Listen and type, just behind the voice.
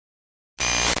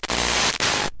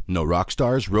No rock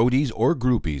stars, roadies, or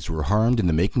groupies were harmed in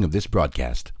the making of this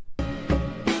broadcast.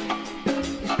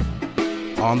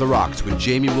 On the Rocks with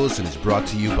Jamie Wilson is brought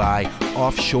to you by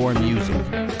Offshore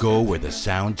Music. Go where the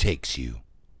sound takes you.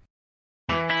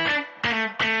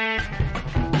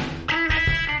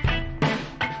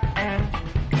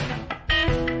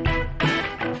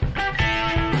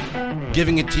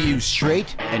 Giving it to you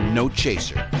straight and no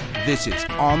chaser. This is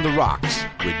On the Rocks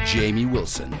with Jamie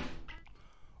Wilson.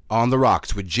 On the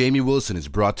Rocks with Jamie Wilson is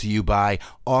brought to you by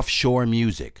Offshore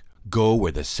Music. Go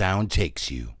where the sound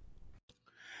takes you.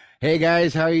 Hey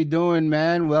guys, how you doing,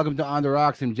 man? Welcome to On the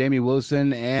Rocks. I'm Jamie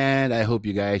Wilson, and I hope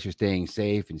you guys are staying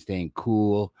safe and staying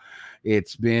cool.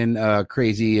 It's been a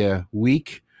crazy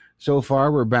week. So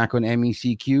far, we're back on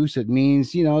MECQ, so it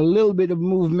means, a little bit of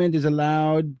movement is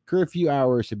allowed. Curfew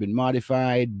hours have been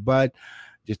modified, but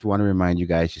just want to remind you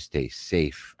guys to stay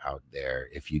safe out there.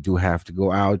 If you do have to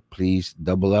go out, please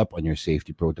double up on your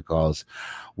safety protocols.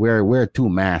 Wear 2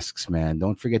 masks, man.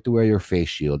 Don't forget to wear your face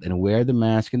shield, and wear the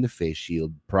mask and the face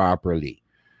shield properly,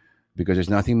 because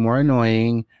there's nothing more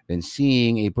annoying than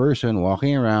seeing a person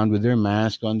walking around with their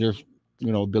mask on their,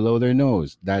 below their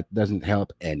nose. That doesn't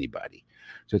help anybody.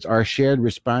 So it's our shared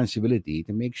responsibility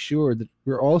to make sure that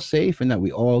we're all safe and that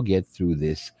we all get through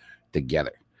this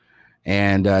together.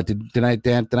 And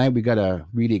tonight we got a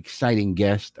really exciting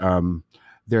guest.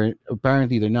 They're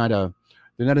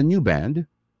not a new band.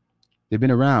 They've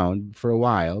been around for a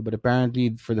while, but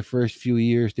apparently for the first few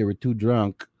years they were too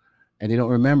drunk and they don't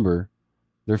remember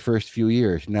their first few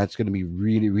years, and that's going to be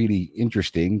really, really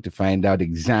interesting to find out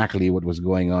exactly what was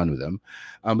going on with them.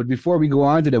 But before we go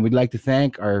on to them, we'd like to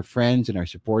thank our friends and our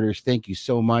supporters. Thank you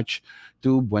so much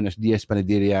to Buenos Dias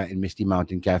Panaderia and Misty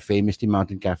Mountain Cafe. Misty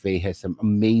Mountain Cafe has some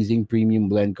amazing premium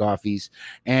blend coffees,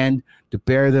 and to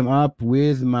pair them up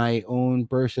with my own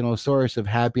personal source of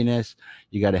happiness,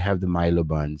 you got to have the Milo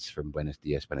buns from Buenos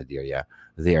Dias Panaderia.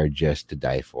 They are just to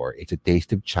die for. It's a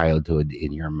taste of childhood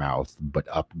in your mouth, but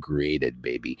upgraded,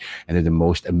 baby. And they're the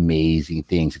most amazing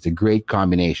things. It's a great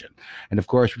combination. And of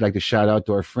course, we'd like to shout out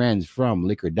to our friends from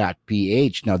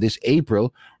Liquor.ph. Now, this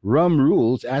April, rum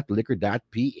rules at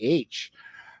Liquor.ph.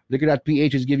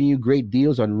 Liquor.ph is giving you great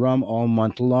deals on rum all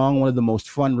month long. One of the most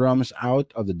fun rums out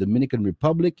of the Dominican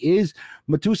Republic is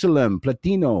Matusalem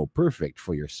Platino, perfect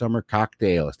for your summer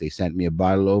cocktails. They sent me a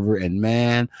bottle over, and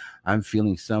man, I'm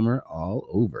feeling summer all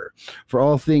over. For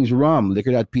all things rum,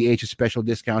 Liquor.ph has special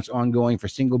discounts ongoing for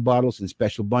single bottles and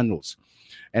special bundles.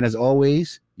 And as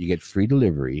always, you get free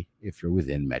delivery if you're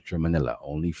within Metro Manila,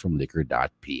 only from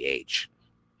Liquor.ph.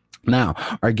 Now,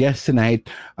 our guests tonight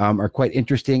are quite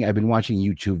interesting. I've been watching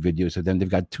YouTube videos of them. They've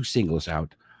got 2 singles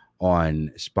out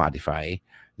on Spotify.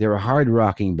 They're a hard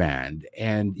rocking band.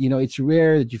 And, it's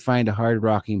rare that you find a hard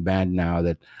rocking band now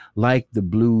that, like the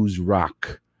blues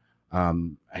rock, a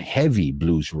heavy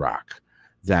blues rock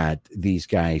that these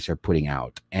guys are putting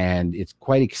out. And it's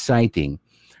quite exciting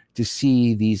to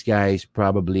see these guys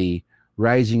probably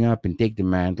rising up and take the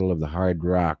mantle of the hard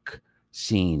rock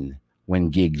scene when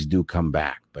gigs do come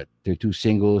back. But their 2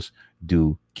 singles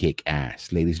do kick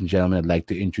ass. Ladies and gentlemen, I'd like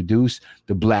to introduce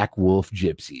the Black Wolf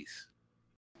Gypsies.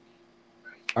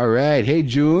 All right. Hey,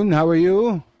 June. How are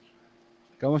you?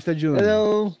 Kamusta, June?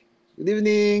 Hello. Good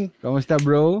evening. Kamusta,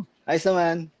 bro? Ayos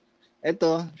naman.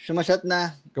 Eto, sumasyat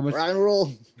na. Rock and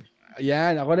roll.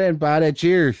 Yan, ako rin, pare.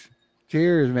 Cheers.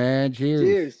 Cheers, man.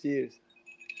 Cheers. Cheers.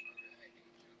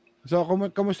 So,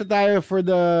 kamusta tayo for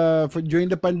during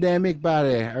the pandemic,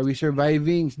 pare? Are we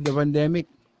surviving the pandemic?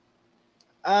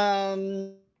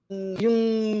 Yung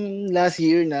last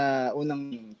year na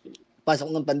unang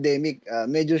pasok ng pandemic,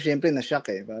 medyo syempre na-shock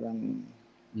eh. Parang,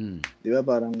 di ba,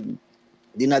 parang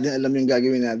di natin alam yung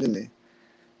gagawin natin eh.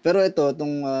 Pero ito,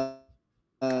 itong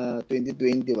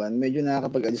 2021, medyo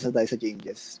nakakapag-adjust na tayo sa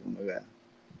changes.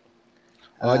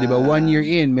 Di ba, 1 year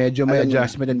in, medyo may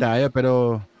adjustment na tayo,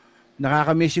 pero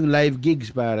nakakamiss yung live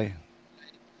gigs, pare.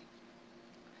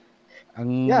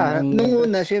 Nung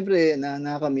una, syempre,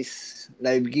 nakakamiss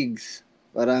live gigs.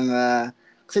 Parang,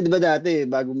 kasi diba dati,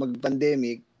 bago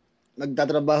mag-pandemic,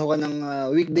 magtatrabaho ka ng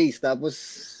weekdays, tapos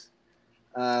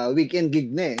weekend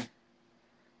gig na eh.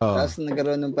 Tapos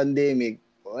nagkaroon ng pandemic,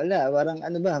 wala, parang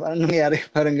parang nangyari,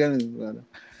 parang ganun.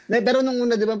 Pero nung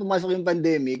una, diba, pumasok yung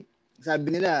pandemic,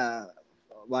 sabi nila,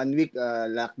 1 week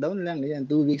lockdown lang, yan,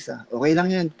 2 weeks okay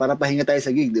lang yan, para pahinga tayo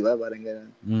sa gig, di ba? Parang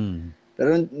gano'n.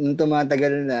 Pero nung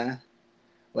tumatagal na,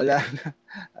 wala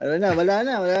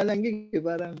na gig,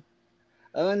 parang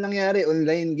ano nangyari,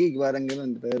 online gig, parang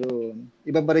gano'n. Pero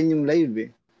iba pa rin yung live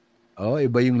eh.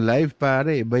 Iba yung live,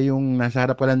 pare. Iba yung nasa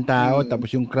harap ka ng tao,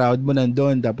 tapos yung crowd mo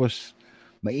nandun, tapos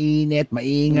mainit,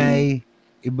 maingay.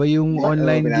 Iba yung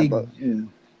online gig.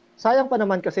 sayang pa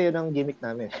naman kasi yun ang gimmick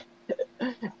namin.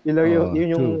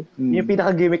 Yun yung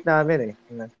pinaka-gimmick namin eh.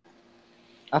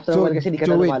 After so, kasi di ka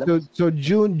na lumalabas. So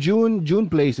June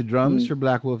plays the drums for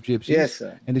Black Wolf Gypsies. Yes,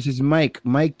 sir. And this is Mike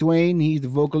Twain. He's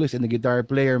the vocalist and the guitar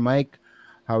player. Mike,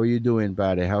 how are you doing,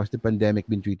 pare? How's the pandemic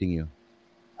been treating you?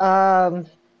 Bad.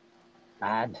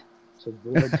 So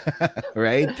good.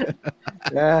 Right?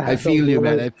 Yeah. I feel you,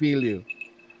 man. I feel you.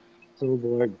 So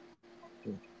bored.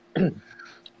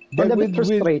 But a bit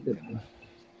frustrated.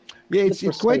 Yeah, it's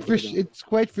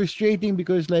quite frustrating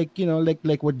because like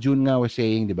what June nga was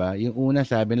saying, di ba? Yung una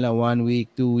sabi nila 1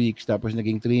 week, 2 weeks, tapos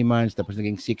naging 3 months, tapos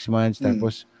naging 6 months,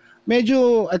 tapos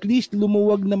medyo at least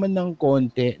lumuwag naman ng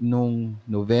konti nung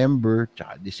November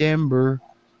tsaka December.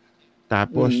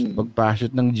 Tapos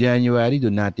pagpasok ng January,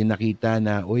 doon natin nakita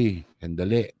na, uy,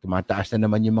 sandali, tumataas na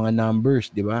naman yung mga numbers,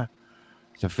 di ba?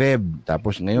 Sa Feb.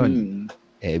 Tapos ngayon,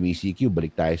 MECQ,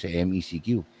 balik tayo sa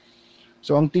MECQ.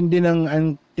 So ang tindi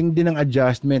ng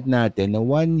adjustment natin na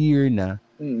 1 year na,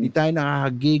 di tayo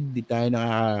nakaka-gig, di tayo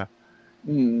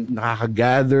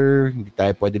nakaka-gather, hindi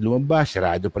tayo pwede lumabas,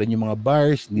 sarado pa rin yung mga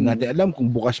bars, hindi natin alam kung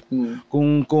bukas,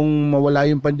 kung mawala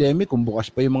yung pandemic, kung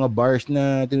bukas pa yung mga bars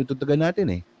na tinututugan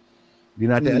natin eh. Hindi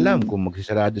natin alam kung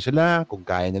magsasarado sila, kung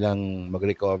kaya nilang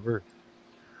mag-recover.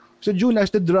 So June,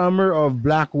 as the drummer of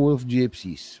Black Wolf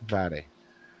Gypsies, pare,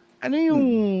 ano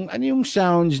yung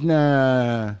sounds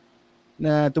na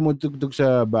tumutugtog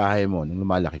sa bahay mo nung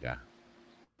lumalaki ka?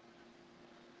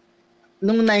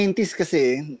 Nung 90s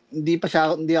kasi, hindi pa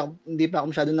ako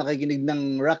masyadong nakikinig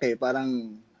ng rock eh.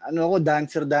 Parang ako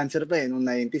dancer pa eh nung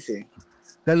 90s eh.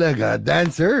 Talaga,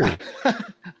 dancer.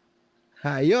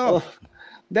 Hayop.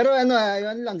 Pero yun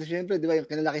lang, syempre, di ba, yung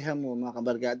kinalakihan mo, mga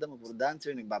kabarkada mo, puro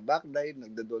dancer, nagba-backdive,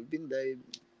 nagda-dolphin dive,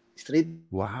 street.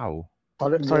 Wow.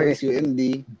 Sorry,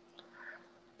 UMD.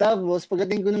 Tapos,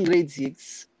 pagdating ko ng grade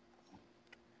 6,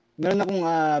 meron akong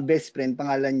best friend,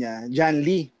 pangalan niya, John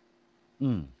Lee.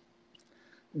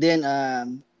 Then,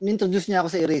 introduce niya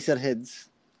ako sa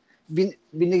Eraserheads.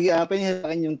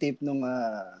 Pinahirapan yung tape nung,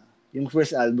 yung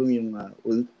first album, yung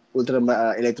Ultra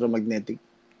Electromagnetic.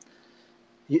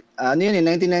 Yun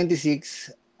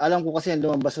 1996, alam ko kasi yung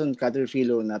lumabas nun,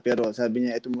 Caterpillar na, pero sabi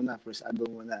niya, ito muna, first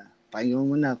album muna. Pakinggan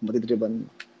mo muna, kung matitriban mo.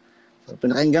 So,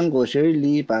 pinakinggan ko,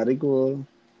 Shirley, pare ko,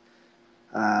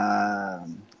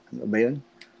 ano ba yun?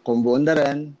 Combo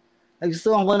Ondaran.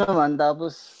 Nagustuhan ko naman,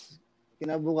 tapos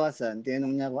kinabukasan,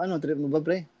 tinanong niya ako, trip mo ba,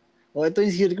 pre? Ito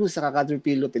yung circus, sa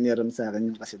Caterpillar, piniram sa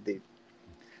akin yung cassette tape.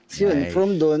 So yun,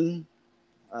 from doon,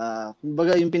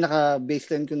 kumbaga yung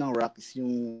pinaka-baseline ko ng rock is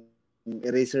yung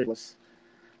Eraser was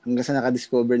hanggang sa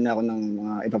naka-discover na ako ng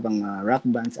mga iba pang rock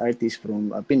bands, artists from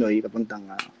Pinoy papuntang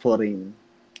foreign.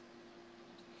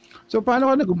 So paano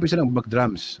ka nag-umpisa ng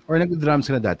mag-drums? Or nag-drums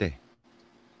ka na dati?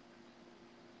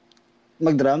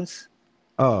 Mag-drums?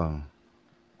 Oo.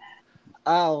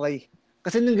 Okay.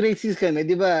 Kasi nung grade 6 kami,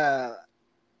 di ba,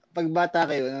 pag bata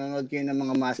kayo, nanonood kayo ng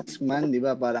mga Masked Man, di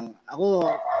ba, parang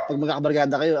ako, pag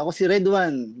magkakabarkada kayo, ako si Red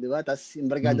 1, di ba, tapos yung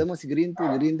barkada mo si Green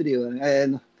 2, Green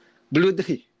 3, Blue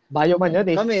 3. Bioman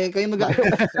yun eh. Kayo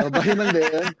Bioman ba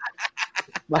yun?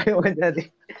 Bioman yun eh.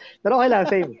 Pero okay lang,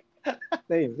 same.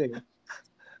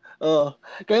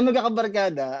 Kayo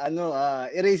magkakabarkada,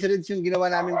 Eraserheads yung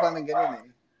ginawa namin pa ng ganun eh.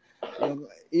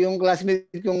 Yung classmate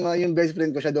kong, yung best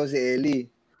friend ko, siya daw si Ellie.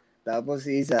 Tapos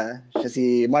siya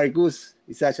si Marcus.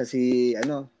 Siya si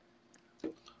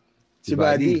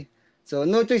Buddy. So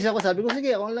no choice ako, sabi ko,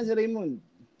 sige, ako lang si Raymond.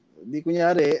 Di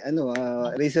kunyari,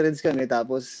 Eraserheads kami,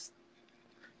 tapos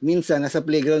minsan, nasa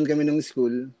playground kami ng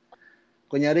school.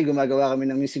 Kunyari, gumagawa kami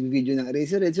ng music video ng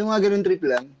Eraserheads. Yung mga ganun trip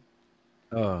lang.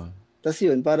 Tapos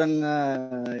yun, parang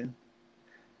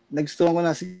nagstuhan ko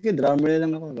na, sige, drummer na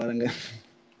lang ako. Parang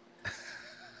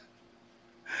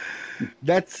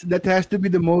That has to be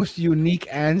the most unique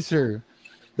answer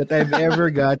that I've ever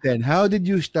gotten. How did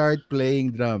you start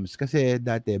playing drums? Kasi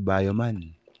dati,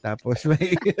 bioman. Tapos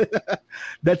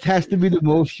that has to be the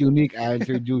most unique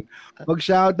answer, Jude.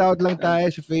 Mag-shoutout lang tayo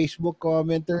sa Facebook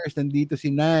commenters. Nandito si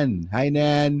Nan. Hi,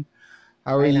 Nan.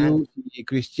 How are you? Si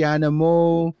Cristiana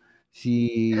Mo,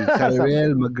 si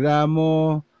Sarel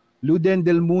Magramo, Luden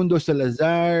Del Mundo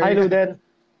Salazar. Hi, Luden.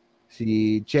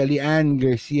 Si Chelly Ann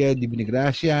Garcia de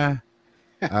Vinagracia.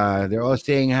 They're all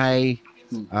saying hi.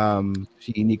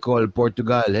 Si Nicole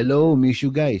Portugal. Hello, miss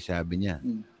you guys, sabi niya.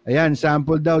 Ayan,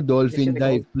 sample daw, dolphin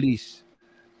dive, please.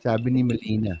 Sabi ni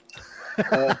Melina.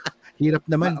 Hirap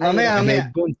naman. Mamaya.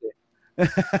 Headphones eh.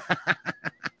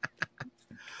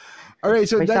 Alright,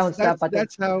 so that's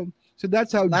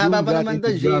how June got into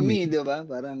to drumming. Jamie, di ba?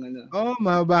 Parang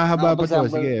mahaba pa to.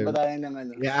 Sige.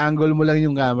 I-angle mo lang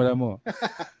yung camera mo.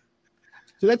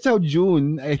 So that's how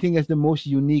June, I think, is the most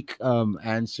unique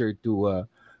answer to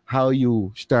how you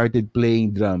started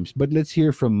playing drums. But let's hear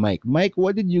from Mike. Mike,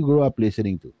 what did you grow up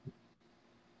listening to?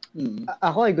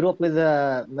 Ako, I grew up with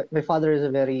my father is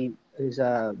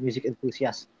a music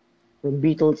enthusiast. From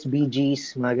Beatles, Bee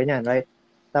Gees, mga ganyan, right?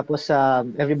 Tapos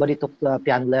everybody took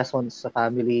piano lessons sa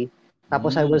family.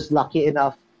 Tapos I was lucky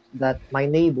enough that my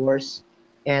neighbors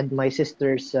and my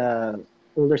sisters,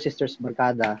 older sisters,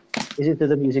 barkada, is into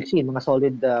the music scene. Mga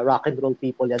solid rock and roll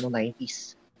people yan noong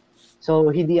 90s. So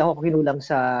hindi ako kinulang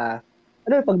sa,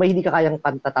 pag may hindi ka kayang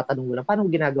kanta, tatanong mo lang, paano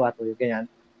mo ginagawa to? Yung ganyan.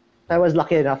 So I was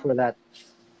lucky enough for that.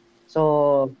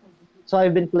 So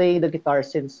I've been playing the guitar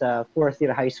since fourth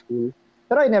year high school.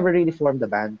 Pero I never really formed a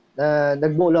band.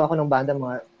 Nagbuo ako ng banda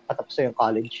mga patapos yung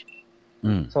college.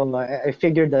 So I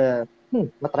figured,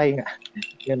 matry nga.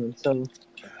 Ganun. So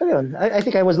yun. I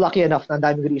think I was lucky enough na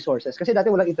daming resources. Kasi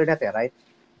dati walang internet right?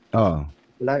 Oo.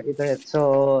 Walang internet.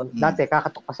 So dati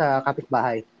kakatok ka sa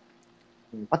kapitbahay.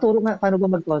 Paturo nga, paano ba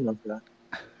mag-tono?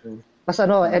 Mas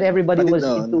and everybody was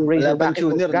into Razorback and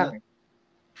Wolfgang.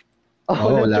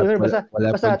 Wala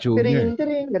pang tuner.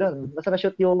 Tiring, gano'n. Basta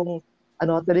na-shoot yung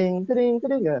tiring,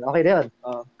 gano'n. Okay na yun.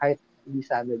 Kahit hindi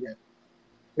sabi yan.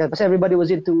 Kasi everybody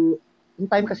was into, yung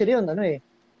time kasi yun,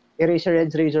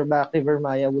 Eraserheads, Razorback, River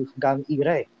Maya, Wolfgang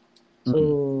era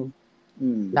So,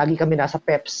 lagi kami nasa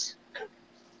peps.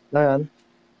 Ngayon,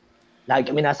 lagi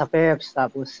kami nasa peps.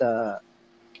 Tapos,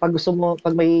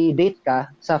 pag may date ka,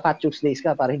 sa Fat Tuesdays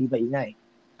ka para hindi maingay.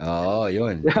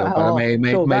 Yun. So, para may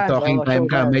talking time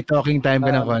ka. May talking time ka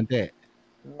ng konti.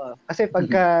 Kasi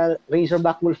pagka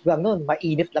Razorback Wolfgang noon,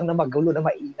 mainit lang na magulo na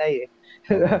maingay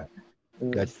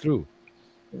That's true.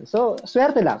 So,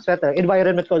 swerte lang.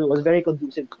 Environment ko was very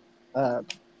conducive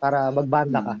para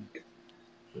magbanda ka.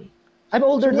 I'm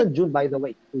older than June, by the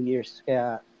way, 2 years.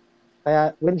 Kaya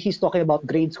when he's talking about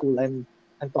grade school, I'm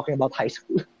talking about high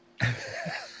school.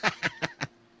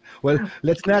 Well,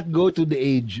 let's not go to the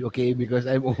age, okay? Because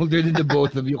I'm older than the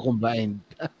both of you combined.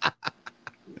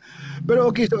 But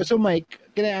okay, so Mike,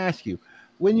 can I ask you,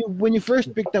 when you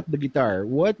first picked up the guitar,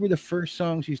 what were the first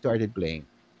songs you started playing?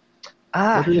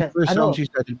 What were the first songs you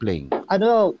started playing?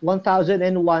 1001,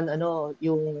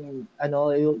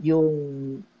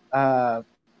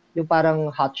 yung parang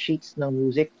hot sheets ng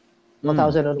music.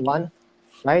 1001,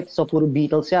 right? So puro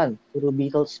Beatles yan. Puro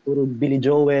Beatles, puro Billy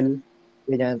Joel.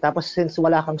 Ganyan. Tapos since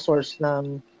wala kang source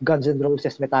ng Guns N'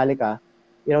 Roses, Metallica,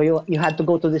 you had to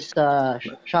go to this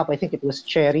shop. I think it was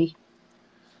Cherry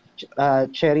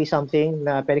something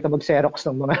na pwede ka mag-Xerox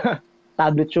ng mga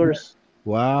tablatures.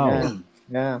 Wow.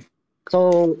 Yeah.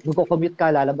 So, magko-commute ka,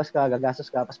 lalabas ka, gagastos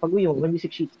ka. Tapos pag uwi mo, may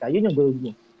music sheets ka, yun yung gold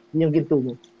mo. Yun yung ginto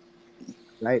mo.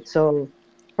 Right? So,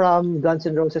 from Guns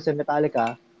N' Roses and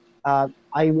Metallica,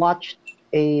 I watched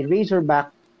a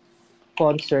Razorback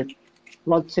concert.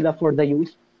 Plot sila for the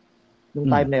youth nung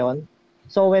time na yon.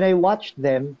 So when I watched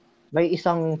them, may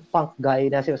isang punk guy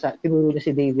na tinuro niya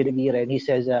si David Aguirre, and he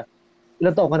says,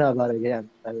 ilan taon ka na ba? Ganyan.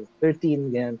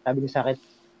 13, ganyan. Sabi niya sa akin,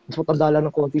 mas matanda lang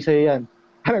ng konti sa'yo yan.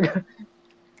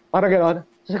 Parang gano'n.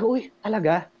 So sabi ko, uy,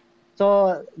 talaga?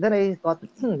 So then I thought,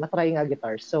 matry nga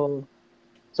guitar. So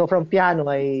from piano,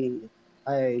 I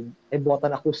bought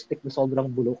an acoustic na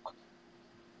sobrang bulok.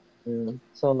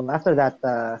 So after that,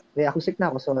 may acoustic na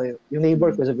ako. So yung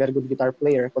neighbor ko is a very good guitar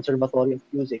player, conservatory of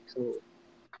music. So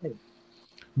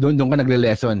doon ka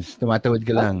nagle-lessons, tumatawid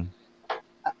ka lang.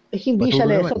 Hindi siya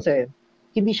lessons naman.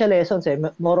 Hindi siya lessons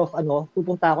more of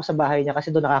pupunta ako sa bahay niya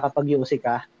kasi doon nakakapag-music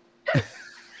ka.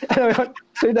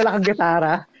 So yung dala kang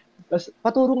gitara. Tapos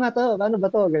paturo nga to, ano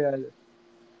ba to? Ganyan.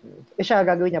 Siya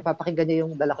gagawin niya, papakinggan niya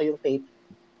yung dala ko yung tape.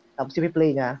 Tapos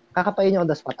i-play niya, kakapain niya on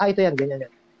the spot. Ito yan, ganyan.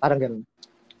 Parang ganun.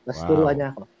 Tapos turuan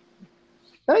niya ako.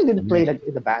 Pero I didn't play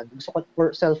in the band. Gusto ko for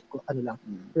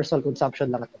personal consumption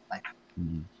lang at that time.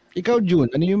 Ikaw, June,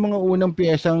 ano yung mga unang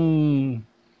piyesang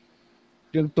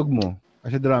tugtog mo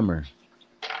as a drummer?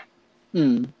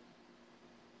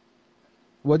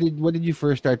 What did you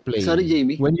first start playing? Sorry,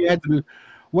 Jamie.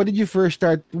 What did you first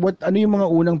start? Ano yung mga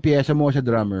unang piyesa mo as a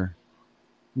drummer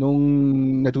nung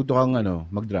natuto kang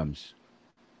mag-drums?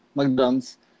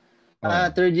 Mag-drums?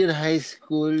 Third year high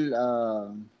school,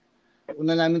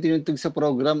 una namin tinutug sa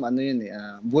program,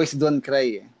 Boys Don't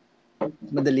Cry.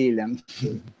 Madali lang.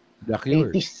 Black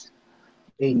Yours.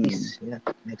 80s. Yeah,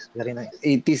 next, very nice.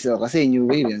 80s, kasi new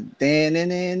wave yan.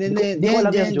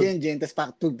 Tapos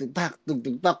pak, tug,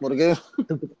 puro kayo.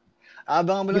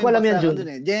 Abangan mo lang yung paksa ko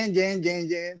dun Jen.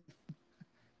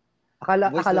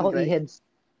 Akala ko E-heads.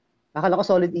 Akala ko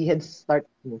solid E-heads start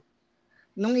mo.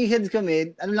 Nung E-heads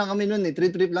kami, lang kami noon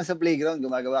trip lang sa playground,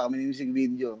 gumagawa kami ng music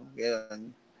video. Kaya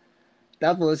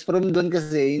Tapos, from doon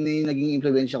kasi, yun na yung naging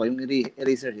impluwensya ko, yung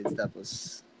Eraserheads. Tapos,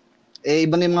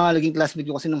 iba na yung mga naging classmate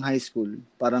ko kasi nung high school.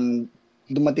 Parang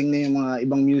dumating na yung mga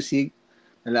ibang music.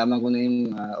 Nalaman ko na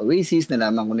yung Oasis,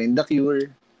 nalaman ko na yung The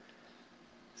Cure.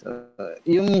 So,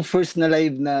 yung first na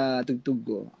live na tugtog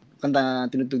ko, kanta na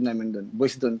tinutug namin doon,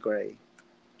 Boys Don't Cry.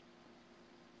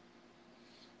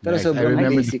 Pero Nice. sobrang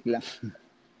basic lang.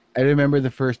 I remember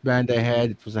the first band I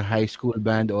had, it was a high school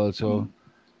band also.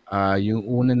 Yung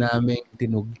una naming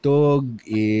tinugtog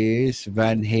is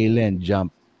Van Halen,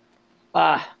 Jump.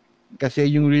 Kasi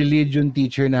yung religion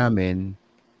teacher namin,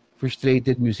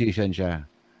 frustrated musician siya.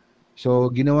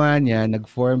 So, ginawa niya,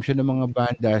 nag-form siya ng mga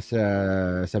banda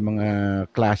sa mga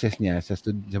classes niya,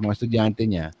 sa mga estudyante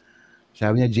niya.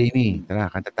 Sabi niya, Jamie,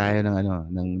 tara, kanta tayo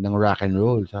ng rock and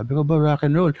roll. Sabi ko ba, rock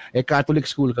and roll? Catholic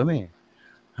school kami.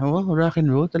 Rock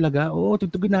and roll talaga? Oo,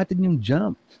 tugtugin natin yung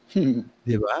Jump.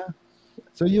 Di ba?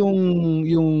 So,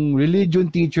 yung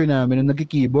religion teacher namin, nung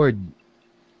nagki-keyboard,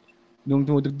 nung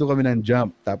tumutugtog kami ng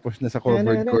Jump, tapos nasa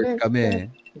covered court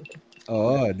kami.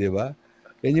 Oo, di ba?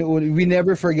 We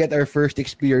never forget our first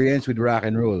experience with rock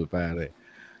and roll, pare.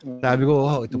 Sabi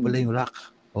ko, ito pala yung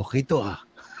rock. Okay to,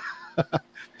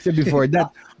 Kasi before that,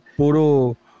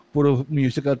 puro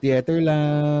musical theater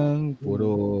lang,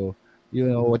 puro,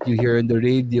 what you hear on the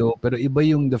radio. Pero iba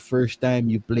yung the first time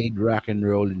you played rock and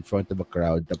roll in front of a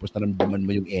crowd, tapos naramdaman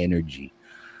mo yung energy.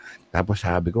 Tapos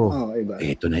sabi ko,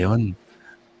 eto na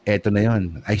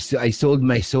yon. I sold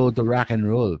my soul to rock and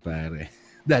roll, pare.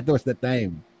 That was the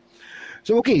time.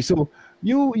 So okay, so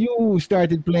you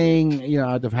started playing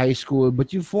out of high school, but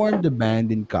you formed a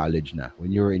band in college na, when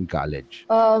you were in college.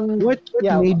 What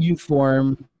made you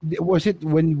form? Was it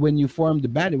when you formed the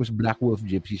band, it was Black Wolf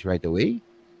Gypsies right away?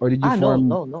 Or did you form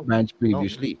bands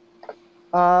previously?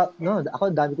 No,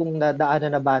 ako dami kong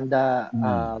nadaanan na banda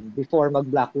before mag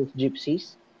Black Wolf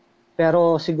Gypsies.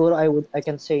 Pero siguro I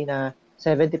can say na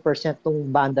 70%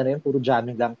 tong banda na yun, puro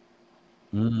jamming lang.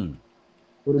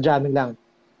 Puro jamming lang.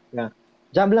 Yeah.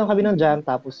 Jam lang kami ng jam,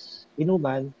 tapos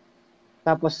inuman.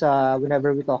 Tapos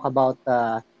whenever we talk about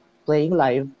playing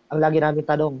live, ang lagi namin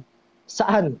tanong,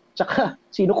 saan? Tsaka,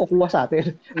 sino kukuha sa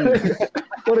atin?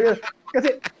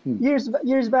 Kasi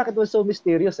years back, it was so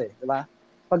mysterious eh. Diba?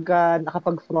 Pagka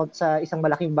nakapag-front sa isang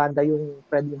malaking banda yung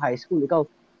friend yung high school, ikaw,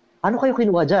 ano kayo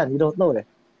kinuha dyan? You don't know eh.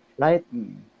 Right?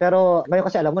 Pero ngayon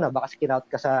kasi alam mo na, baka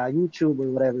skin-out ka sa YouTube or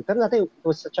whatever. Pero dati, it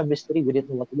was such a mystery. We didn't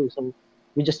know what to do. So,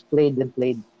 we just played and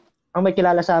played. Ang may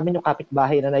kilala sa amin yung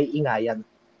kapitbahay na naiingayan.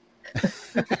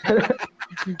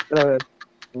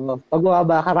 Pag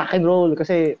bumaba ka, rock and roll.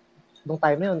 Kasi, nung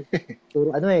time na yun,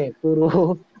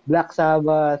 puro Black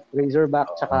Sabbath,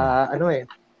 Razorback, tsaka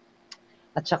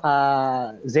at tsaka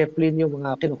Zeppelin yung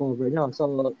mga kino-cover nyo. So,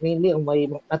 mainly, ang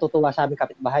may natutuwa sa amin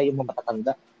kapitbahay, yung mga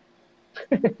matatanda.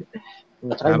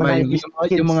 Tsaka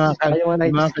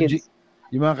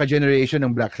yung mga ka-generation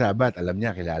ng Black Sabbath, alam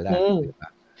niya, kilala.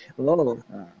 Diba? Oo.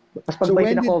 Pas pag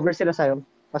may kina-cover sila sa'yo,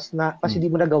 pas hindi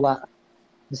mo nagawa,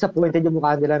 disappointed yung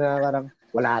mukha nila na parang,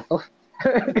 wala to.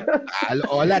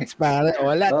 Olats, pare,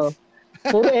 olats.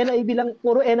 Puro NIB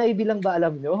lang ba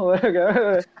alam nyo?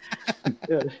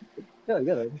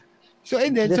 So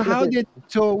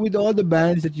with all the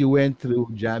bands that you went through,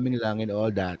 jamming lang and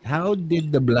all that, how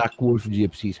did the Black Wolf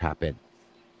Gypsies happen?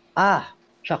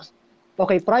 Shucks.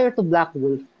 Okay, prior to Black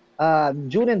Wolf,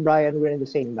 June and Brian were in the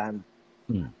same band.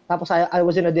 Tapos I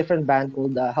was in a different band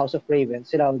called House of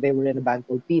Ravens. They were in a band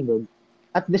called Timog.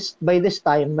 By this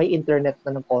time, may internet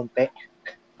na ng konti.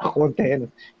 Konti.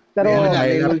 Pero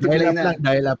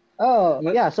dial up. Oh,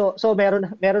 yeah. So meron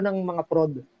ng mga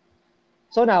prod.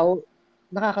 So now,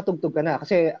 nakakatugtog ka na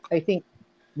kasi I think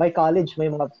by college may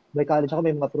mga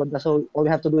prod na. So all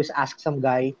we have to do is ask some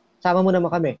guy, sama mo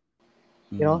naman kami.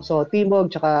 You know? So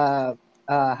Timog tsaka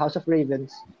House of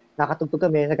Ravens,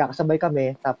 nakatugtog kami, nagkakasabay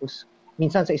kami, tapos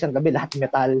minsan sa isang gabi lahat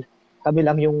metal. Kami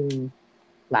lang yung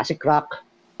classic rock,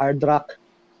 hard rock,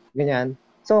 ganyan.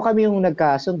 So kami yung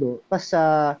nagkasundo. Tapos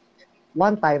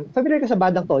one time, familiar ka sa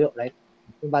Bandang Toyo, right?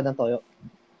 Yung Bandang Toyo.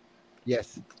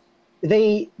 Yes.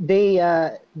 They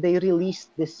released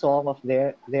this song of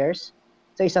theirs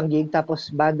sa isang gig,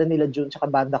 tapos banda nila June tsaka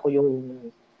banda ko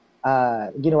yung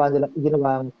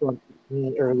ginawang front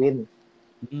ni Erwin.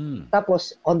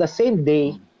 Tapos on the same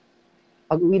day,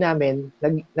 pag-uwi namin,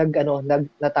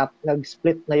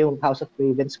 nag-split na yung House of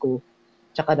Ravens ko,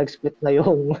 tsaka nag-split na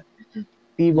yung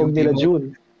Timog nila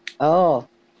June.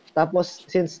 Tapos,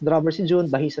 since drummer si June,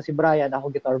 bahisa si Brian,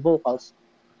 ako guitar vocals,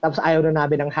 tapos ayaw na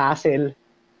namin ng hassle.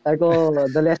 Sabi ko,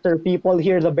 the lesser people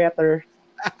here, the better.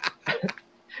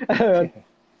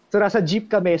 So, nasa jeep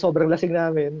kami, sobrang lasing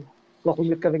namin.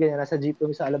 Kukumute kami ganyan, nasa jeep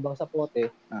kami sa Alabang sa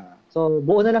Pote. So,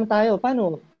 buo na lang tayo.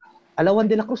 Paano? Alawan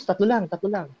de la Cruz, tatlo lang.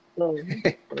 So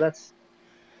that's...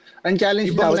 Ang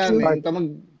challenge lang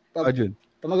namin, Jun.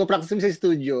 mag-practice kami sa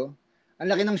studio, ang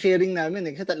laki ng sharing namin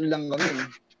kasi tatlo lang kami.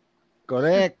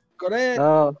 Correct.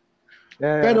 Oh.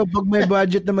 Yeah. Pero pag may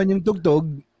budget naman yung tugtog,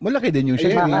 malaki din yung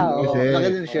sharing. Malaki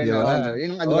din yung sharing.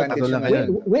 Yun ang advantage naman.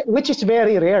 Which is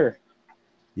very rare.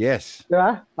 Yes.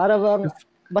 Diba? Para bang,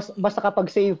 basta kapag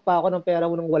save pa ako ng pera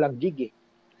mo nung walang gig eh.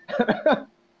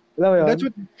 That's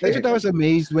what I was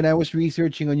amazed when I was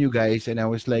researching on you guys and I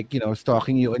was like,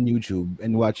 stalking you on YouTube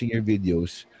and watching your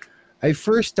videos. I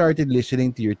first started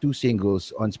listening to your 2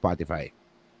 singles on Spotify,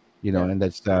 and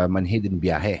that's Manhidden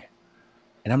Biyahe.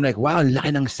 And I'm like, wow,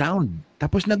 laki ng sound.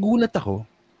 Tapos nagulat ako.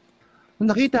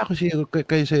 Nung nakita ko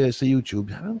kayo sa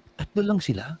YouTube, tatlo lang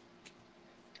sila.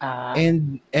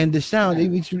 And the sound,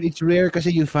 it's rare kasi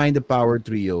you find a power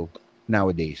trio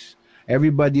nowadays.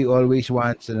 Everybody always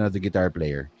wants another guitar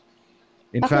player.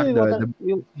 In fact,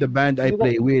 the band I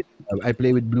play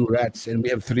with Blue Rats, and we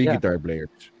have 3 guitar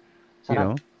players.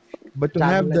 But to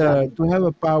have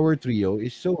a power trio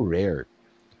is so rare,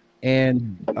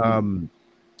 and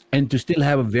to still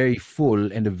have a very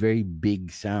full and a very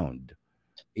big sound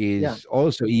is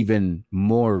also even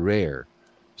more rare.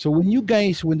 So when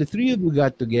the 3 of you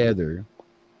got together,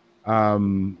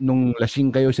 nung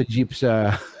lasing kayo sa jeep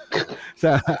sa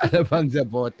Alabang sa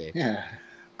Pote,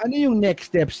 ano yung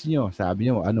next steps nyo? Sabi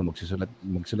nyo,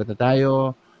 magsusulat na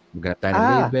tayo, maghanap tayo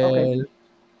ng label. Okay.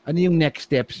 Ano yung next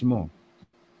steps mo?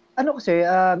 Kasi,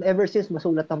 ever since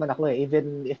masulat naman ako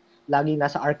even if lagi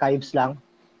nasa archives lang,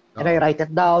 and I write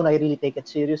it down, I really take it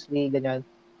seriously, ganyan.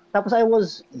 Tapos I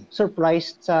was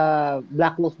surprised sa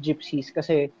Black Wolf Gypsies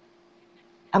kasi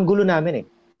ang gulo namin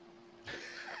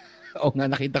Oo nga,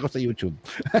 nakita ko sa YouTube.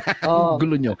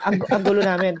 Gulo nyo. ang gulo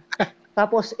namin.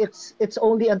 Tapos it's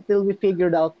only until we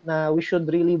figured out na we should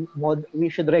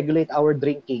regulate our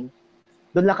drinking.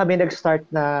 Doon lang kami nag-start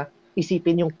na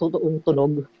isipin yung totoong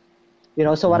tunog.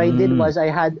 So what I did was I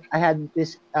had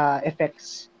this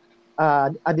effects,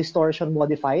 a distortion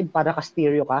modified para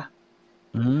ka-stereo ka.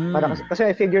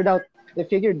 Kasi I figured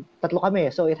tatlo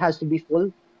kami, so it has to be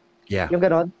full. Yeah. Yung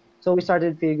ganon. So we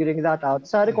started figuring that out.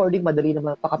 Sa recording, madali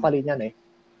naman pakapalin yan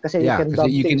Kasi you can dub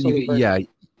things over.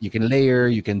 You can layer,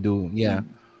 you can do,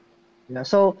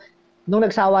 So, nung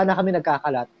nagsawa na kami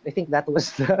nagkakalat, I think that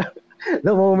was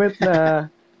the moment na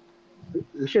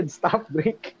we should stop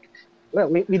drinking. Well,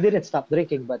 we didn't stop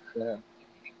drinking, but...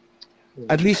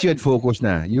 at least you had focus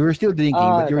na. You were still drinking,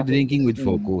 but you were drinking with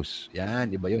focus. Yan,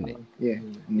 iba yun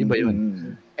Iba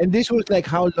yun. And this was like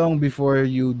how long before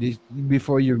you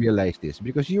realized this?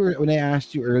 Because when I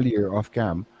asked you earlier off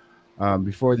cam,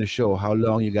 before the show, how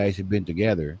long you guys have been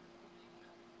together,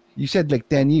 you said like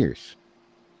 10 years.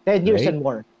 10 years and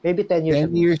more. Maybe 10 years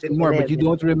 10 years and more, but you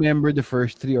don't remember the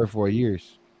first 3 or 4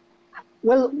 years.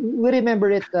 Well, we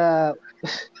remember it a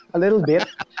little bit.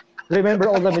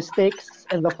 Remember all the mistakes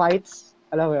and the fights.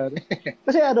 Alam mo yun?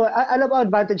 Kasi alam mo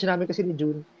advantage namin kasi ni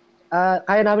June.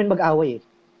 Kaya namin mag-away.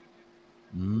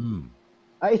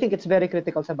 I think it's very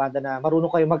critical sa banda na marunong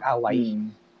kayo mag-away.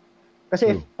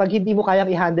 Kasi pag hindi mo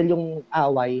kayang i-handle yung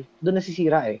away, doon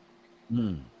nasisira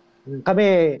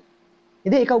Kami,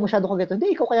 hindi ikaw masyado kang ganito.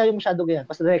 Hindi ikaw kaya yung masyado ganyan.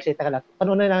 Basta direct say, taka lang.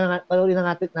 Panoorin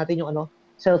na natin yung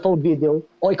cellphone video.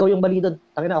 O ikaw yung mali doon.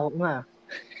 Tangina ako nga.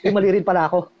 Yung mali rin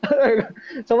pala ako.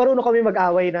 So marunong kami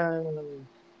mag-away ng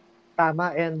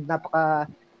tama and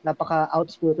napaka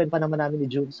outspoken pa naman namin ni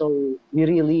June. So we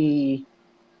really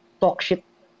talk shit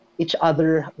each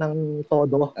other ng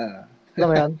todo. Alam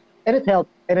mo yan? And it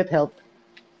helped.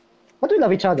 But we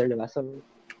love each other, diba? So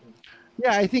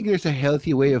yeah, I think there's a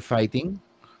healthy way of fighting.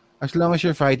 As long as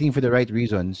you're fighting for the right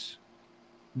reasons,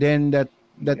 then that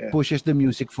pushes the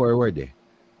music forward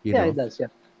You know? It does, yeah.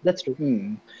 That's true.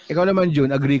 Ikaw naman, June,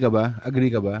 agree ka ba?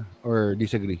 Or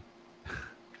disagree?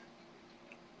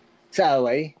 Sa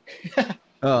away?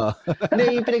 Oo.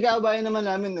 Hindi, yung pinag-aabayan naman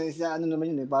namin, sa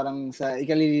naman yun parang sa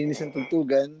ikalilinis ng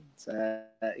tugtugan, sa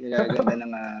ikagaganda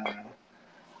ng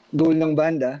goal ng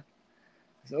banda.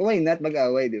 So, why not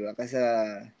mag-away, di ba? Kasi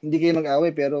hindi kayo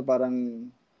mag-away, pero parang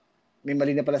may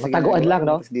mali na pala sa ginagawa. Taguan lang,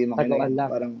 no? Taguan lang.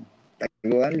 Parang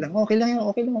taguan lang. Okay lang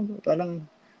yun. Parang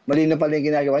mali na pala yung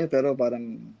ginagawa nyo, pero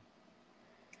parang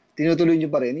tinutuloy nyo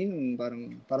pa rin. Yun,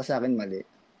 parang para sa akin mali.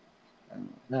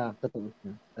 Totoo.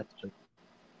 That's true.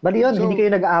 Mali yun, hindi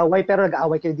kayo nag-aaway, pero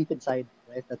nag-aaway kayo deep inside.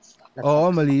 Right? That's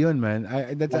mali yun, man.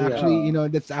 That's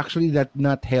actually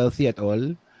not healthy at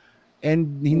all.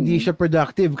 And hindi siya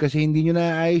productive kasi hindi nyo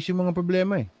naayos yung mga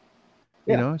problema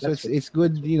You know, so it's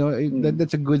good,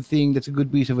 that's a good thing. That's a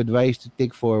good piece of advice to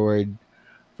take forward.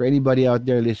 for anybody out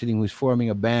there listening who's forming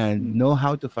a band, know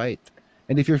how to fight.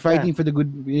 And if you're fighting for the good,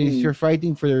 if you're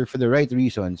fighting for the right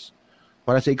reasons,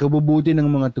 para sa ikabubuti ng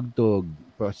mga tugtog,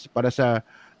 para sa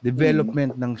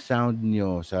development ng sound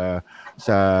nyo, sa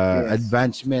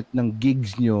advancement ng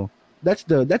gigs nyo, that's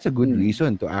a good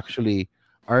reason to actually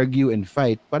argue and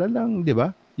fight para lang, di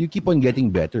ba? You keep on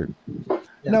getting better.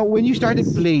 Yeah. Now, when you started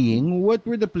playing, what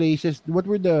were the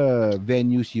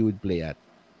venues you would play at?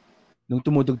 Nung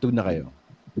tumutugtog na kayo?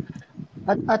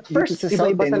 At first,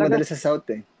 iba-iba talaga. Madala sa South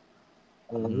eh.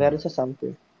 Meron sa South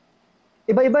eh.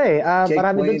 Iba-iba eh.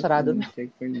 Marami doon sarado.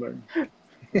 Checkpoint bar.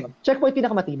 Checkpoint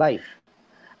pinakamatibay.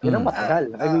 Yun ang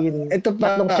matagal. I mean, ito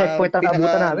pa, tatlong checkpoint ang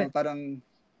abutan namin. Parang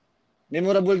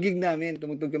memorable gig namin.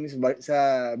 Tumugtog kami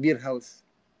sa beer house.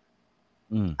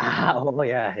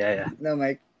 Yeah. No,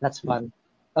 Mike? That's fun.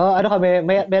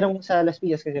 Merong sa Las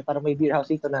Piñas kasi parang may beer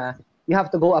house dito na you have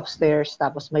to go upstairs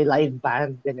tapos may live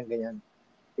band, ganyan.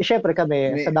 Syempre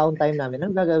kami, sa downtime namin,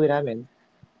 anong gagawin namin?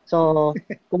 So,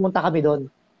 pumunta kami doon,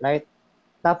 right?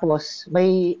 Tapos,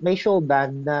 may show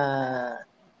band na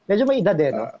medyo may edad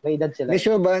no? May edad sila. May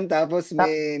show band, tapos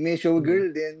may show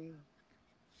girl din.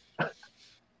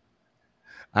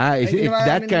 It's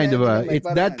that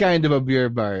kind of a beer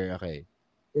bar. Okay.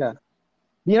 Yeah.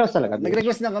 Beer house talaga.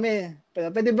 Nag-request na kami.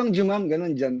 Pwede bang jumam?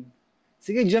 Ganun, jam.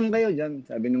 Sige, jam kayo, jam.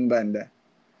 Sabi nung banda.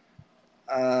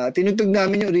 Tinugtog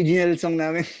namin yung original song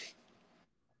namin.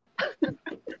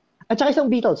 At saka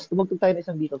isang Beatles. Tumugtog tayo ng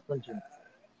isang Beatles ng jam.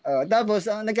 Tapos,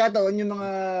 nagkataon yung mga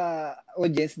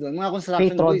audience doon. Mga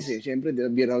construction patrons. Boys eh. Siyempre,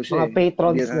 beer house mga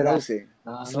patrons beer nila. House, eh.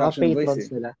 Mga patrons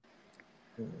nila.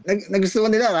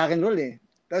 Nagustuhan nila rock and roll eh.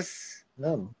 Tapos,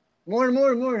 more.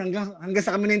 Hanggang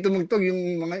sa kami na yung tumugtog,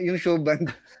 yung show band.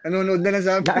 Nanonood na lang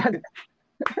sa amin.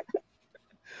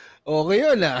 Okay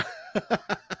yun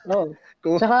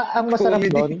Saka ang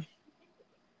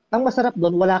masarap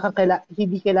doon,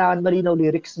 hindi kailangan malinaw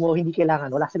lyrics mo,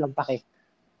 wala silang pake.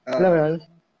 Alam mo yun?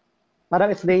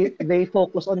 Parang they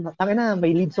focus on,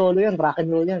 may lead solo yan, rock and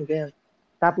roll yan, ganyan.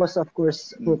 Tapos, of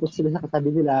course, focus sila sa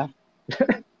katabi nila.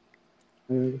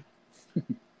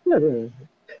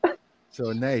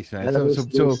 So nice, man.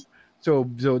 So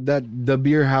that the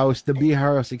beer house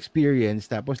experience,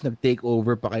 tapos nag-take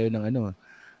over pa kayo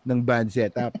ng band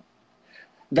setup.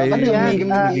 Dapat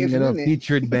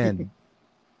featured band.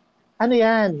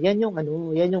 Yan yung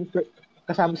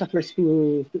kasama sa first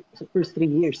 3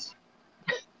 years.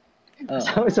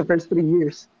 Kasama sa first 3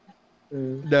 years.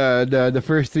 The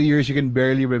first 3 years you can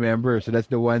barely remember, so that's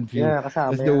the one thing.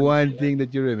 One thing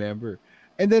that you remember.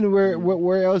 And then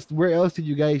where else did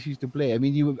you guys used to play? I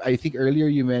mean, I think earlier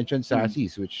you mentioned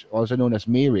Sassy's, which also known as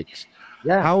Mayrix.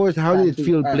 Yeah. How did it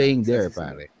feel playing there,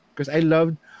 pare? Because I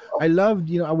loved,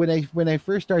 when I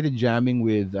first started jamming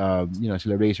with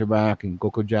sila Razorback and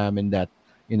Coco Jam and that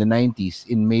in the 90s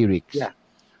in Mayrix. Yeah.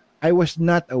 I was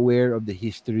not aware of the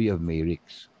history of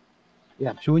Mayrix.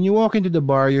 Yeah. So when you walk into the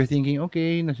bar, you're thinking,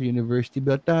 okay, nasa university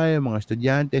ba tayo, mga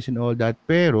estudyantes and all that.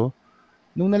 Pero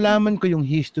nung nalaman ko yung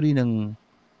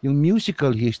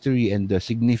musical history and the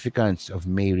significance of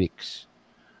Mayrix,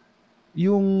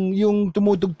 yung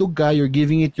tumutugtog ka, you're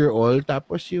giving it your all,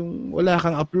 tapos yung wala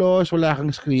kang applause, wala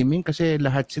kang screaming kasi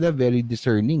lahat sila very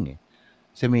discerning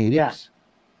sa Mayrix. Yeah.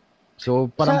 So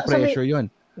parang pressure yon.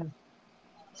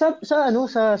 Sa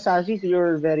Sassy's,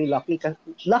 you're very lucky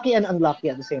and unlucky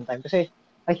at the same time kasi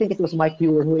I think it was Mike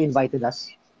Pure who invited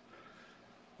us.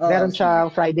 Meron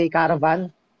siyang Friday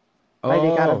Caravan.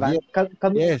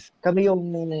 Yeah. Kami yung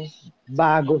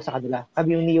bago sa kanila.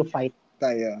 Kami yung neophyte.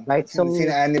 Tayo. Right? So,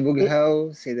 sila Annie Bughaw,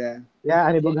 sila. Yeah,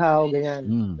 Annie Bughaw, ganyan.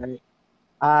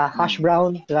 Hash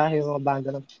Brown, yung mga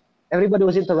banda. Everybody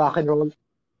was into rock and roll.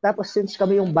 Tapos since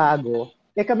kami yung bago,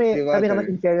 kami naman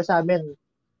in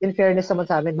fairness naman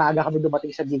sa amin, maaga kami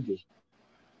dumating sa gig.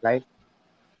 Right?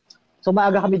 So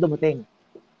maaga kami dumating.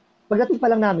 Pagdating pa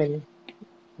lang namin,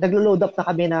 naglo-load up na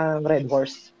kami ng Red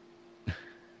Horse.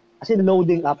 As in,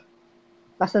 loading up.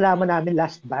 Tapos nalaman namin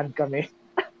last band kami.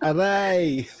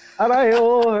 Aray,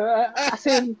 oo. As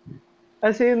in,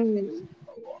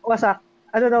 wasak.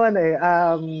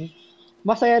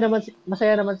 Masaya naman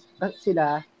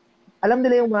sila. Alam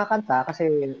nila yung mga kanta kasi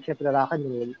syempre rock and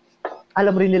roll.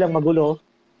 Alam rin nilang magulo.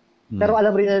 Pero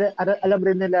alam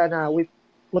rin nila na we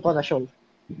put on a show.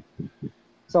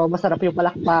 So, masarap yung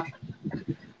palakpak.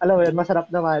 Alam mo yun, masarap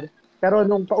naman. Pero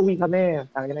nung pauwi kami,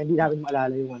 hindi namin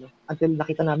maalala yung until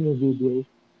nakita namin yung video.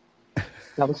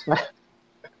 Tapos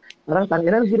parang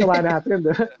ginawa natin.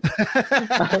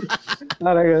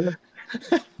 Parang yun.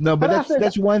 No, but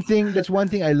that's one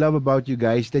thing I love about you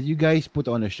guys, that you guys put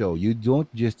on a show. You don't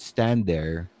just stand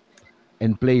there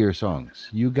and play your songs.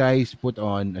 You guys put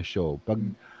on a show.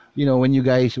 When you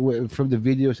guys, from the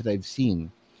videos that I've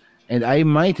seen, and I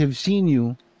might have seen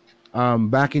you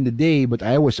back in the day, but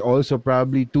I was also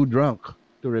probably too drunk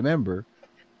to remember,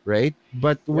 right?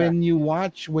 But when you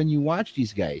watch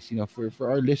these guys,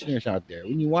 for our listeners out there,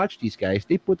 when you watch these guys,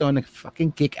 they put on a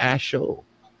fucking kick-ass show.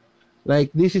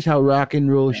 Like, this is how rock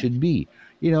and roll should be.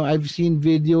 I've seen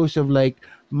videos of like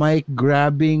Mike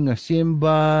grabbing a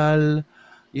cymbal,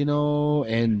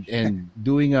 and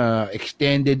doing a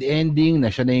extended ending na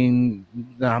siya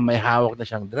na may hawak na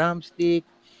siyang drumstick.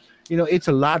 It's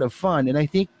a lot of fun, and I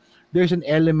think there's an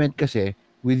element kasi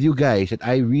with you guys that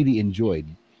I really enjoyed.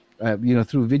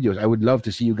 Through videos. I would love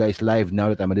to see you guys live now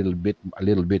that I'm a little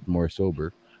bit more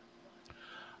sober.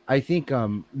 I think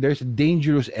there's a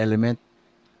dangerous element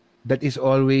that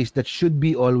should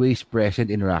be always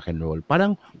present in rock and roll.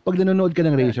 Parang pag nanonood ka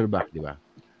ng Razorback, di ba?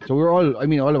 So all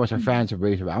of us are fans of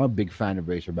Razorback. I'm a big fan of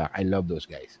Razorback. I love those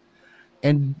guys.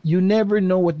 And you never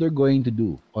know what they're going to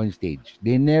do on stage.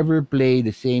 They never play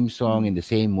the same song in the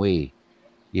same way,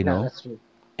 Yeah, that's true.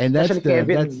 And that's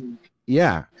Kevin.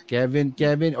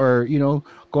 Kevin, or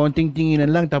konting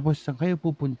tinginan lang tapos saan kayo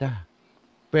pupunta?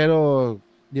 Pero,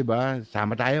 'di ba?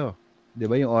 Sama tayo. 'Di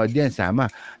ba, yung audience sama.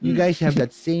 You guys have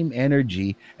that same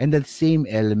energy and that same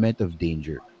element of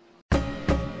danger.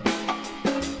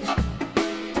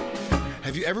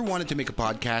 Have you ever wanted to make a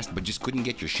podcast but just couldn't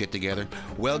get your shit together?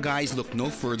 Well, guys, look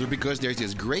no further because there's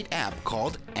this great app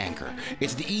called Anchor.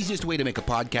 It's the easiest way to make a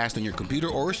podcast on your computer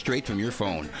or straight from your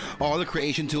phone. All the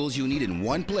creation tools you need in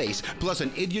one place, plus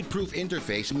an idiot-proof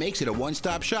interface, makes it a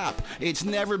one-stop shop. It's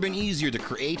never been easier to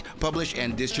create, publish,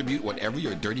 and distribute whatever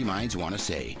your dirty minds want to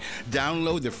say.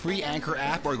 Download the free Anchor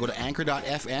app or go to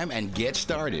anchor.fm and get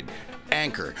started.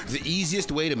 Anchor, the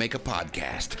easiest way to make a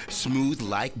podcast. Smooth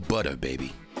like butter,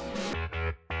 baby.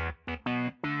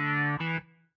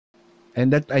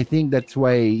 And I think that's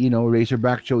why,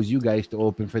 Razorback chose you guys to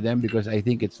open for them, because I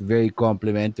think it's very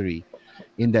complimentary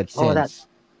in that sense.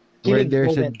 Where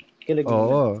there's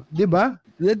diba?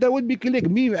 That would be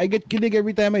kilig. Me, I get kilig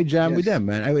every time I jam with them,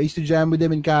 man. I used to jam with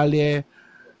them in Cali,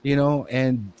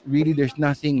 and really there's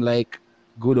nothing like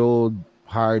good old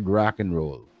hard rock and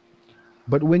roll.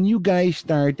 But when you guys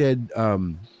started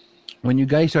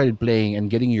playing and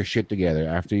getting your shit together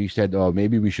after you said, oh,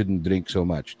 maybe we shouldn't drink so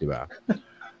much, diba?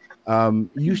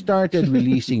 You started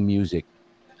releasing music.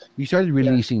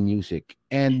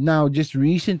 And now, just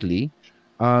recently,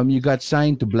 you got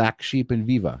signed to Black Sheep and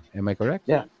Viva. Am I correct?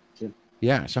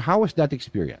 Yeah. So how was that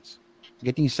experience?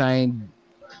 Getting signed?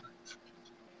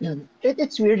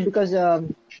 It's weird because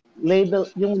yung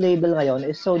label ngayon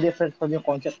is so different from yung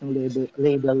concept ng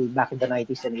label back in the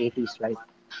 90s and 80s, right?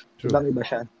 Ibang-iba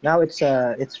siya. Now it's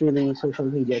really social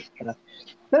media, etc.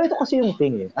 Pero ito kasi yung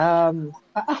thing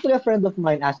actually, a friend of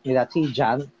mine asked me that, si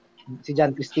John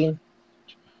Christine.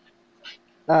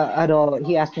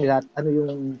 He asked me that, ano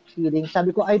yung feeling.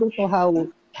 Sabi ko, I don't know how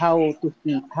to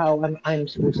feel, how I'm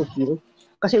supposed to feel.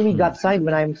 Kasi we got signed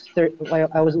when I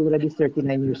was already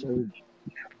 39 years old.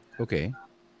 Okay.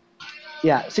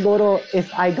 Yeah, siguro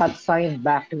if I got signed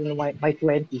back in my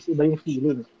 20s, iba yung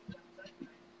feeling.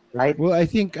 Right? Well, I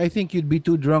think you'd be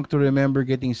too drunk to remember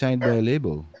getting signed by a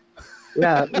label.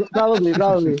 Yeah, probably.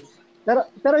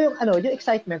 Pero yung yung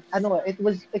excitement, it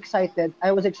was excited.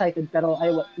 I was excited, pero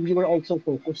we were also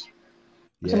focused.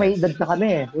 Kasi may edad na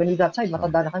kami. When we got signed,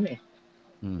 matanda na kami.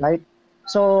 Right?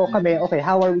 So kami, okay,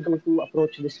 how are we going to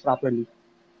approach this properly?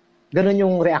 Ganun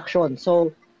yung reaction.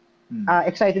 So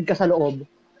excited ka sa loob,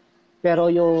 pero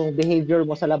yung behavior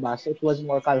mo sa labas, it was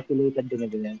more calculated,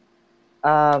 ganyan.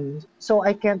 So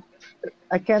I can't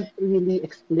really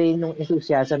explain yung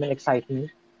enthusiasm and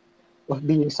excitement of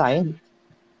being signed.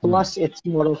 To us, it's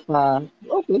more of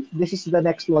okay, this is the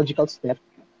next logical step,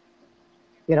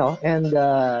 and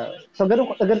so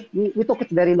we took it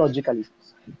very logically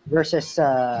versus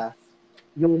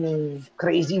yung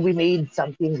crazy we made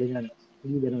something ganyan.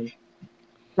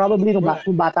 Probably nung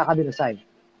bata ka din na sign.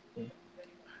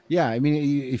 Yeah, I mean,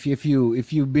 if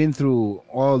you've been through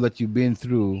all that you've been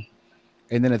through,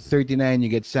 and then at 39 you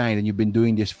get signed and you've been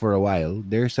doing this for a while,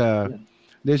 there's a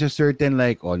certain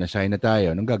like, na-sign na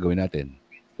tayo, anong gagawin natin?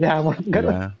 Yeah, more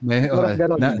ganun.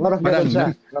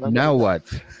 Now what?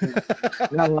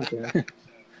 Now what? Yeah.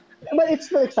 But it's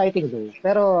still exciting though.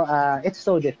 Pero it's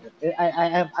so different.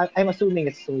 I'm assuming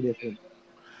it's so different.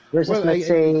 Versus let's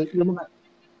say yung mga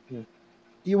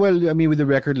well, I mean, with the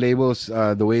record labels,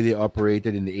 the way they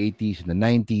operated in the 80s and the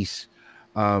 90s,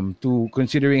 to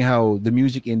considering how the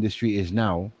music industry is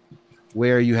now,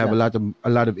 where you have a lot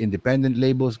of independent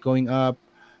labels going up,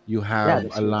 you have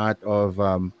a lot of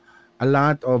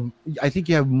I think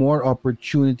you have more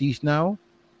opportunities now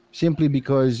simply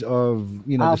because of,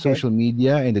 the social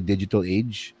media and the digital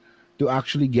age to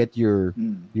actually get your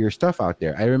stuff out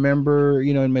there. I remember,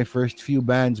 in my first few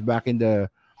bands back in the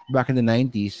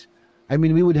 90s, I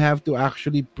mean, we would have to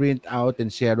actually print out and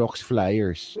Xerox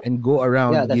flyers and go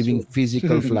around giving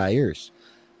physical flyers.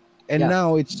 And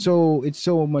now it's so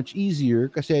much easier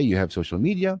because you have social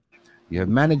media, you have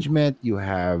management, you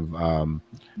have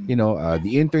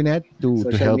the internet to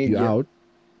help you out,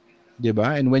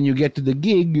 diba? And when you get to the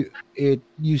gig,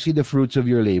 you see the fruits of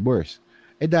your labors.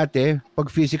 Dati, pag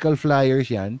physical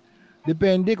flyers yan,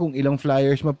 depende kung ilang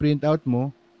flyers ma-print out mo,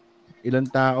 ilang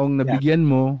taong nabigyan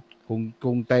mo,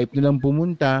 kung type nilang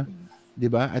pumunta,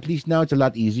 diba? At least now it's a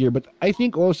lot easier. But I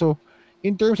think also,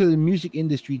 in terms of the music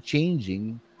industry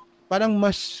changing, parang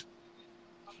mas,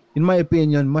 in my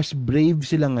opinion, mas brave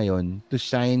sila ngayon to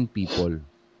sign people.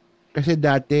 Kasi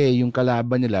dati, yung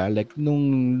kalaban nila, like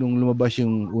nung lumabas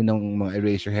yung unang mga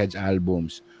Eraserheads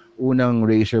albums, unang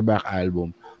Razorback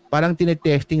album, parang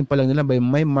tinetesting pa lang nila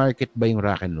may market ba yung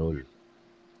rock and roll.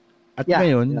 At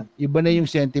ngayon, iba na yung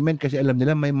sentiment kasi alam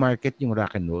nila may market yung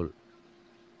rock and roll.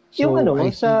 So I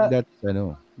think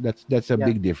that's a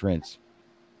big difference.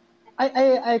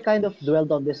 I kind of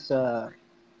dwelled on this a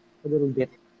little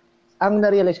bit. Ang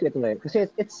na-realize ko ito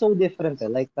kasi it's so different.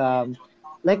 Like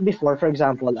before, for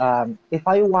example, if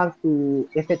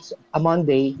it's a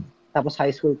Monday, tapos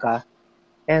high school ka,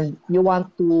 and you want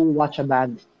to watch a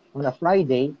band on a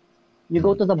Friday, you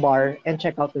go to the bar and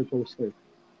check out their poster.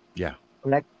 Yeah.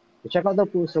 Like, you check out the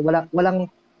poster, walang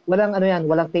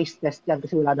taste test yan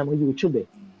kasi wala namang YouTube eh.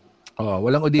 Oh,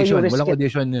 walang audition, walang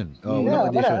audition yun. Oh,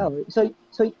 walang audition.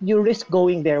 So you risk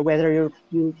going there whether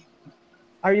you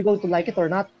are you going to like it or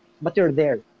not, but you're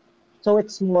there. So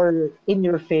it's more in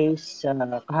your face,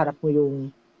 kaharap mo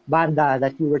yung banda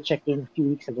that you were checking a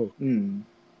few weeks ago.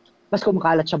 Mas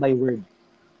kumakalat siya by word.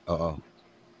 Oo.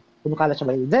 Kumakalat siya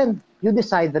by word. Then you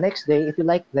decide the next day if you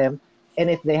like them,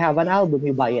 and if they have an album,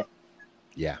 you buy it.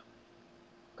 Yeah.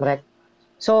 Correct.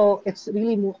 So it's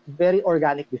really very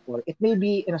organic before. It may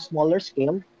be in a smaller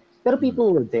scale, pero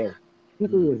people were there.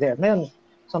 Ngayon,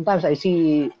 sometimes I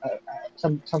see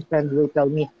some friend will tell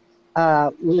me,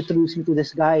 will introduce me to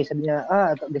this guy. Sabi niya,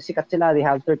 the sikat sila, they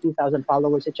have 30,000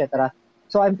 followers, etc.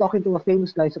 So I'm talking to a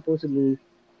famous guy supposedly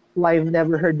who I've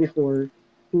never heard before,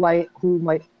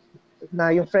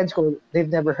 na yung friends ko, they've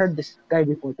never heard this guy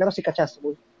before, pero sikat siya,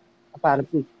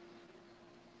 apparently.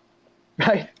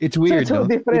 Right? It's weird, so no?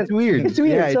 Different. It's weird.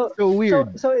 Yeah, it's so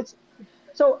weird.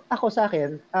 So ako sa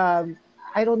akin,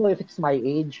 I don't know if it's my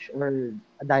age or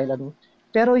dahil ano,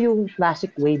 pero yung classic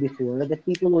way before that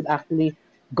people would actually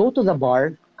go to the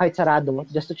bar, kahit sarado,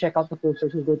 just to check out the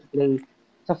posters who's going to play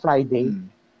sa Friday.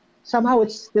 Somehow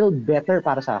it's still better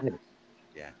para sa akin.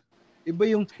 Yeah.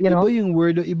 Iba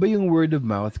yung word of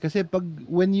mouth kasi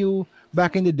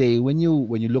back in the day when you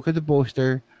look at the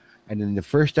poster and then the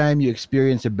first time you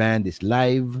experience a band is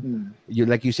live, you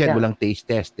like you said, walang taste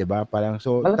test, 'di ba? Parang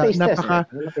so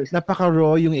napaka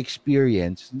raw yung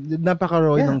experience, napaka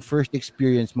raw yung first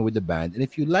experience mo with the band. And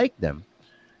if you like them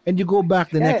and you go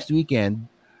back the next weekend,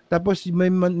 tapos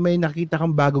may nakita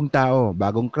kang bagong tao,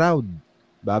 bagong crowd,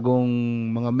 bagong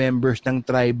mga members ng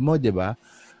tribe mo, 'di ba?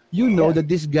 You know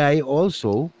that this guy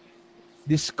also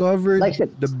discovered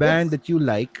the band that you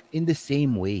like in the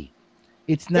same way.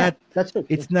 It's not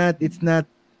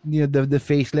the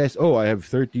faceless, I have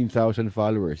 13,000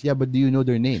 followers. Yeah, but do you know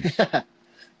their names?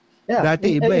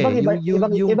 Dati iba eh.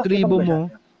 Yung tribo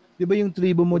mo, di ba yung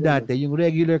tribo mo dati, yung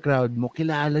regular crowd mo,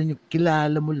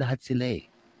 kilala mo lahat sila eh.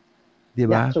 Di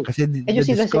ba? Kasi the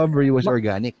discovery was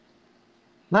organic.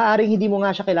 Maaring hindi mo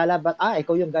nga siya kilala, but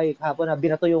ikaw yung guy kahapon na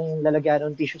binato yung lalagyan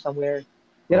ng tissue somewhere.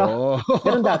 You know?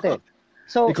 Ganun dati.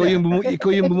 So, ikaw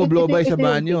yung bumublow by sa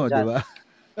banyo, di ba?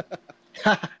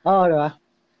 Diba?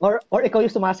 Or ikaw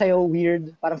yung sumasayaw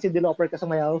weird, parang Cyndi Lauper ka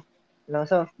sumayaw. You know?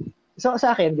 So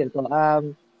sa akin ganito,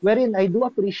 wherein I do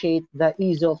appreciate the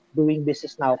ease of doing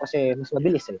business now kasi mas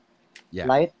mabilis eh. Yeah.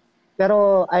 Right?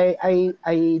 Pero I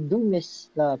do miss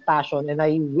the passion, and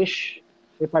I wish,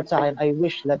 I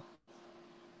wish that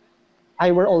I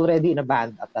were already in a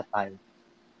band at that time.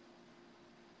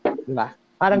 Diba?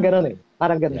 Parang gano'n eh.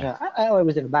 Parang gano'n siya. I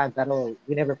was in a band pero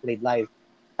we never played live.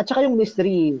 At saka yung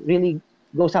mystery really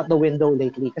goes out the window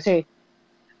lately. Kasi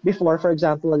before, for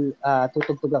example,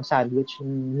 tutugtog ang Sandwich,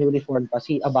 newly formed pa,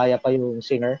 si Abaya pa yung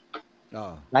singer.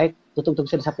 Right? Tutugtog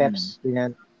sila sa Peps.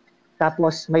 Ganyan.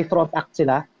 Tapos may front act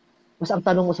sila. Tapos ang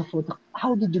tanong mo sa front act,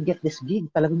 how did you get this gig?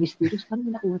 Talagang mysterious. Paano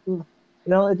mo nakuha ito?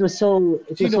 it was so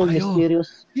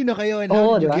mysterious. Sino kayo and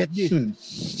how did you get this?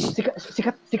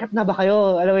 Sikat na ba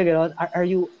kayo? Alam mo gano'n? Are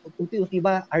you, unti-unti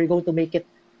ba, are you going to make it?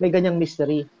 May ganyang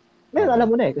mystery. Ngayon, alam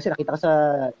mo na kasi nakita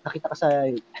ka sa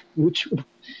YouTube.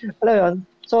 Alam mo yun?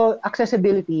 So,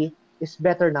 accessibility is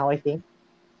better now, I think.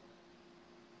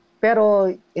 Pero,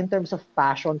 in terms of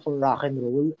passion for rock and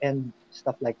roll and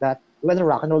stuff like that, whether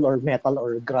rock and roll or metal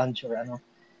or grunge or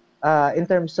in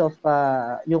terms of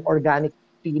yung organic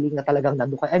feeling na talagang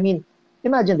nandun ka. I mean,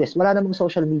 imagine this, wala namang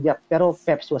social media, pero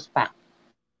Peps was packed.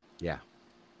 Yeah.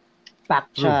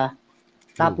 Packed siya.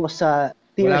 Tapos,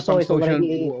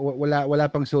 wala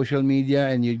pang social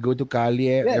media and you'd go to Cali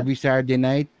every Saturday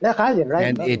night. Yeah, Cali, right?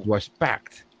 And it was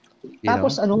packed.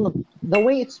 Tapos, the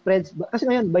way it spreads, kasi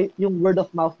ngayon, yung word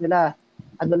of mouth nila,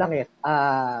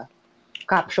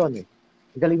 caption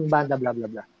galing yung banda, blah, blah,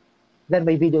 blah. Then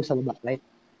may video sa baba, right?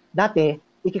 Dati,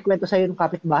 ikikwento sa'yo yung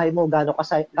kapitbahay mo gaano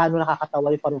nakakatawa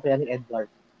yung parokya ni Edward.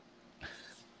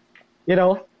 You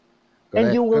know? Correct,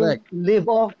 and you will live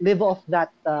off that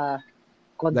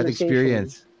conversation. That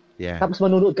experience. Yeah. Tapos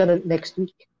manunood ka na next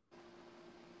week.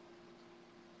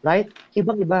 Right?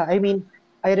 Ibang-iba. I mean,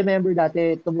 I remember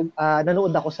dati,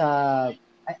 nanood ako sa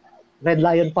Red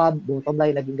Lion Pub, bottom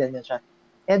line, naging ganyan siya.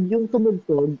 And yung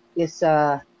tumugtog is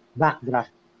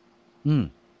Backdraft.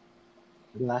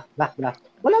 Diba? Backdraft.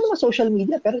 Wala naman social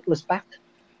media, pero it was packed.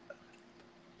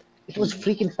 It was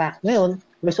freaking packed. Ngayon,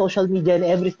 may social media and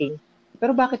everything,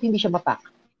 pero bakit hindi siya mapack?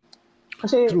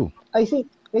 Kasi, True. I think,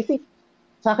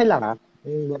 sa akin lang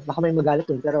baka may magalit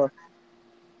yun, pero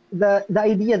the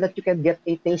idea that you can get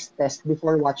a taste test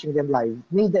before watching them live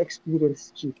made the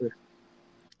experience cheaper.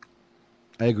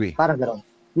 I agree. Parang gano'n.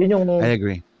 Yun yung, I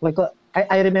agree. Like,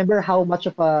 I remember how much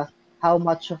of an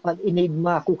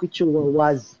enigma Cookie Chewer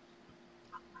was.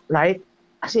 Right?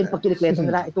 As in, pag kinikwento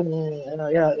nila, itong,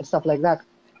 stuff like that.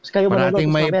 Kayo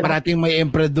parating may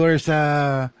emperador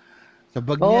sa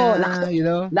bag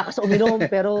niya, lakas uminom,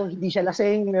 pero hindi siya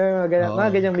lasing, mga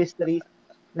ganyang mystery.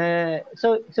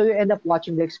 So you end up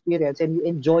watching the experience and you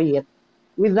enjoy it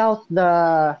without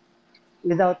the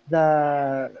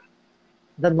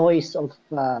noise of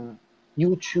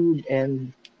YouTube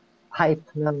and hype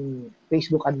ng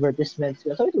Facebook advertisements.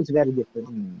 So it was very different.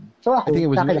 So I think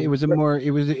it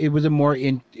was a more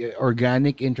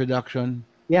organic introduction.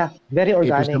 Yeah, very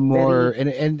organic. It was a more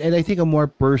and I think a more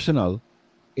personal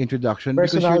introduction,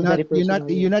 because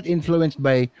you're not influenced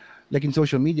by, like in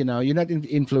social media now, you're not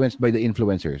influenced by the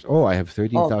influencers. Oh, I have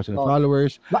 13,000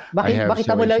 followers. I have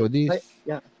so this.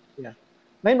 Yeah.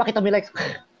 May makita mo likes.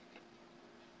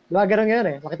 Diba, ganun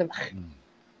yun makita mo.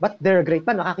 But they're great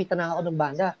pa. Nakakita na ako ng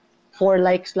banda. 4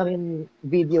 likes lang yung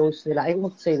videos nila. I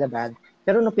won't say the band.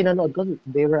 Pero nung pinanood ko,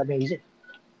 they were amazing.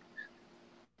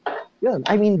 Yun.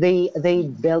 I mean, they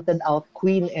belted out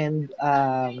Queen and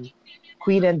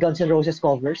Guns N' Roses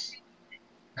covers.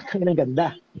 Ang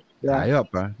ganda. Yeah. Ayop,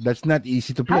 that's not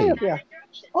easy to play. Ayop, yeah.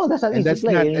 Oh, that's not easy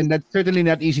to play. And that's certainly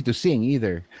not easy to sing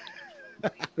either.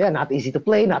 Yeah, not easy to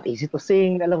play, not easy to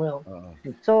sing, alam mo yun.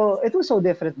 So, it was so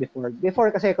different before.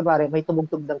 Before kasi, kunwari, may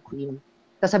tumugtog ng Queen.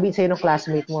 Sasabihin sa'yo ng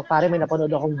classmate mo, pare, may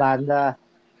napanood akong banda,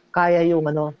 kaya yung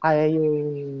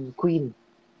Queen.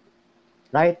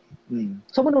 Right?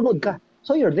 So, manonood ka.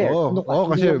 So, you're there.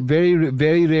 Kasi very,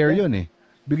 very rare yun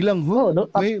Biglang,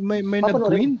 may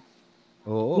nag-Queen?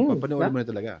 Papanood mo na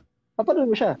talaga. Papanood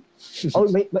mo siya.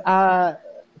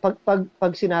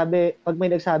 Pag may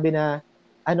nagsabi na,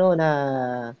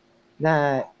 na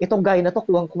itong guy na to,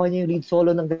 kuha niya yung lead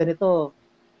solo ng ganito,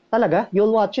 talaga,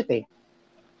 you'll watch it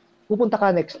Pupunta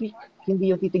ka next week.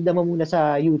 Hindi yung titignan mo muna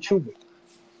sa YouTube.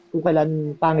 Kung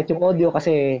kailan pangit yung audio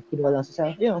kasi kinuha lang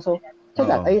sa so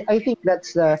that, I think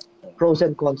that's the pros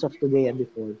and cons of today and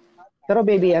before. Pero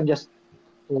maybe I'm just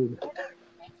old.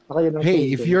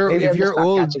 Hey, if you're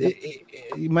old,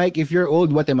 Mike, if you're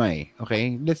old, what am I?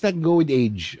 Okay, let's not go with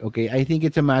age. Okay, I think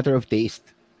it's a matter of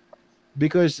taste.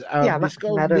 Because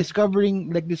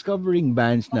discovering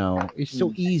bands now is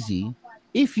so easy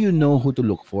if you know who to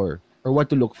look for or what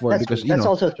to look for. Because that's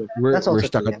also true.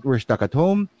 We're stuck at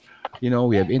home.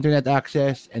 We have internet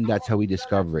access, and that's how we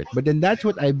discover it. But then that's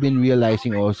what I've been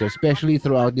realizing also, especially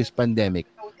throughout this pandemic,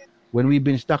 when we've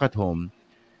been stuck at home.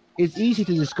 It's easy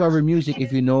to discover music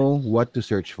if you know what to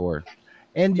search for.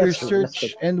 And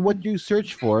what you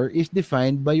search for is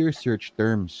defined by your search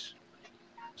terms.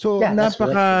 So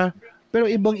pero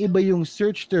ibang-iba yung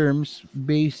search terms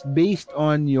based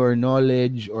on your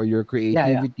knowledge or your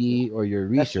creativity or your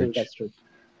research. That's true.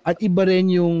 At iba rin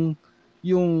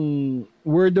yung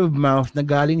word of mouth na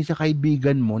galing sa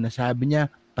kaibigan mo na sabi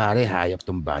niya, pare, hayop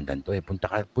tong bandan to punta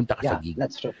ka sa gig.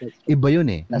 That's true. Iba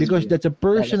yun because that's a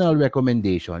personal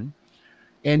recommendation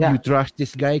and you trust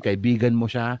this guy, kaibigan mo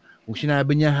siya, kung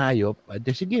sinabi niya hayop,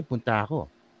 sige, punta ako.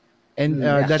 And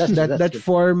that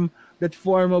form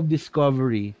of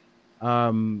discovery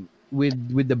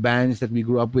with the bands that we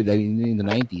grew up with in the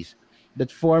 90s,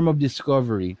 that form of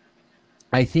discovery,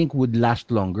 I think would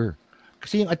last longer.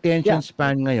 Kasi yung attention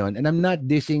span ngayon, and I'm not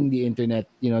dissing the internet,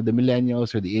 the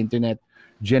millennials or the internet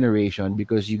generation,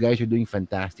 because you guys are doing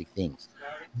fantastic things.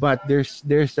 But there's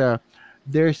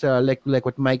like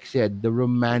what Mike said, the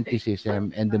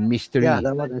romanticism and the mystery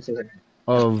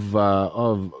of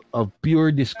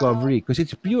pure discovery, because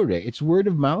it's pure, it's word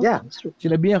of mouth. Yeah, it's true.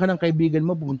 Sinabihan ka ng kaibigan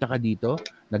mo, pupunta ka dito,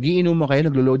 nagiinom mo kayo,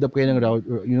 naglo-load up kayo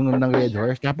ng Red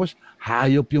Horse, tapos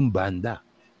hayop yung banda.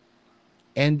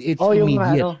 And it's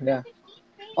immediate.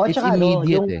 It's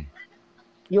immediate.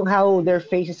 Yung how their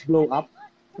faces glow up,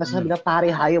 nasasabi na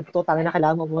pare hayop to, tangin na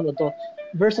kailangan mo to,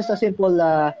 versus a simple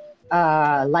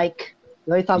like,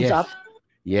 thumbs up.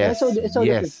 Yes. It's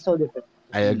so different.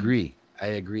 I agree.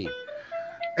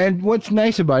 And what's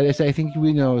nice about it is I think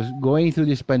we know going through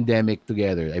this pandemic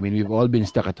together. I mean, we've all been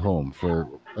stuck at home for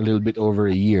a little bit over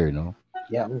a year, no?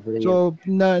 Yeah, over a year. So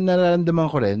nararamdaman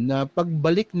ko rin na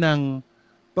pagbalik ng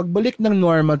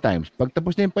normal times,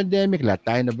 pagtapos na yung pandemic, lahat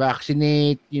tayo na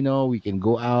vaccinate, we can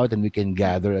go out and we can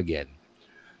gather again.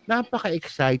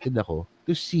 Napaka-excited ako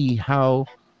to see how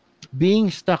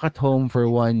being stuck at home for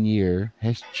 1 year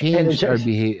has changed our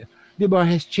behavior. Diba?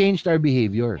 Has changed our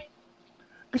behavior.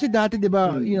 Kasi dati,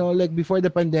 diba, like before the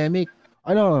pandemic,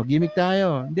 gimmick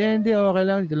tayo. Hindi, okay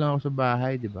lang, dito lang ako sa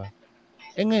bahay, diba?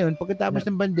 Ngayon, pagkatapos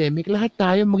ng pandemic, lahat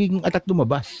tayo magiging atat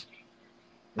lumabas.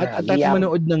 At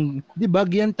manood ng, diba,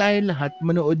 giyan tayo lahat,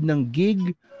 manood ng gig,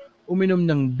 uminom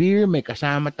ng beer, may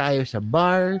kasama tayo sa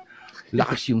bar,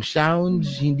 lakas yung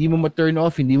sounds, hindi mo ma-turn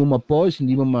off, hindi mo ma-pause,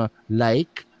 hindi mo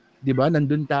ma-like, diba?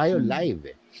 Nandun tayo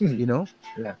live, Yeah.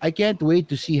 I can't wait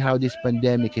to see how this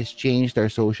pandemic has changed our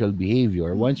social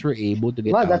behavior once we're able to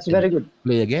get out that's very good.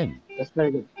 Play again. That's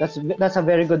very good. That's a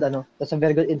very good that's a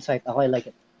very good insight. Ako, I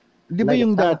like it. Di ba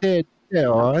yung dati,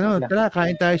 tara,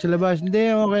 kain tayo sa labas.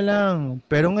 Hindi, okay lang.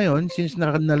 Pero ngayon, since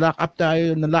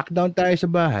na-lockdown tayo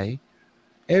sa bahay,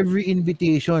 every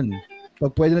invitation,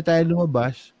 pag pwede na tayo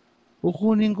lumabas,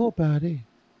 kukunin ko, pare.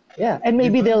 Yeah, and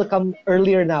maybe they'll come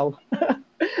earlier now.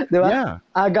 Di ba? Yeah.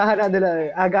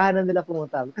 Agahan na nila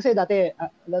pumunta. Kasi dati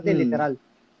literal.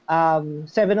 7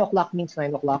 o'clock means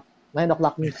 9 o'clock. 9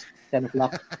 o'clock means 10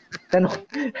 o'clock. 10 o'clock.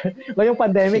 Ngayong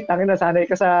pandemic, nasanay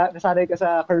ka sa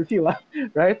curfew,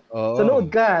 right? Oh. So load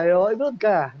ka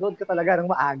talaga ng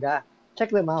maaga.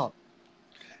 Check them out.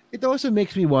 It also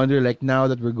makes me wonder, like now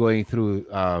that we're going through,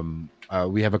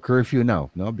 we have a curfew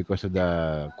now, no, because of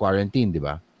the quarantine, di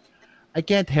ba? I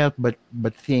can't help but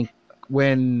think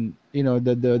when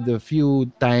the few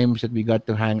times that we got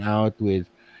to hang out with,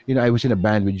 I was in a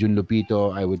band with Jun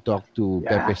Lupito. I would talk to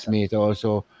Pepe Smith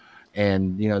also,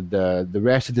 and the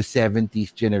rest of the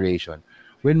 70s generation.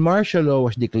 When martial law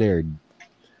was declared,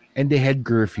 and they had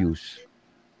curfews,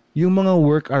 yung mga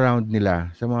work around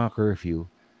nila sa mga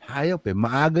curfew, hayop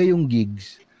maaga yung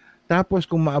gigs. Tapos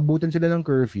kung maabutan sila ng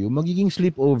curfew, magiging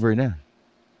sleepover na.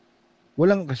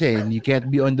 Walang kasi you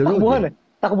can't be on the road.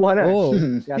 Takbuhan na. Oh.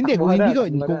 Hindi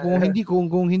kung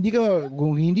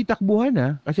hindi takbuhan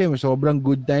na kasi sobrang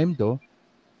good time to,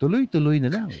 tuloy-tuloy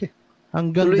na lang.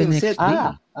 Hanggang the next day.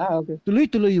 Okay.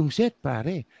 Tuloy-tuloy yung set,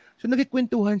 pare. So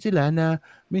nagkikwentuhan sila na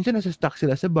minsan nasa stuck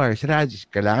sila sa bar.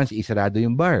 Kailangan isarado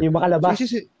yung bar. Yung makalabas.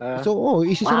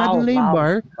 Isasarado nila yung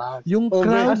bar. Yung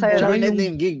crowd, overnight na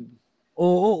yung gig.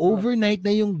 Overnight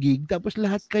na yung gig. Tapos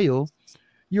lahat kayo,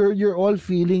 you're all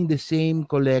feeling the same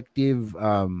collective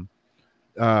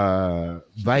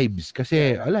vibes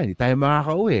kasi hindi tayo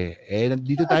makakauwi.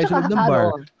 Nandito tayo sa loob ng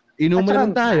bar. Inuman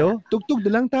lang tayo, tugtog na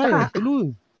lang tayo.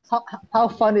 Tuloy. How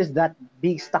fun is that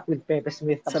being stuck with Pepe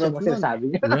Smith?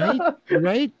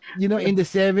 Right? In the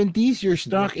 70s, you're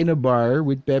stuck in a bar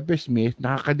with Pepe Smith,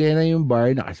 nakakadena yung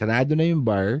bar, nakasarado na yung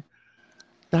bar,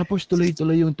 tapos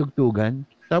tuloy-tuloy yung tugtugan,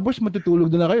 tapos matutulog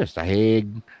na kayo,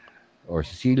 sahig, or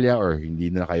Cecilia, or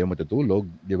hindi na kayo matutulog,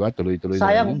 di ba? Tuloy-tuloy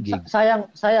na yung gig.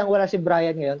 Sayang wala si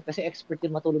Brian ngayon kasi expert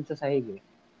din matulog sa sahig.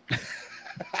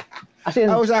 As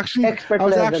in, I was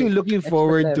actually looking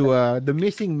forward to the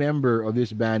missing member of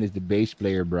this band is the bass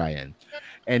player Brian,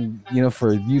 and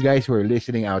for you guys who are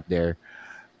listening out there,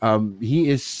 he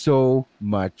is so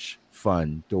much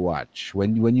fun to watch.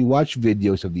 When you watch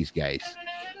videos of these guys,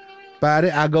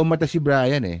 pare agaw mata si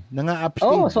Brian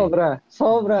nanga-upstage. Sobra.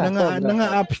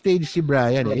 Nanga-upstage si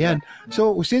Brian Yan.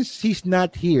 So since he's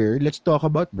not here, let's talk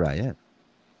about Brian.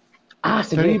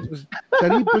 Sige. Sa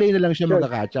replay na lang siya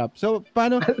magka-catch up. So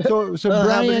paano? So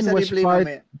Brian was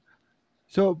part.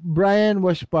 So, Brian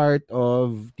was part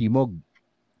of Timog.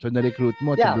 So, na-recruit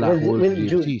mo to Black Wolf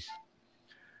DFCs.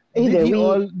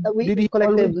 We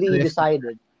collectively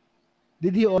decided.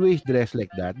 Did he always dress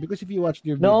like that? Because if you watch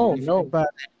your no.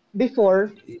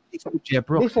 Before,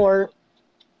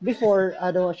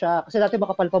 siya, kasi dati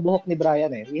makapal pa buhok ni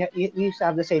Brian eh. We used to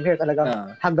have the same hair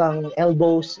talagang hanggang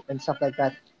elbows and stuff like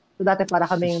that. So dati para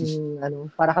kaming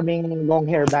long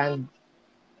hair band.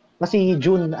 Kasi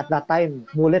June at that time,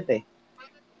 mulit eh.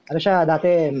 Ano siya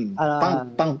dati,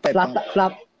 punk,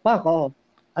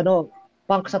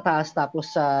 punk sa taas tapos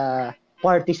sa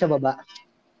party sa baba.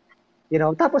 You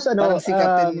know, tapos parang si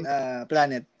Captain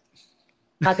Planet.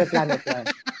 Captain Planet.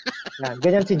 Yan.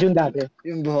 Ganyan si June dati.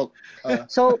 Yung buhok.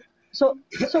 So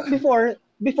before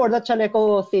that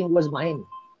chaleco thing was mine.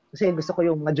 Kasi gusto ko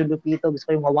yung mga Jun Lupito,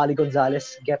 gusto ko yung mga Wally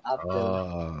Gonzalez get up.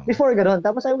 Before ganoon.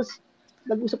 Tapos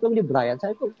nag-usap kami ni Brian.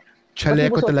 Sabi ko,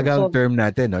 chaleco talaga ang term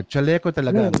natin, no? Chaleco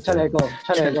talaga ang term.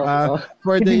 Chaleco.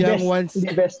 For the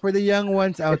young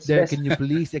ones out there, can you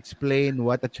please explain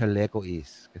what a chaleco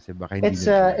is? Kasi baka hindi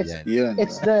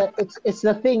it's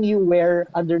the thing you wear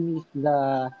underneath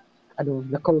the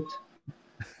coat.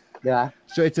 Yeah.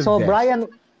 So it's a vest. Brian,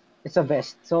 it's a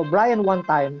vest. So Brian one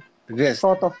time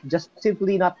thought of just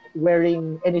simply not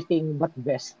wearing anything but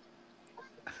vest.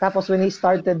 Tapos when he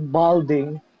started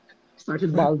balding,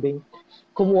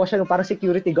 kumuha siya ng parang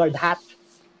security guard hat.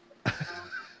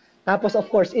 Tapos of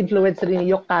course, influence rin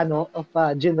ni Yocano of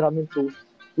Gin Rum and Truth.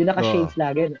 Yung naka-shades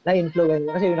lagi. Na-influence.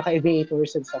 Kasi yung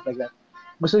naka-aviators and stuff like that.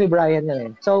 Gusto ni Brian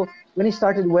yan eh. So, when he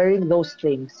started wearing those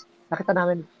strings, nakita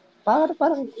namin,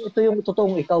 parang ito yung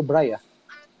totoong ikaw, Brian.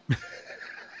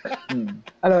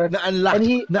 Na-unlock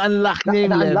niya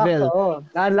yung level.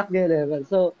 Na-unlock niya yung level.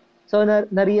 So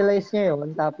na-realize niya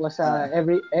yun. Tapos,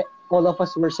 all of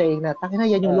us were saying na, tangina,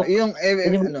 yan yung look.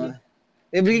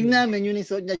 Every gig namin, yun yung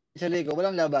suot niya chaleco,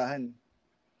 walang labahan.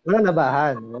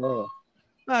 Oo.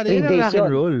 Pare, yan ang rock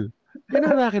and roll. Yan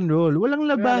ang rock and roll. Walang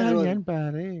labahan yan,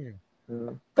 pare.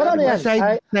 Pero ano yan?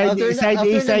 Side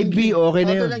A, side B, okay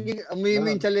na yun. Amoy mo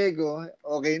yung chaleco,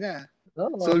 okay na.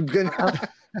 Solve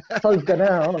ka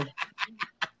na. Oo.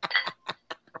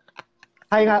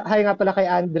 Hi nga pala kay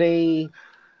Andre.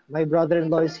 My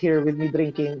brother-in-law is here with me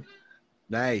drinking.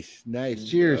 Nice.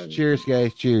 Cheers,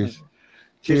 guys. Cheers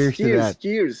to that.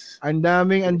 Cheers. Ang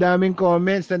daming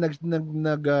comments na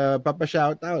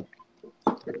nagpapa-shoutout.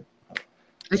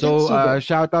 So,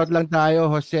 shoutout lang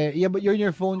tayo, Jose. Yeah, but you're on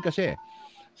your phone kasi.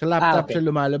 Sa laptop siya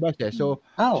lumalabas eh. So,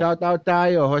 shoutout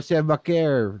tayo, Jose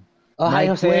Vaquer.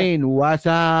 Mike Twain, what's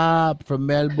up? From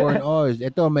Melbourne, Oz.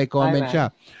 Ito, may comment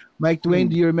siya. Mike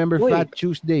Twain, do you remember Fat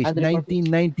Tuesdays?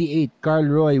 1998, Carl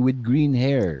Roy with green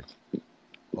hair.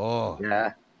 Oh.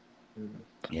 Yeah.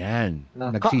 Yan.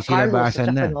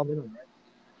 Nagsisilabasan na.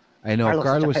 I know.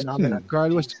 Carl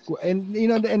was, and you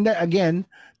know, and that, again,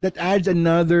 that adds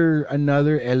another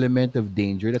element of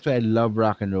danger. That's why I love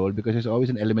rock and roll, because there's always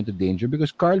an element of danger.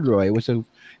 Because Carl Roy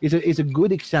is a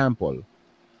good example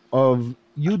of,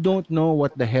 you don't know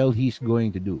what the hell he's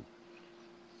going to do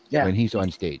when he's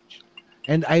on stage,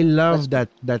 and I love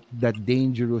that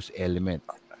dangerous element.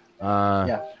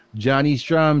 Johnny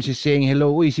Strums is saying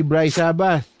hello. Uy, si Bry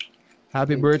Sabath.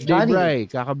 Happy birthday, Johnny. Bry.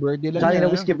 Kaka-birthday lang Johnny yan.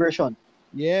 Na whiskey version.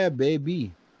 Yeah,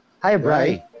 baby. Hi,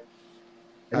 Bry.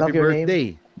 Happy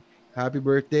birthday. Name. Happy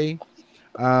birthday.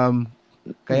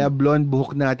 Kaya blonde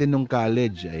buhok natin nung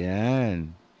college.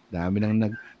 Ayan. Dami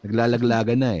nang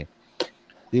naglalaglagan na eh.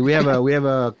 We have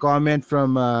a comment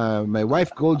from my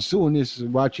wife, Gold Soon, is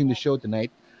watching the show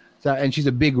tonight. And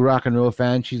she's a big rock and roll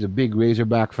fan. She's a big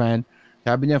Razorback fan.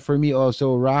 Sabi niya, for me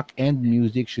also, rock and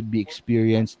music should be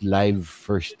experienced live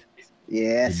first.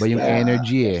 Yes. Iba yung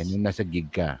energy nung nasa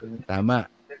gig ka. Tama.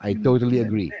 I totally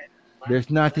agree. There's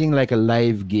nothing like a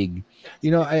live gig. You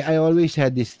know, I always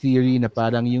had this theory na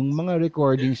parang yung mga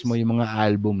recordings mo, yung mga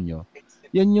album nyo,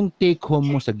 yan yung take home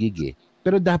mo sa gig eh.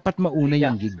 Pero dapat mauna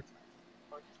yung gig.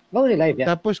 Mauna live,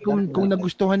 Tapos kung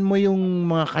nagustuhan mo yung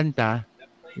mga kanta,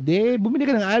 bumili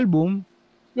ka ng album.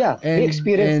 Yeah, we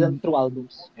experience them through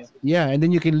albums. Yeah, and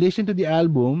then you can listen to the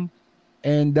album,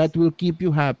 and that will keep you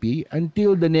happy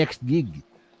until the next gig.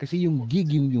 Kasi yung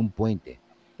gig yung point eh.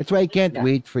 That's why I can't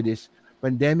wait for this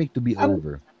pandemic to be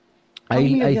over. I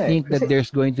think that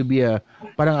there's going to be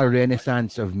parang a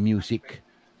renaissance of music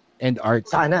and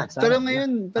art. Sana. Pero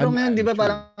ngayon, di ba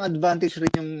parang advantage rin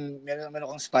yung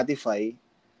meron kang Spotify.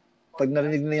 Pag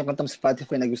narinig na yung kantang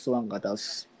Spotify, nagustuhan ka,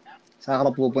 tapos saka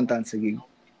ka pupuntahan sa gig.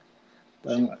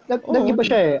 Nag-iba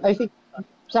siya eh. I think,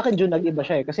 sa akin, June, nag-iba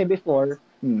siya eh. Kasi before,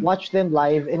 watch them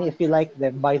live, and if you like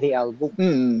them, buy the album.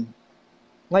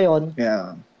 Ngayon,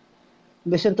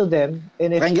 listen to them,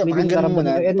 and if Pakinggan maybe mo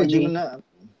muna. yung energy,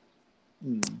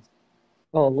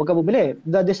 wag ka bumili.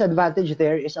 The disadvantage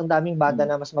there is ang daming banda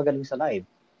na mas magaling sa live.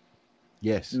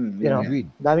 Yes. You know,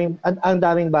 Agreed. ang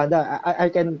daming banda.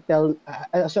 I can tell,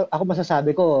 so ako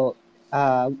masasabi ko,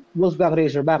 Wolfgang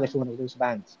Razorback is one of those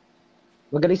bands.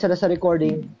 Magaling sila sa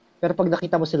recording, pero pag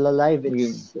nakita mo sila live,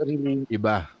 it's really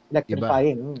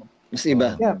electrifying. Mas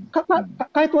iba. Yeah,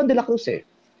 kahit Juan de la Cruz eh.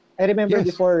 I remember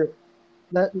before,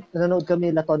 nanonood kami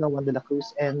lato ng Juan de la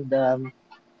Cruz, and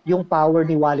yung power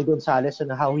ni Wally Gonzalez and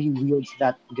how he wields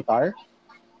that guitar,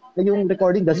 yung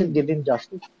recording doesn't give him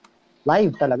justice.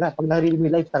 Live talaga. Pag narinig mo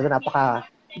live talaga,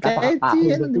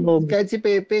 kahit si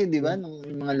Pepe, di ba, nung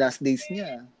mga last days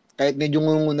niya, kahit medyo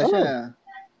ngunguna siya,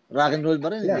 rock and roll pa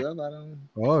rin, di ba?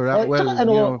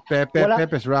 Parang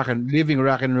Pepe's living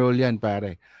rock and roll yan,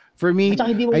 pare. For me,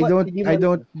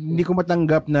 hindi ko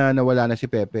matanggap na nawala na si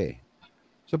Pepe.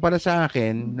 So para sa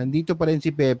akin, nandito pa rin si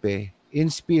Pepe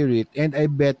in spirit, and I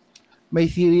bet may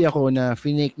theory ako na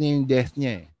finake niya yung death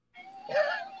niya eh.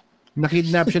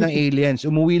 Nakidnap siya ng aliens,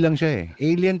 umuwi lang siya eh.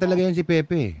 Alien talaga yan si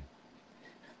Pepe.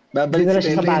 Babalik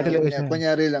si Pepe,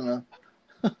 kunyari lang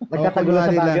Nagtatago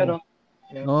lang sa Baguio,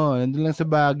 no? Nandun lang sa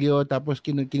Baguio, tapos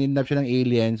kinidnap siya ng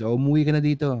aliens. Umuwi ka na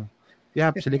dito.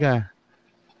 Yap, sali ka.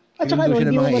 At saka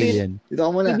hindi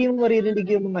mo maririnig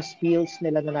yung mga spills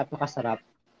nila na napakasarap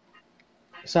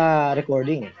sa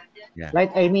recording. Yeah.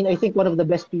 Right? I mean, I think one of the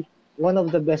best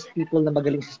people na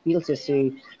magaling sa spills is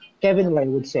Kevin Roy,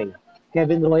 I would say.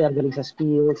 Kevin Roy ang galing sa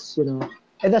spills, you know.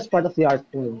 And that's part of the art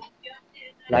form.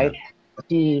 Right? Yeah.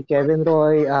 Si Kevin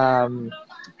Roy,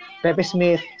 Pepe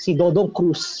Smith, si Dodong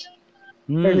Cruz.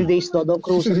 Early days Dodong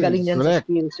Cruz, ang galing niyan sa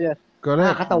spills. Yeah.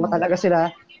 Correct. Nakakatawa talaga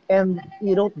sila. And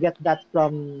you don't get that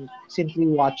from simply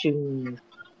watching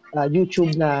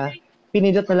YouTube na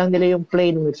pinindot na lang nila yung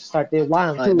play nung start. 1,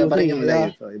 2, 3. Iba pa rin yung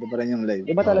live. Iba pa rin yung live.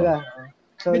 Iba talaga.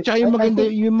 So, tsaka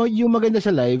yung maganda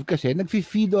sa live kasi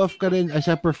nag-feed off ka rin as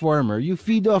a performer. You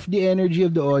feed off the energy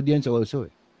of the audience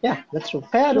also. Yeah, that's true.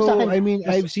 Kaya so, sa akin, I mean,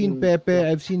 I've seen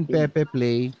Pepe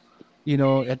play, you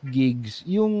know, at gigs.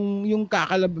 Yung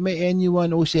may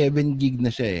NU107 gig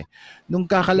na siya eh. Nung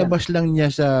kakalabas lang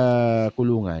niya sa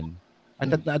kulungan,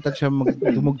 atat siya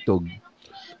tumugtog.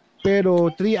 Pero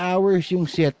 3 hours yung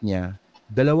set niya,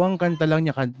 2 kanta lang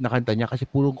niya nakanta niya kasi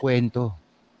purong kwento.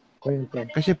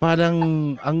 Kasi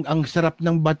parang ang sarap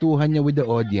ng batuhan niya with the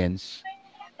audience.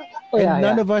 And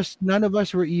none of us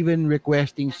were even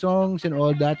requesting songs and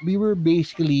all that. We were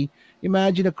basically,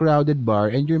 imagine a crowded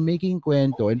bar and you're making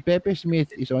kwento and Pepe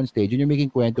Smith is on stage and you're making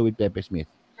kwento with Pepe Smith.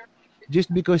 Just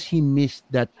because he missed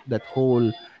that whole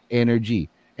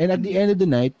energy. And at the end of the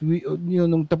night,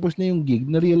 nung tapos na yung gig,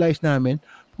 na-realize namin,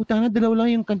 putang na, 2 lang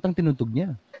yung kantang tinutog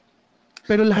niya.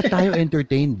 Pero lahat tayo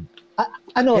entertained.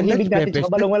 Hibig natin sa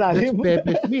kabalong malalim.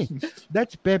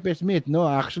 That's Pepe Smith. No,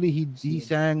 actually he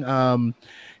sang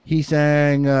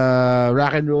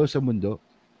Rock and Roll sa Mundo.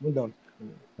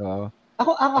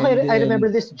 I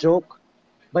remember this joke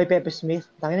by Pepe Smith.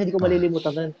 Tangina, hindi ko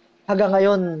malilimutan nun. Hanggang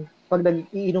ngayon, pag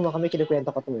nag-iinom kami,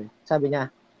 kinukwento ko to eh. Sabi niya,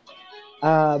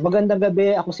 magandang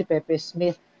gabi, ako si Pepe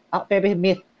Smith. Pepe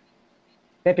Myth.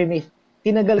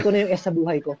 Tinagal ko na yung S sa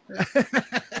buhay ko.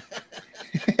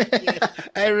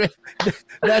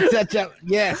 That's such a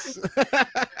yes.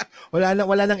 wala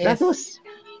nang S.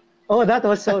 That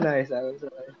was so nice.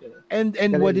 And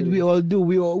what did we all do?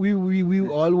 We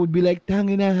all would be like,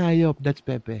 tangina hayop, that's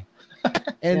Pepe.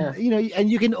 And you know, and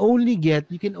you can only get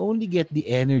the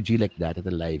energy like that at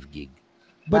a live gig.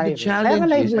 But the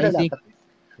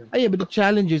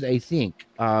challenge is, I think,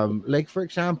 like for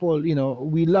example, you know,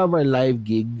 we love our live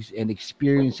gigs and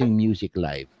experiencing music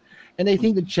live. And I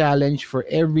think the challenge for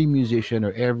every musician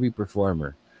or every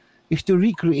performer is to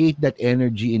recreate that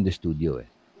energy in the studio.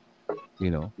 You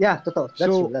know? Yeah, totoo.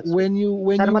 That's true. When you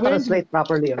translate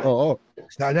properly.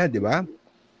 Sana, di ba?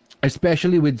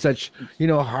 Especially with such, you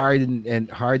know, hard and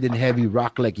heavy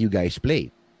rock like you guys play.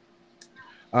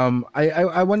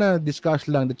 I want to discuss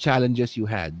lang the challenges you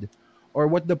had or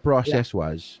what the process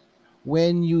was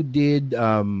when you did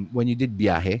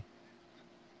Biyahe.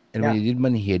 And when you did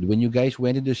Manhid, when you guys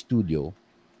went to the studio,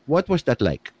 what was that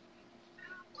like?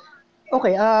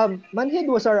 Okay, Manhid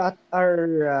was our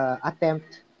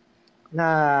attempt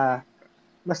na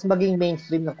mas maging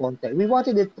mainstream na konti. We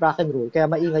wanted it rock and roll,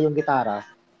 kaya maingay yung gitara.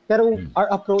 Pero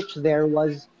our approach there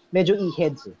was medyo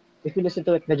e-heads. If you listen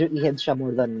to it, medyo e-heads siya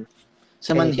more than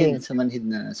sa Manhid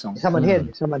na song. Sa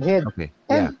Manhid. Okay.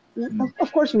 And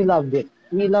of course, we loved it.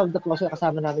 We loved the closer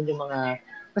kasama namin yung mga.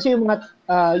 Kasi yung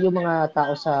mga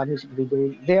tao sa music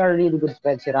video, they are really good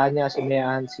friends. Si Rania, si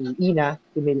Mean, si Ina,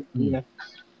 Ina.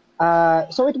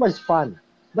 So it was fun.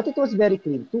 But it was very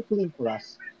clean, too clean for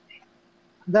us.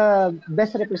 The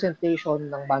best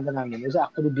representation ng banda namin was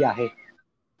actually Biyahe.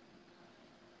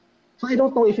 So I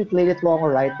don't know if we played it wrong or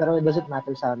right, pero it doesn't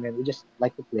matter sa amin. We just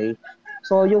like to play.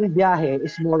 So yung Biyahe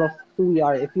is more of who we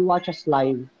are. If you watch us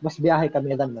live, mas Biyahe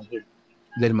kami than Manhid.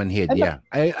 Then Manhid, And yeah.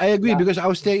 I agree yeah. because I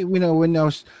was when I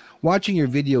was watching your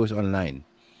videos online,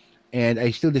 and I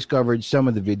still discovered some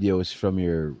of the videos from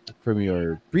your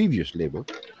previous label,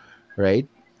 right?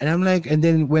 And I'm like, and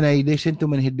then when I listened to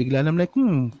Manhid bigla, I'm like,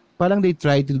 parang they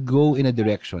tried to go in a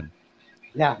direction.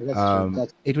 Yeah, that's true.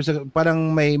 It was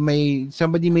parang may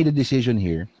somebody made a decision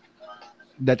here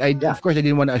that of course I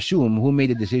didn't want to assume who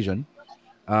made the decision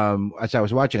as I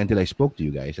was watching until I spoke to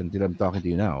you guys, until I'm talking to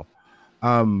you now.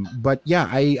 But yeah,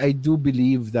 I do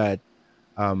believe that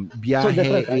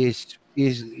Biyahe right?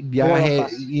 is Biyahe,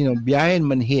 Biyahe and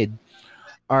Manhid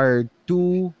are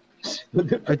two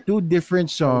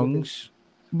different songs,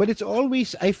 but it's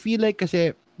always, I feel like,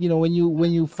 kasi when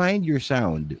you find your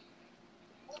sound,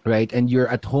 right, and you're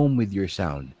at home with your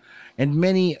sound, and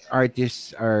many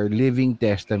artists are living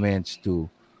testaments to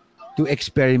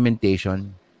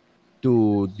experimentation,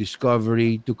 to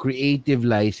discovery, to creative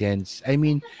license. I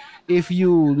mean, if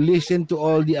you listen to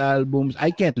all the albums,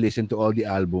 I can't listen to all the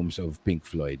albums of Pink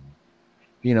Floyd.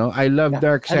 I love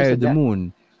Dark Side of the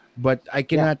Moon, but I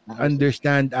cannot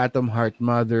understand Atom Heart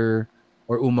Mother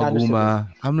or Umaguma.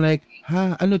 I'm like,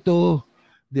 ano to?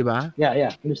 Diba?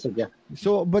 Yeah, understood, yeah.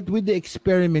 So, but with the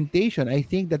experimentation, I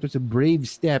think that was a brave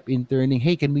step in turning,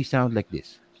 hey, can we sound like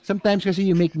this? Sometimes kasi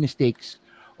you make mistakes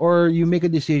or you make a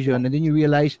decision and then you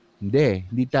realize, hindi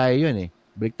tayo yun eh.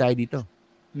 Balik tayo dito.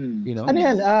 Ano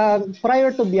yan,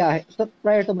 prior to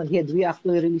Manhid, we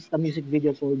actually released a music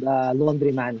video called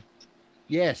Laundryman.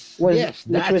 Yes,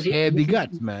 that's Heavy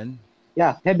Guts, man.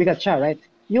 Yeah, Heavy Guts siya, right?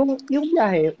 Yung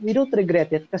Biyahe, we don't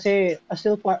regret it kasi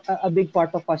a big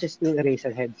part of us is still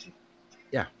Eraserheads.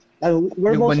 Yeah.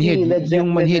 We're mostly Led Zeppelin.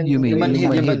 Yung Manhid, you mean?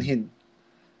 Manhid.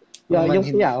 Yung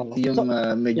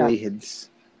medyo heads.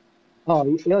 Oh,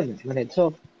 yun, Manhid.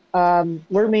 So,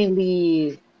 we're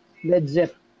mainly Led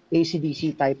Zeppelin,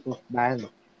 AC/DC type of band.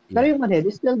 Pero yung Manhid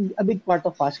is still a big part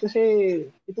of us kasi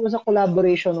it was a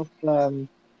collaboration of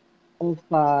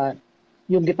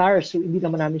yung guitars. So, hindi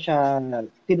naman namin siya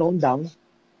tinone down.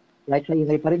 Like,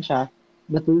 naingay pa rin siya.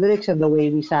 But the lyrics and the way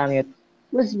we sang it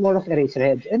was more of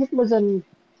Eraserheads. And it was I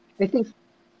think,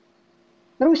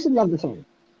 but we still love the song.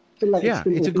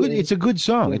 It's a good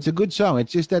song. It's a good song.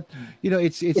 It's just that,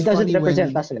 it doesn't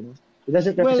represent us. It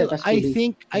doesn't represent us. I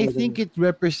think it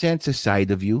represents a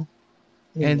side of you.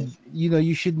 And,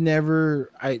 you should never,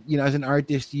 as an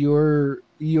artist, your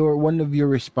one of your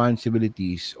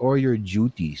responsibilities or your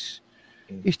duties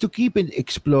is to keep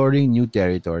exploring new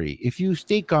territory. If you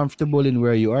stay comfortable in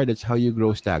where you are, that's how you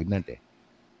grow stagnant.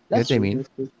 That's what I mean.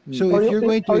 So if you're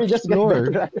going to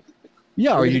explore,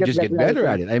 or you just get better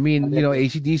at it. I mean,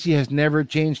 AC/DC has never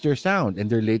changed their sound, and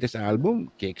their latest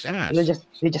album kicks ass.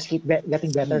 They just keep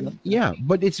getting better. No? Yeah,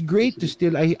 but it's great to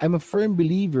still. I'm a firm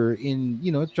believer in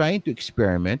trying to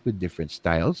experiment with different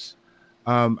styles.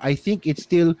 I think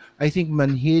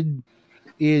Manhid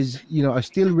is a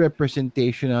still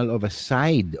representational of a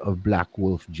side of Black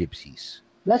Wolf Gypsies.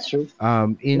 That's true.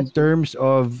 In terms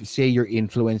of, say, your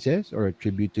influences or a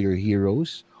tribute to your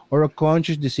heroes or a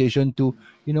conscious decision to,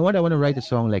 I want to write a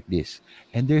song like this.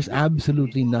 And there's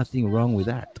absolutely nothing wrong with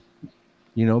that.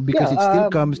 Because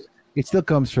it still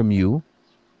comes from you.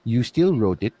 You still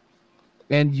wrote it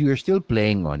and you're still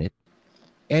playing on it.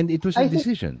 And it was a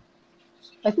decision.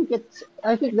 I think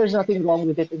there's nothing wrong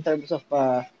with it in terms of,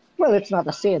 it's not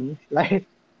a sin, right?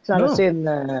 It's not a sin.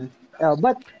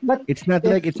 But it's not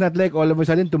like all of a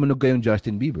sudden tumunog kayong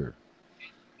Justin Bieber.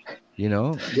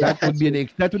 That would be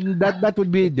that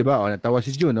would be, di ba? Natawa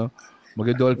si June, no?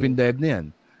 Mag-dolphin dive na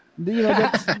yan.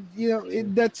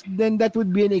 That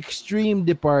would be an extreme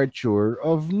departure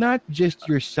of not just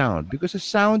your sound, because a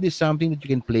sound is something that you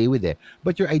can play with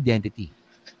but your identity.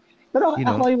 Pero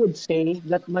I would say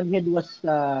that Manhid was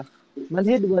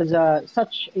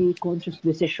such a conscious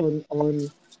decision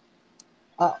on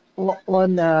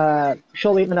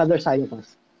showing another side of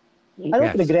us. I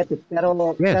don't regret it,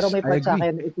 pero may part sa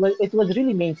akin, it was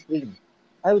really mainstream.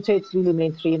 I would say it's really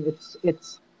mainstream.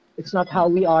 It's not how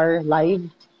we are live.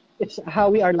 It's how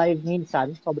we are live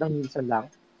minsan, sobrang minsan lang.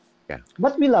 Yeah.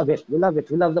 But we love it. We love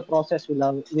the process. We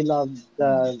love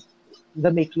the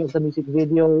making of the music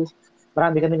video.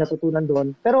 Marami kami natutunan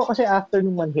doon. Pero kasi after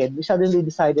nung Manhid, we suddenly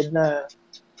decided na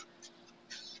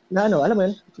alam mo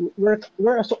yun,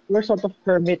 we're sort of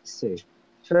hermits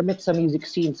sa music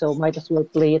scene, so might as well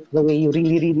play it the way you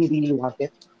really, really, really want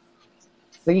it.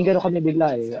 Naging gano'n kami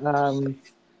bigla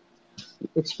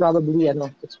it's probably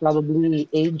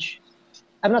age.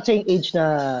 I'm not saying age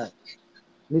na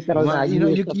literal na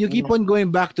you keep on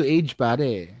going back to age,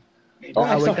 pare.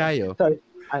 Naaway tayo. Sorry.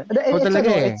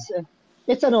 Talaga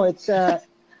It's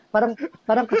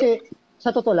parang kasi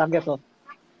sa totoo lang ito.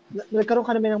 Nagkaroon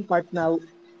ka namin ng part na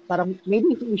parang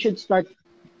maybe we should start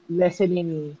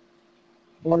lessening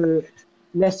or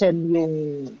lessen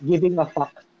yung giving a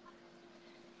fuck.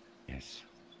 Yes.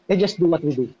 And just do what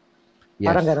we do.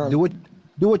 Yes. Parang ganon.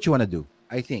 Do what you want to do.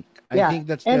 I think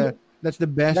that's the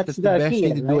best key,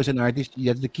 thing to do as an artist.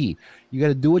 That's the key. You got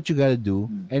to do what you got to do,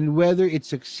 and whether it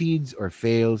succeeds or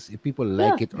fails, if people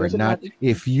like it or not,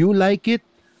 if you like it,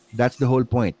 that's the whole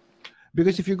point.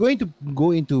 Because if you're going to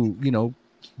go into,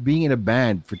 being in a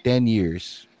band for 10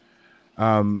 years,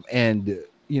 and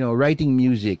writing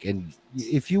music, and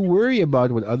if you worry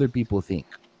about what other people think,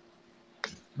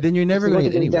 then you're never going to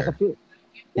get anywhere.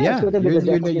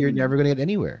 You're never going to get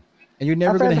anywhere, and you're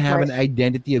never going to have an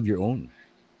identity of your own.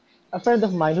 A friend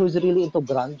of mine who's really into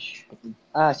grunge,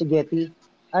 si Getty.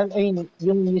 I mean,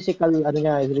 yung musical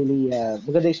niya is really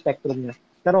maganda yung spectrum niya.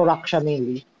 Pero rock siya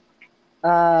mainly.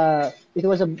 It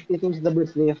was the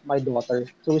birthday of my daughter.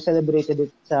 So we celebrated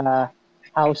it sa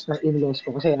house ng in-laws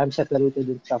ko kasi I'm separated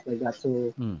and stuff like that.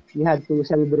 So we had to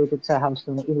celebrate it sa house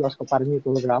ng in-laws ko para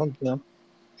neutral ground,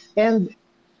 And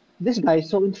this guy is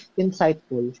so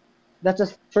insightful. That's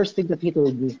the first thing that he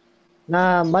told me.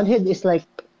 Na manhead is like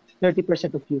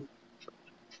 30% of you.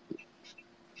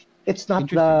 It's not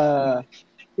the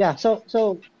so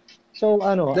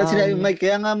That's Mike,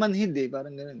 kaya nga manhid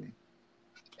parang ganoon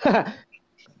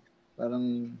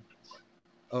parang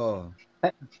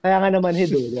kaya nga naman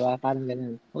hid di ba? Parang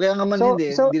ganun. Kaya nga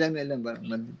manhid hindi namin alam parang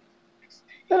manhid.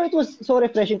 Pero it was so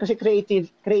refreshing kasi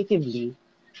creatively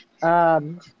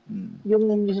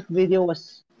yung music video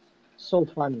was so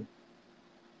fun.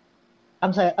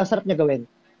 Ang sarap niya gawin.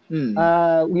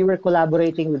 We were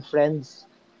collaborating with friends.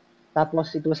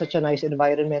 Tapos it was such a nice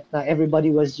environment na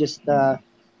everybody was just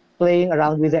playing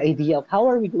around with the idea of how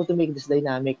are we going to make this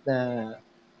dynamic na,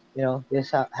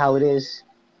 this how it is.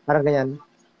 Parang ganyan.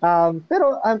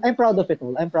 Pero I'm proud of it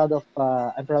all. I'm proud of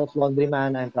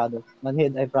Laundryman. I'm proud of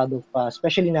Manhid. I'm proud of,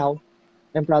 especially now,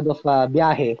 I'm proud of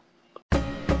Biyahe.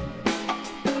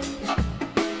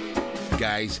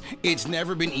 Guys, it's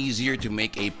never been easier to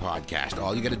make a podcast.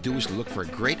 All you got to do is look for a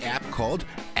great app called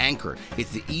Anchor. It's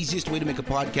the easiest way to make a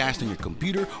podcast on your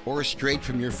computer or straight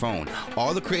from your phone.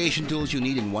 All the creation tools you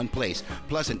need in one place,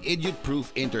 plus an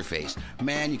idiot-proof interface.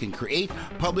 Man, you can create,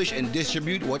 publish, and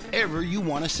distribute whatever you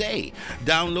want to say.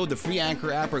 Download the free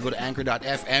Anchor app or go to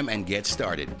anchor.fm and get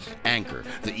started. Anchor,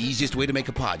 the easiest way to make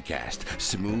a podcast.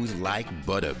 Smooth like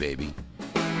butter, baby.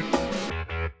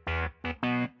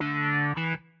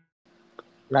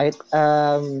 Right?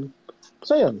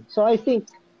 So yun. So I think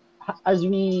as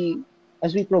we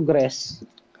progress,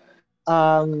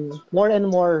 more and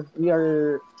more we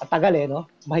are tagal no?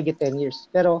 Mahigit 10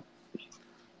 years. Pero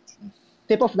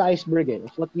tip of the iceberg of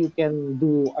what you can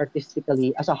do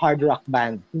artistically as a hard rock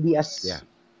band. Hindi as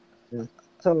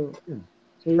So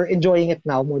we're enjoying it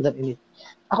now more than anything.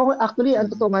 Ako actually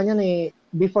ang totoo nga niyan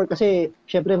before kasi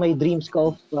syempre may dreams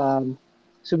ko of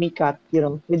sumikat,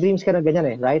 may dreams ka na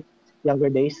ganyan right?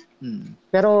 Younger days.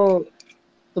 Pero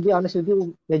to be honest with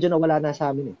you, medyo nawala na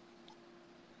sa amin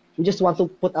We just want to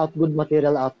put out good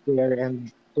material out there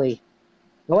and play.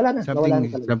 Nawala na.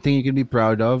 Something you can be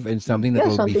proud of and something that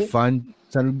will be fun.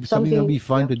 Something that will be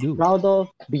fun to do. Proud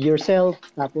of, be yourself.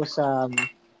 Tapos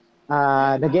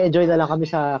nag-enjoy na lang kami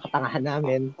sa katangahan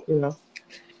namin,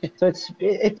 So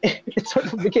it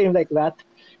sort of became like that.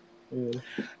 And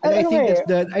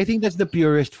I think that's the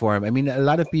purest form. I mean, a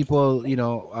lot of people,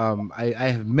 I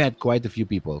have met quite a few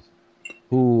people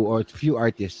or a few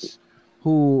artists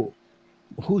whose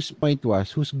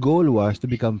goal was to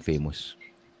become famous,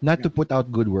 not to put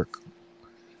out good work.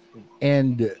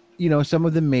 And some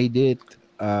of them made it,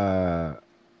 doing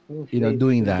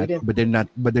that, but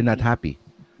they're not happy.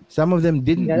 Some of them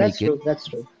didn't make it. That's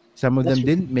true. Some of them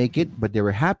didn't make it, but they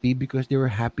were happy because they were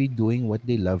happy doing what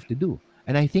they love to do.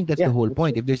 And I think that's the whole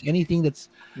point. If there's anything that's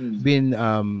been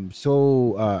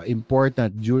so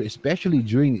important, especially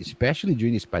during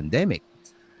this pandemic,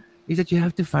 is that you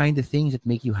have to find the things that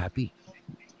make you happy.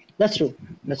 That's true.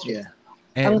 Yeah.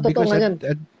 And because at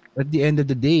the end of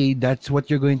the day, that's what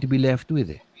you're going to be left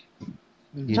with.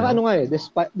 Tsaka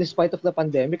despite of the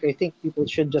pandemic, I think people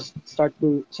should just start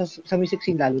to sa music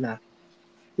scene lalo na.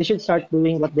 They should start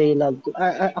doing what they love to.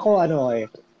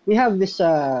 We have this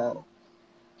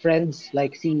friends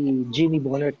like si Jimmy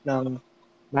Bonnert ng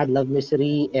Mad Love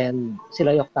Misery and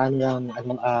sila Yoctano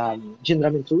ng Gin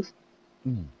Rum and Truth.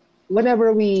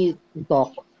 Whenever we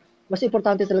talk, mas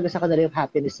importante talaga sa kanila yung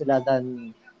happiness nila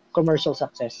than commercial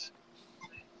success.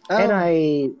 And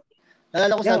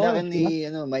naalala ko sabi sa akin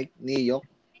diba? Mike, ni Yok.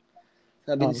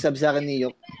 Sabi sa akin ni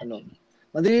Yok,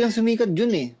 madali lang sumikat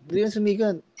Jun eh. Madali lang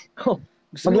sumikat.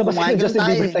 Gusto mo kumain ka ng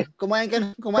tayo. Kumain ka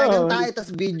ng tayo,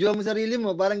 tapos video mo sarili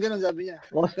mo. Parang ganun, sabi niya.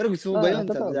 Pero gusto mo ba yun?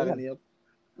 Sabi sa akin ni Yok.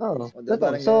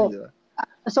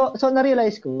 So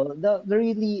na-realize ko,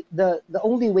 the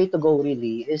only way to go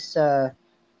really is to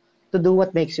do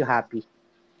what makes you happy.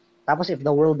 Tapos if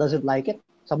the world doesn't like it,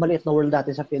 sa maliit na world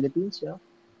natin sa Philippines,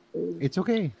 it's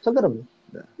okay. So ganun.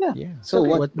 Yeah. So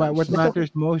what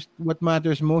matters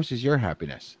most is your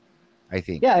happiness, I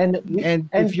think. Yeah, and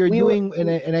if you're doing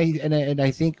and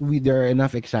I think there are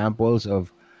enough examples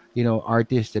of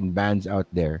artists and bands out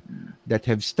there that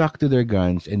have stuck to their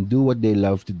guns and do what they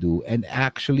love to do and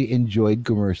actually enjoyed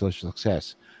commercial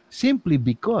success simply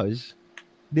because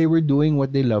they were doing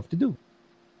what they love to do.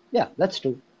 Yeah, that's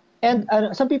true. And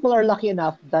some people are lucky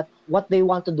enough that what they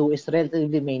want to do is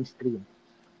relatively mainstream,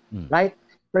 right?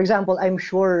 For example, I'm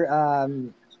sure I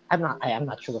am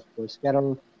not sure, of course, but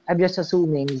I'm just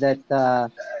assuming that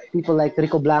people like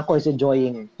Rico Blanco is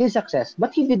enjoying his success,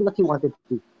 but he did what he wanted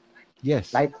to do.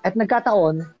 Yes. Right? At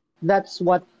nagkataon, that's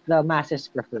what the masses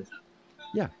prefer.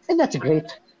 Yeah. And that's great.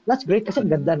 That's great kasi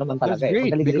ganda naman talaga. That's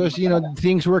great because,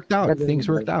 things worked out. Things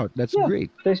worked out. That's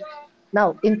great.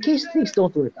 Now, in case things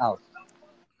don't work out,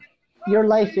 your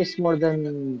life is more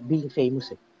than being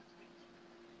famous.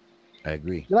 I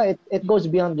agree. Diba? It goes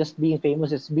beyond just being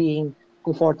famous. It's being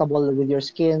comfortable with your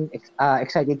skin,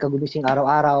 excited ka gumising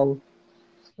araw-araw.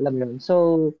 Alam mo yun.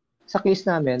 So, sa case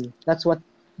namin, that's what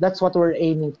we're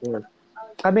aiming for.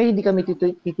 Hindi kami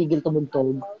titigil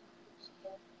tumugtog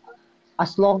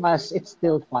as long as it's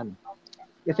still fun.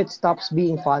 If it stops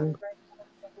being fun,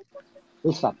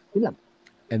 we'll stop. Yun lang.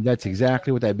 And that's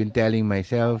exactly what I've been telling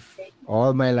myself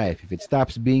all my life. If it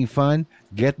stops being fun,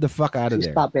 get the fuck out of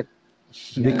there. Stop it.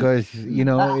 Because,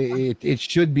 it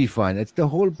should be fun. It's the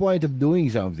whole point of doing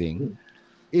something.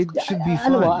 It should be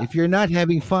fun. If you're not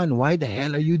having fun, why the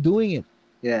hell are you doing it?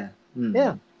 Yeah.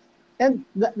 Yeah. And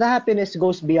the happiness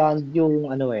goes beyond yung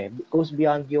goes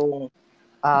beyond yung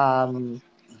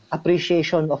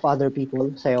appreciation of other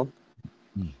people sa'yo.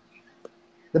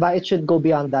 Diba? It should go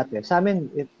beyond that. Sa amin,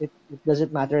 it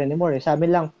doesn't matter anymore. Sa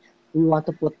amin lang, we want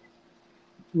to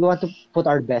put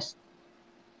our best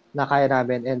na kaya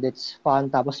namin, and it's fun.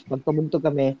 Tapos pag tumugtog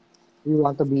kami, we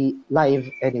want to be live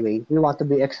anyway. We want to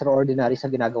be extraordinary sa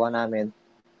ginagawa namin.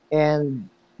 And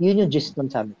yun yung gist nun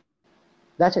sa amin.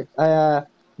 That's it.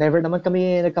 Never naman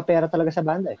kami nagkapera talaga sa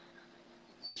banda.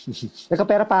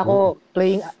 Nagkapera pa ako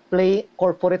play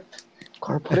corporate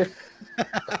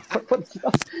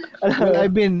stuff. Well, I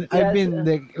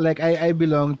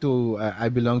belong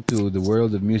to the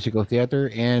world of musical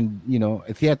theater and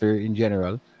theater in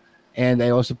general, and I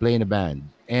also play in a band.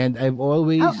 And I've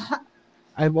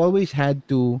always had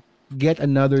to get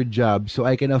another job so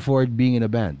I can afford being in a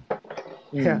band.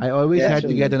 I always had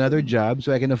to get another job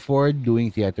so I can afford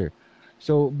doing theater.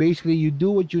 So basically, you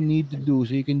do what you need to do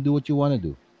so you can do what you want to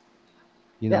do.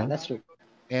 Yeah, that's true.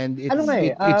 And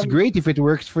it's great if it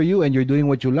works for you and you're doing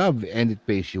what you love and it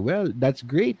pays you well. That's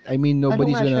great. I mean,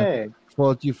 nobody's gonna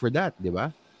fault you for that,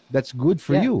 diba? That's good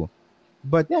for you.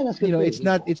 But it's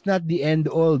not the end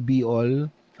all be all.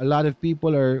 A lot of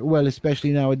people are, well,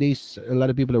 especially nowadays, a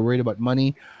lot of people are worried about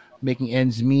money, making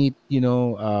ends meet.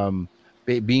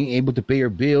 Being able to pay your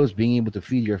bills, being able to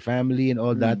feed your family, and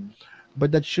all that.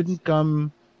 But that shouldn't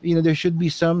come. There should be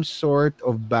some sort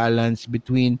of balance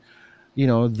between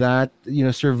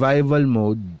survival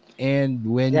mode and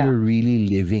when you're really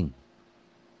living.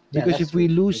 Because if we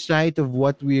lose sight of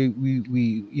what we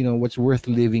what's worth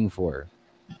living for,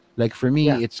 like for me,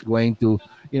 it's going to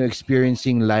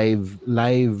experiencing live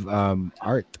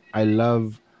art. I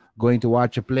love going to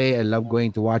watch a play. I love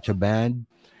going to watch a band,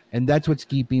 and that's what's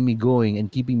keeping me going and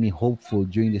keeping me hopeful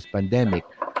during this pandemic.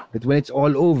 That when it's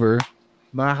all over,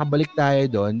 makakabalik tayo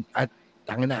doon at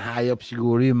hayop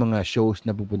siguro yung mga shows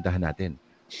na pupuntahan natin.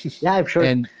 Yeah, I'm sure.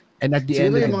 And at the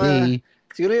end of the day,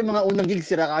 siguro yung mga unang gigs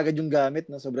sira kagad yung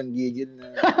gamit, no? Sobrang gigil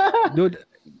na. Dude,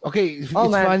 okay, it's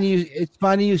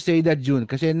funny you say that, June,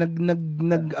 kasi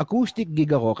nag-acoustic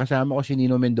gig ako, kasama ko si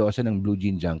Nino Mendoza ng Blue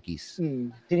Jean Junkies.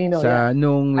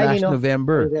 Nung last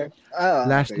November.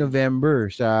 Last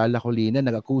November sa La Colina,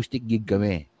 nag-acoustic gig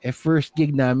kami. First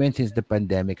gig namin since the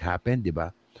pandemic happened, di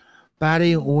ba? Para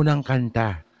yung unang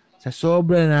kanta. Sa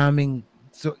sobra naming,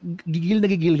 gigil na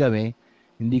gigil kami,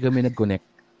 hindi kami nag-connect.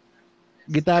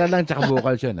 Gitara lang tsaka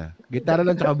vocals yun, ha? Gitara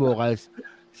lang tsaka vocals.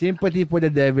 Sympathy for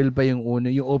the Devil pa yung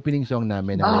opening song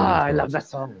namin. I love that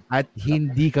song. At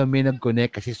hindi kami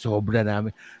nag-connect kasi sobra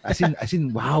namin. As in,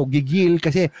 wow, gigil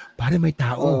kasi pare may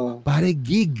tao, pare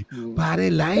gig, pare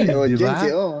live, di ba?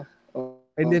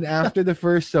 And then after the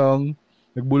first song,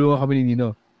 nagbulungan kami ni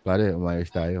Nino. Pare, umayos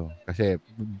tayo. Kasi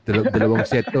dalawang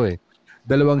set to eh.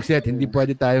 Dalawang set, hindi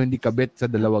pwede tayo hindi kabit sa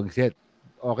dalawang set.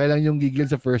 Okay lang yung gigil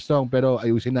sa first song, pero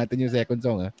ayusin natin yung second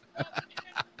song, ha?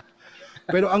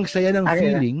 Pero ang saya ng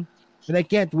feeling, and I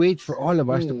can't wait for all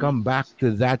of us to come back to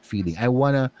that feeling. I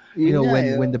wanna,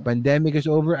 when the pandemic is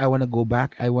over, I wanna go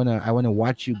back. I wanna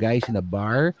watch you guys in a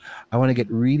bar. I wanna get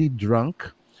really drunk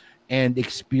and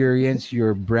experience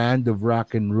your brand of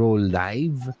rock and roll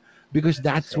live because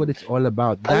that's what it's all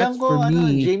about. That's for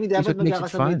me. Jamie, is dapat what makes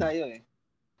it fun. Tayo eh.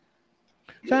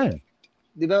 Saan?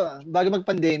 Di ba, bago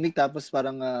mag-pandemic, tapos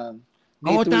parang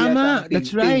tama.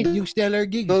 That's right. Yung Stellar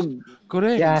gigs.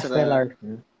 Correct. Yeah, Stellar.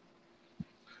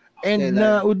 And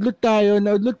naudlot tayo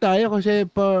kasi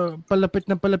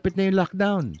palapit na yung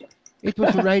lockdown. It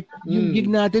was right. Yung gig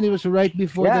natin, it was right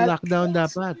before the lockdown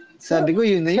dapat. Sabi ko,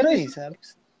 yun na yun eh.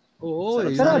 Oo.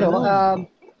 Pero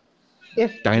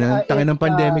if tangin ng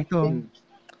pandemic to.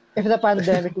 If the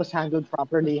pandemic was handled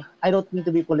properly, I don't need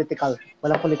to be political.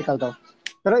 Walang political to.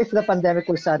 Pero if the pandemic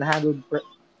was handled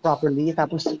properly,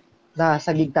 tapos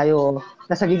nasa gig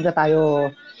na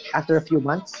tayo after a few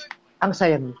months, ang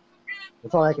saya nun.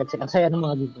 That's all I can say. Ang saya ng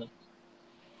mga gig.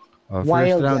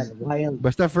 Wild round. Wild.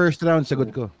 Basta first round,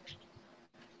 sagot ko.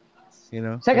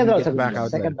 Second round,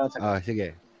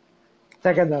 sige.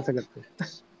 Second round, sagot ko.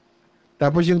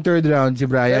 Tapos yung third round, si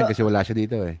Brian, kasi wala siya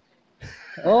dito eh.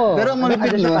 Pero ang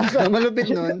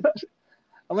malupit nun,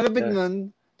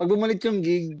 pag bumalik yung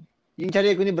gig, yung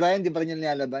chaleco ni Brian, di pa rin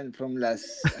niya nilalaban from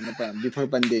before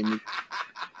pandemic.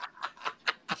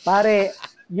 Pare,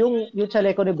 yung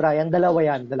chaleco ni Brian, dalawa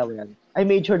yan. I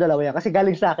made sure dalawa yan. Kasi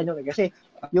galing sa akin yun. Kasi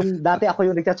yung dati ako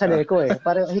yung nagcha-chaleco eh.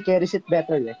 Parang he carries it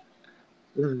better eh.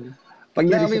 Pag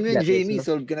namin mo yung Jamie,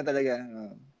 solve ka na talaga.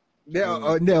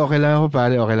 Hindi, okay lang ako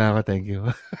pare. Okay lang ako, thank you.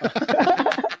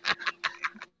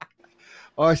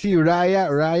 Si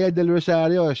Raya Del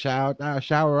Rosario,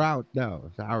 shower out daw.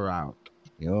 Shower out.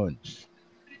 Yun.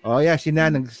 Si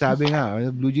Nan, nagsasabi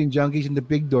nga, Blue Jean Junkies in the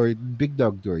Big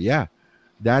Dog Tour. Yeah.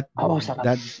 That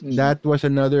was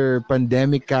another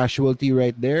pandemic casualty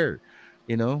right there.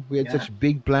 We had such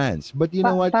big plans. But you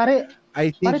know what?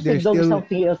 I think there's still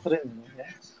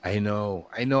I know.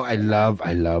 I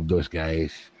love those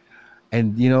guys.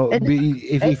 And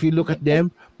if you look at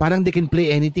them, parang they can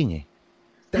play anything eh.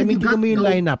 I mean, tignan mo yung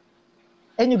lineup.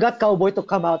 And you got Cowboy to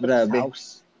come out of his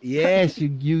house. Yes,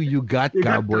 you got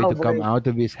Cowboy to come out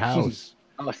of his house.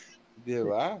 Di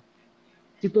ba?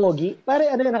 Si Pogi,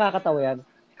 pare ano yung nakakatawa yan?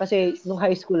 Kasi nung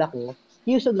high school ako,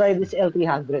 he used to drive this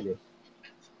L300 eh.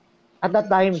 At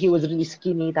that time, he was really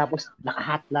skinny, tapos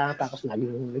nakahat lang, tapos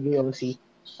nag-OC.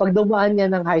 Pag dumaan niya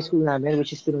ng high school namin,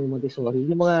 which is Pinoy Montessori,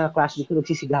 yung mga classmates ko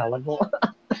nagsisigawan mo.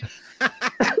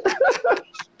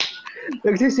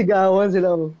 Nagsisigawan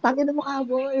sila. Tangin na mo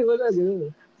Cowboy. Wala, gano'n.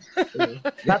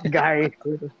 That guy.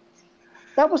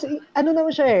 Tapos, ano naman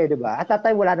siya eh, di ba? At that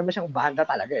time, wala naman siyang banda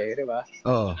talaga eh, di ba?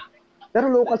 Oo. Pero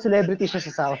local celebrity siya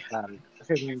sa South Park.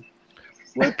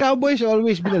 Well, Cowboy's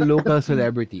always been a local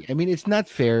celebrity. I mean, it's not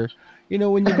fair.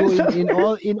 When you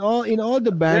go in all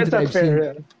the bands that I've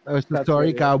seen.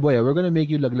 Sorry, Cowboy. We're gonna make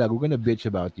you laglag. We're gonna bitch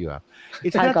about you.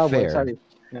 It's not Cowboy, fair. sorry.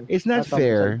 It's not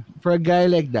fair for a guy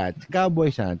like that,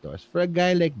 Cowboy Santos, for a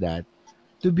guy like that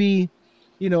to be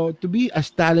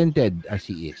as talented as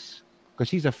he is.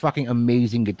 Because he's a fucking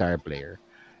amazing guitar player.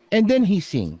 And then he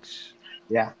sings.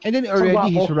 Yeah. And then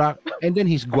already he's rock. And then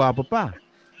he's guapo pa.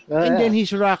 And then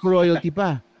he's rock royalty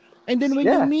pa. And then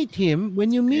when you meet him,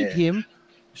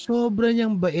 sobra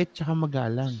niyang bait tsaka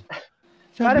magalang.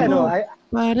 Sabi ko,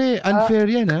 pare, unfair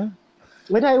yan ha.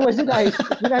 When I was in high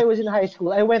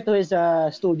school, I went to his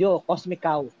studio, Cosmic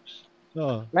Cow.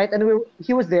 Right? And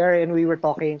he was there and we were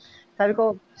talking. Sabi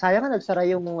ko, sayang nga nagsara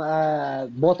yung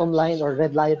Bottom Line or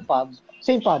Red Lion pub.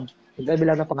 Same pub. Hindi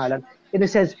lang na pangalan. And he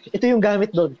says, ito yung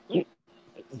gamit doon.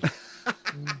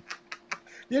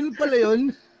 Yan pala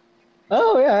yun?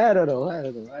 Oh, yeah. I don't know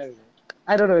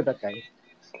that guy.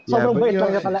 Sobrang bait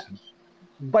lang niya pala.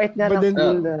 Bait niya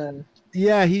ng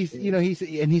yeah,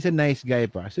 he's a nice guy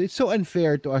pa. So it's so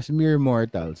unfair to us mere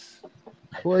mortals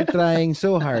who are trying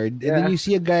so hard. And then you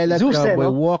see a guy like Cowboy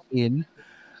walk in,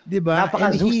 diba?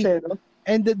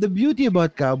 And the beauty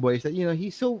about Cowboy is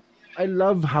that, I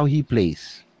love how he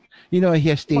plays. He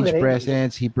has stage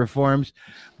presence, he performs,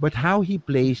 but how he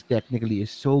plays technically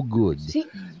is so good.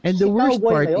 And the worst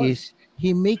part is,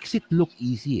 he makes it look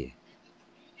easy eh.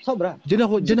 Sobra. Diyan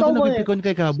ako Cowboy. napipikon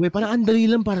kay Cowboy. Parang andali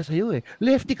lang para sa'yo eh.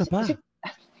 Lefty ka pa.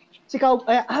 Si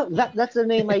Cowboy, that's the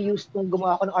name I used nung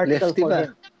gumawa ako ng article Lefty for ba?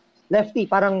 him. Lefty,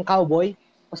 parang Cowboy,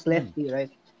 mas lefty,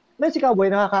 right? Ngayon si Cowboy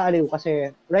nakakaaliw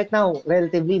kasi right now,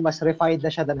 relatively, mas refined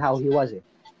na siya than how he was eh.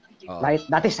 Right?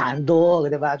 Dati Sando,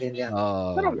 di ba? Ganyan.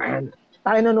 Pero man,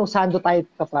 tayo nung Sando type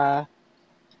ka pa,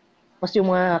 mas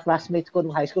yung mga classmates ko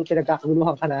nung high school,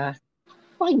 pinagkakaguluhan ka na,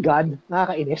 fucking God,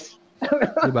 nakakainis.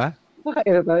 Diba?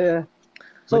 Nakakainis tayo.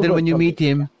 But then when you meet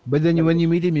him,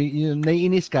 you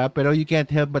naiinis ka, pero you can't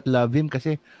help but love him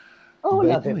kasi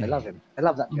love him. I love him. I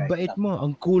love that guy. Bait mo,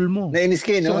 ang cool mo. Nainis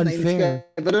ka, no? So Nainis unfair.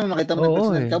 ka. Pero makita mo na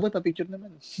personal. eh. Cowboy, pa-picture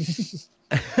naman.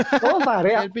 Oo,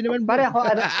 pare. Selfie naman. Pare,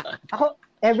 ako,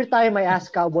 every time I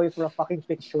ask Cowboy for a fucking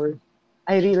picture,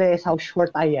 I realize how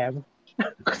short I am.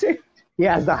 Kasi he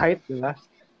has the height, di ba?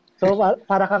 So,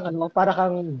 para kang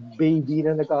baby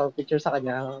na nagka-picture sa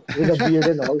kanya with a beard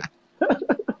and all.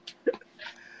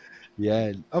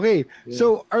 Yeah. Okay.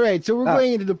 So, all right. So we're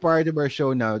going into the part of our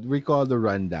show now. We call the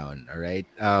rundown. All right.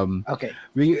 Okay.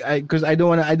 Because I don't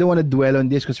wanna dwell on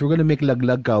this because we're gonna make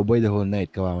laglag Cowboy the whole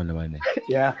night. Kawawa naman eh.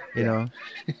 Yeah. You know.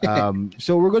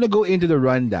 So we're gonna go into the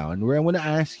rundown where I'm gonna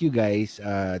ask you guys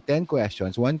 10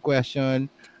 questions, one question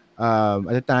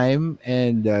at a time,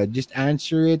 and just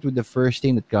answer it with the first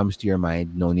thing that comes to your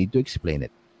mind. No need to explain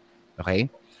it. Okay.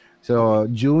 So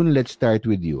June, let's start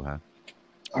with you, huh?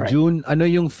 Alright. June, ano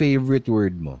yung favorite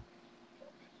word mo?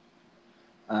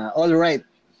 All right.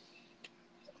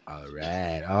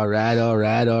 Alright.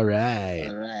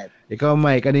 Alright. Ikaw,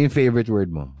 Mike, ano yung favorite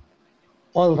word mo?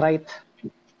 All right.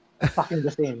 Fucking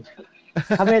the same.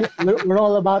 I mean, we're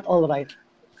all about all right.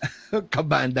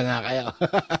 Kabanda nga kayo.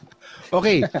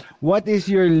 Okay, what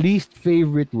is your least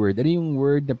favorite word? Ano yung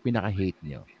word na pinaka-hate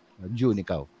niyo? June,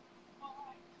 ikaw.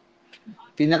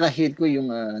 Pinaka-hate ko yung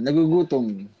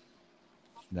nagugutom.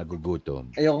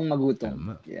 Nagugutom. Ayokong magutom.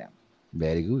 Tama. Yeah.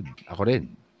 Very good. Ako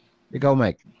rin. Ikaw,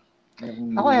 Mike.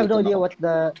 Ako, I have no idea what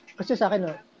kasi sa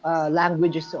akin,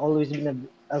 language has always been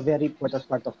a very important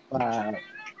part of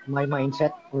my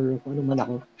mindset or kung ano man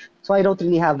ako. So I don't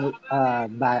really have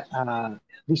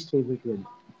least favorite word.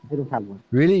 I don't have one.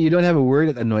 Really? You don't have a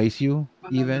word that annoys you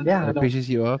even? Yeah, That I don't. pisses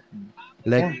you off?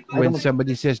 Like Yeah, I when don't.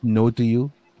 somebody says no to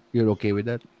you, you're okay with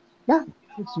that? Yeah,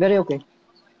 it's very okay.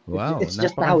 Wow. It's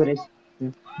just how it is.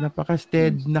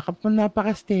 Napaka-steady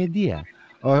ah.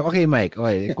 Oh, okay, Mike.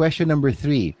 Okay, question number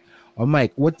 3. Oh,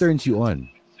 Mike, what turns you on?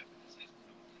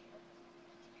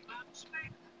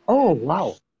 Oh,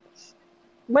 wow.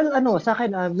 Well, sa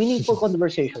akin, meaningful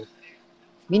conversation.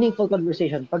 Meaningful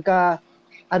conversation. Pagka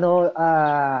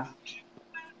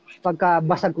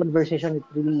basag conversation, it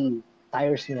really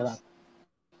tires me a lot.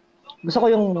 Gusto ko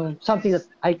yung something that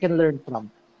I can learn from.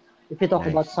 If you talk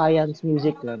Nice. about science,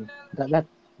 music, that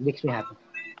makes me happy.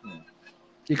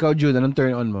 Ikaw, Jude, anong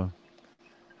turn on mo?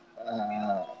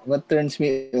 What turns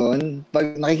me on?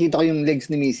 Pag nakikita ko yung legs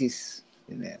ni Mrs.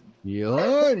 Yun na yan.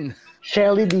 Yun!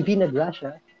 Shelly DP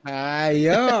Nagrasha.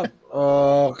 Ayop!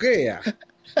 Okay ah.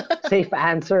 Safe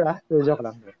answer, Joke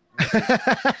lang.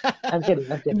 I'm kidding.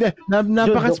 Hindi,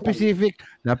 napaka-specific,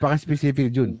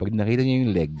 June. Pag nakita niyo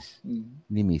yung legs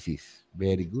ni Mrs.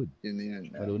 Very good. Yun na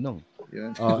yan. Marunong.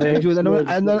 Yun. June,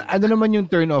 ano naman yung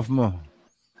turn off mo?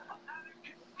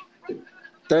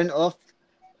 Turn off.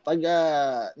 Pag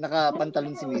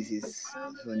nakapantalon si Mrs.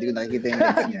 So, hindi ko nakikita yung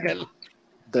legs niya.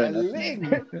 Turn off.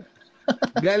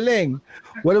 Galing.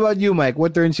 What about you, Mike?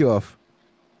 What turns you off?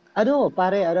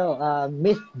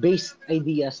 Myth-based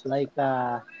ideas like,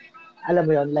 alam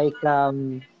mo yun, like,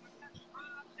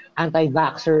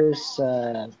 anti-vaxxers,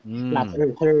 flat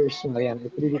earthers, yan.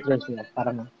 It really turns me off.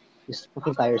 Parang, just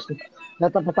fucking tires me.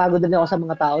 Napapagod din ako sa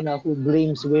mga tao na who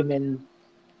blames women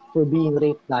for being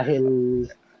raped dahil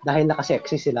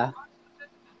nakasexy sila.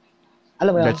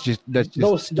 Alam mo yun? That's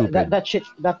just stupid. That shit,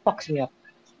 that fucks me up.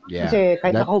 Yeah. Kasi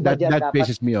kahit nakahubad yan, that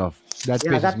pisses me off. That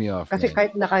pisses me off. Kasi man.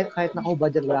 kahit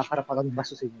nakahubad yan, wala karapatang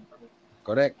basusin.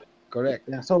 Correct.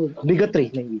 Yeah, so,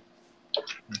 bigotry, maybe.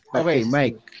 Okay,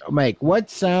 Mike, what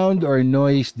sound or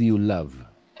noise do you love?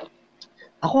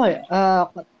 Ako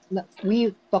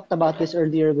we talked about this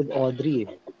earlier with Audrey,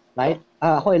 right?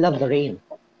 Ako, I love the rain.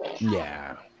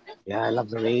 Yeah. Yeah, I love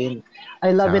the rain.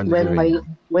 I love Sound it of the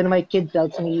rain. when my kid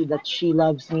tells me that she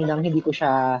loves me nang hindi ko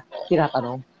siya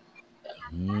tinatanong.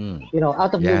 You know,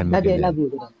 out of Yan, the Daddy, I maganda. love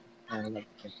you. I love it.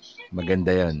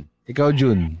 Maganda yan. Ikaw,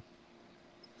 June.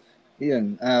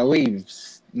 Yun.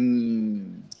 Waves.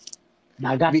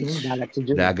 Dagat, Beach. no? Dagat si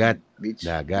June. Dagat. Beach.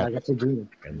 Dagat si June.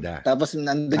 Ganda. Tapos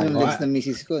nandun yung Ako, legs ng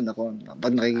Mrs. ko. Nako,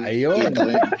 pag Ayun. nakikita ko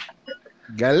yun.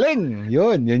 Galing.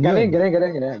 Yun. Galing.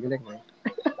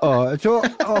 So,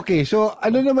 okay. So,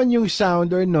 ano naman yung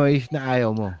sound or noise na ayaw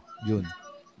mo, June?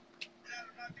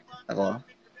 Ako?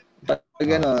 Pag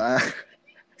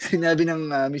sinabi ng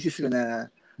misis ko na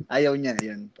ayaw niya,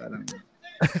 yun, parang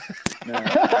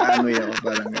naamoy ako,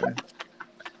 parang gano'n.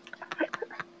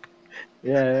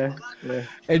 Yeah.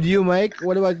 And you, Mike?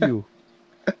 What about you?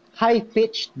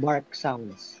 High-pitched bark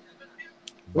sounds.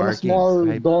 When a Barking. small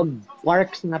dog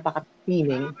barks na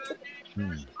napakatining,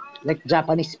 like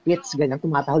Japanese Spitz, ganyan,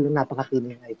 tumatahol ng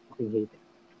napakatining. I fucking hate it.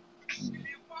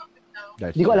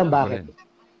 Hindi ko alam bakit.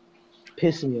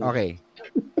 Piss me off. Okay.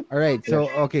 All right. So,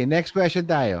 okay. Next question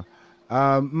tayo.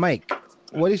 Mike,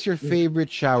 what is your favorite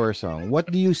shower song?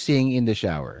 What do you sing in the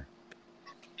shower?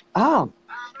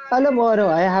 Alam mo,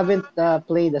 I haven't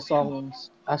played a shower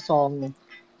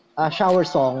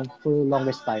song for the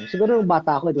longest time. Siguro nung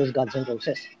bata ako, it was Guns N'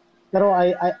 Roses. Pero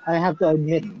I have to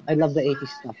admit, I love the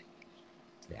 80s stuff.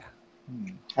 Yeah.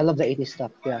 I love the 80s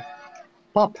stuff, yeah.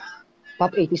 Pop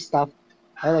 80s stuff.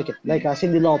 I like it. Like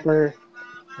Cyndi Lauper.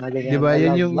 Diba?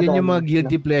 Yan yung mga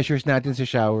guilty pleasures natin sa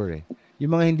shower eh.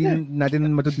 Yung mga hindi natin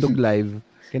matutugtog live,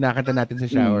 kinakanta natin sa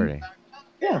shower eh.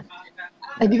 Yeah.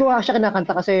 Ay, hindi ko siya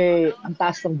kinakanta kasi ang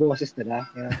taas ng boses nila.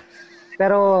 Yeah.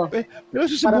 Pero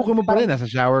susubukan mo pa rin. Nasa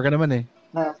shower ka naman eh.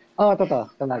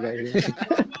 Totoo. Talaga.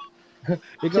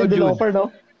 Ikaw, Cyndi June. Lauper, no?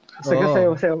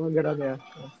 Sayo mga gano'n yan.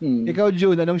 Ikaw,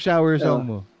 June, anong shower song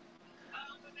mo?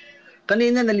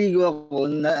 Kanina naligo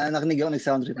ako, nakinig ako,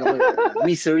 nag-sound trip ako.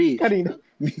 Misery. Kanina?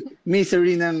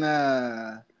 Misery ng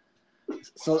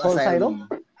Soul Asylum.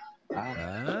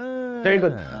 Very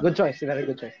good. Good choice. Very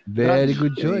good choice. Very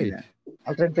good choice.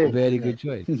 Alternative. Very good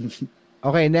choice.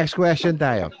 Okay, next question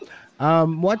tayo.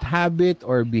 What habit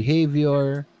or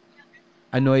behavior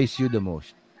annoys you the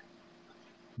most?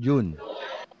 June.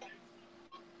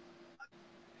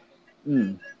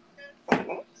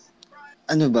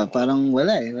 Ano ba? Parang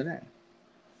wala.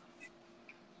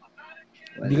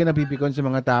 Hindi ka napipikon sa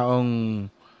mga taong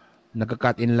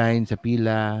nagka-cut in line sa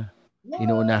pila,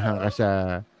 inuunahan ka sa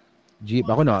jeep.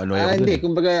 Ako na-annoy ako. Hindi,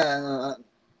 kumbaga,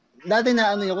 dati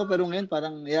na-annoy ako, pero ngayon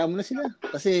parang hayaan mo na sila.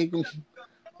 Kasi kung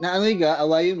na-annoy ka,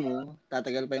 awayin mo,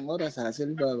 tatagal pa yung oras,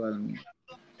 hassle pa, parang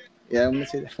hayaan mo na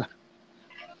sila.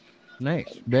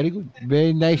 Nice. Very good.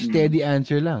 Very nice, steady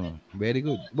answer lang. Very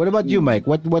good. What about you, Mike?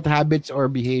 What habits or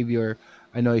behavior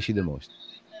annoys you the most?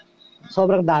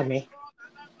 Sobrang dami.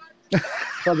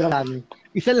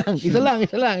 Isa lang.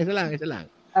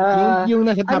 Yung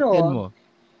nasa top 10 mo.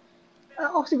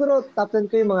 Ako siguro top 10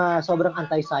 ko yung mga sobrang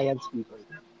anti-science people.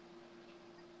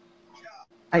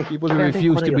 People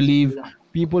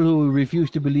who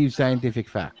refuse to believe scientific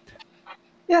fact.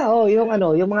 Yeah, yung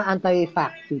mga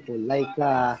anti-fact people like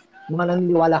mga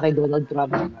naniniwala kay Donald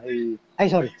Trump.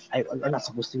 Sorry. I'm not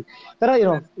supposed to. Pero you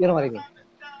know what I mean.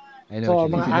 So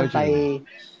mga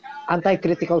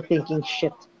anti-critical thinking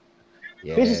shit.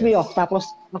 Yes. Pisses me off. Tapos,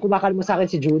 kumakalma sa akin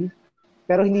si June.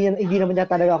 Pero hindi naman niya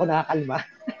talaga ako nakakalma.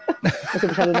 Kasi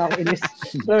masyado na ako inis.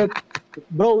 So,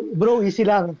 bro, easy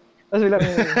lang. Kasi lang,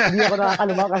 hindi ako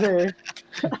nakakalma kasi.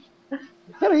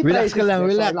 Pero relax ka lang,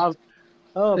 relax.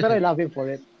 Pero I love him for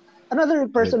it. Another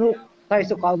person who tries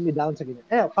to calm me down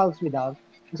calms me down.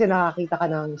 Kasi nakakita ka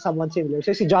ng someone similar. So,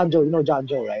 si John Joe, you know John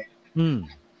Joe, right?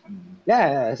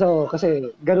 Yeah, so kasi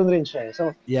ganoon rin siya.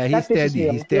 So yeah, he's steady.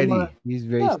 He's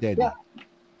very steady. Yeah.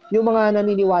 Yung mga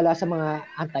naniniwala sa mga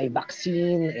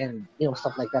anti-vaccine and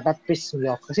stuff like that pisses me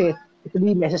off kasi it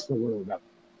really messes the world up.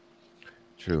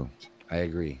 True. I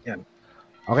agree. Yeah.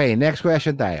 Okay, next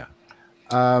question tayo.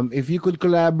 If you could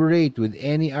collaborate with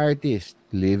any artist,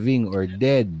 living or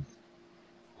dead,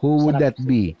 who would that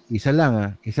be? Isa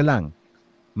lang.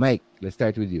 Mike, let's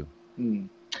start with you.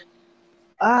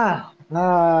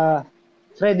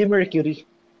 Freddie Mercury.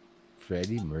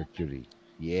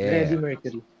 Yeah. Freddie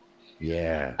Mercury.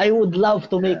 Yeah. I would love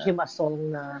to make him a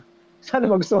song na sana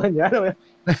magustuhan niya.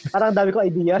 Parang dami ko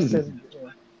ideas.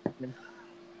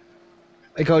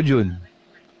 Ikaw, June.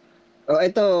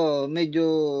 Ito, medyo,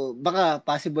 baka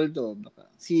possible to.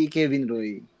 Si Kevin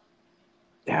Roy.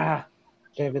 Yeah.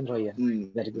 Kevin Roy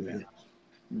yan. Very good.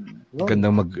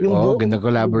 Gandang gandang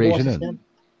collaboration nun.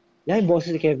 Yeah, yung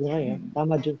boses si Kevin Roy.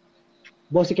 Tama, June.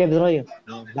 Boss si Kevin Roy.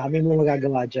 Dami mo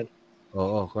magagawa dyan.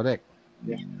 Oo, correct.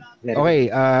 Yeah.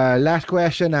 Okay, last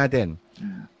question natin.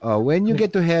 When you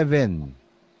get to heaven,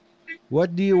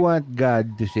 what do you want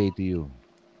God to say to you?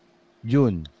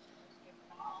 June.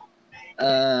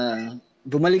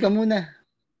 Bumalik ka muna.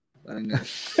 Parang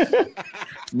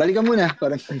balik ka muna.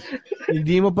 Parang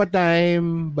hindi mo pa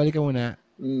time, balik ka muna.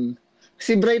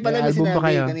 Si Bray pala na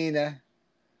sinabi kanina.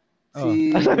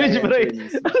 Sabi ni Bray.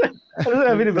 Ano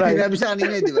sabi ni Bray? Sinabi siya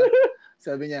kanina, di ba?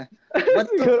 Sabi niya,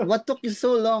 what took you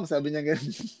so long? Sabi niya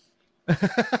ganun.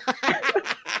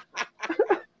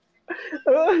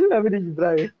 Sabi ni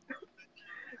Brian.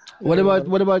 What about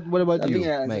Sabi you,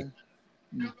 niya, Mike?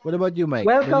 What about you, Mike?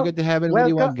 Welcome- When you get to heaven, what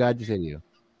do you want God to say to you?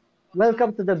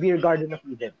 Welcome to the beer garden of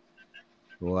Eden.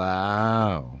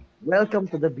 Wow. Welcome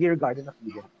to the beer garden of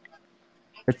Eden.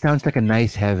 That sounds like a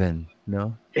nice heaven,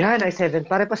 no? Yeah, nice heaven.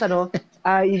 Pare pas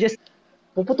you just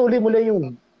puputulin mo lang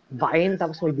yung vine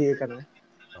tapos may beer ka na.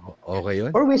 Okay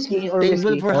yun. Or whiskey.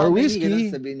 Table for how Or many? whiskey.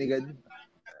 Ganun, sabi ni God.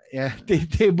 Yeah,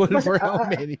 table for how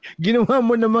many? Ginawa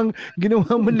mo namang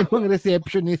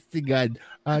receptionist si God.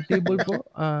 Table po.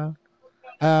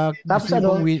 Tapos gusto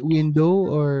niyo pong window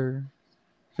or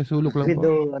sa sulok lang po?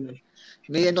 Window,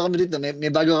 May kami dito, may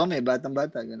bago kami,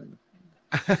 batang-bata, ganun.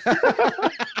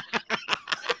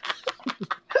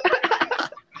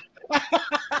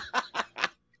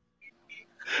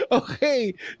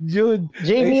 Okay, Jude.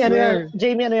 Jamie, I ano swear. yan?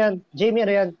 Jamie,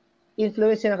 ano yan?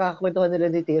 Influence yung nakakakwentuhan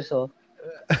nila ni Tirso.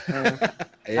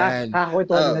 Ayan.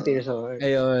 Nakakakwentuhan nila ni Tirso.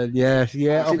 Ayun, yes.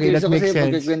 Yeah, Si okay, that Tirso makes kasi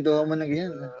sense. pagkikwentuhan mo na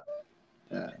ganyan.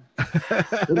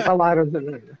 Yung tawaran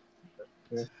nila.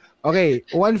 Okay,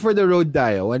 one for the road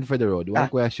tayo. One for the road. One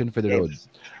question for the road.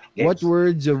 Yes. What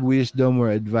words of wisdom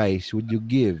or advice would you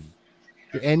give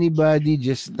to anybody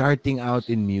just starting out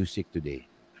in music today?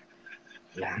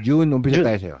 June, umpisa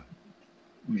tayo sa'yo.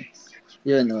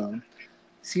 Yun,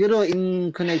 siguro in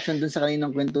connection dun sa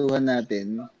kaninang kwentuhan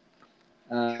natin,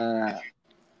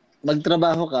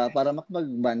 magtrabaho ka para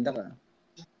makapagbanda ka.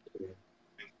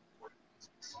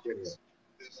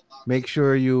 Make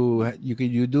sure you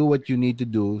do what you need to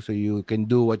do so you can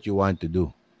do what you want to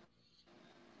do.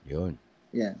 Yun.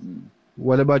 Yeah.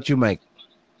 What about you, Mike?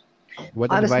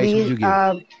 What advice would you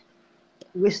give?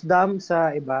 Wisdom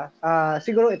sa iba.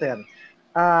 Siguro ito yan.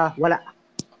 Wala.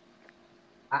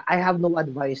 I have no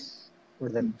advice for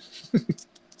them.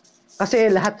 Kasi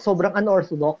lahat sobrang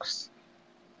unorthodox.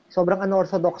 Sobrang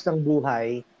unorthodox ng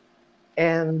buhay.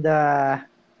 And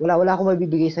wala akong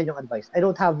mabibigay sa inyong advice. I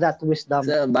don't have that wisdom.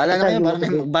 So, bahala na kayo, parang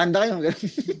magbanda kayo.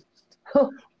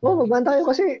 Magbanda kayo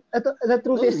kasi the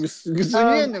truth is gusto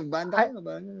niyo yan, magbanda kayo.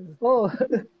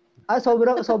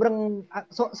 Sobrang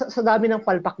sa dami ng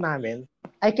palpak namin,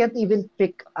 I can't even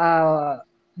pick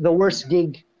the worst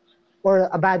gig or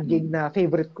a bad gig na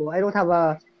favorite ko. I don't have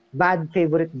a bad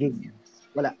favorite gig.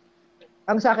 Wala.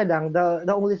 Ang sa akin lang,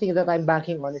 the only thing that I'm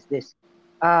banking on is this.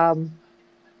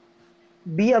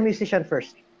 Be a musician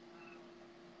first.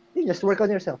 You just work on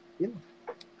yourself. You know.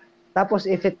 Tapos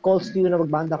if it calls to you na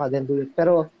magbanda ka, then do it.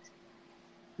 Pero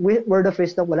word of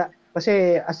wisdom, wala.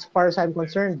 Kasi as far as I'm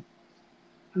concerned,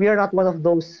 we are not one of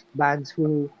those bands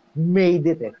who made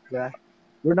it. Diba?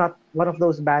 We're not one of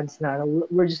those bands na,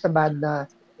 we're just a band na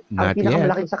ang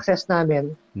pinakamalaking success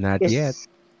namin is,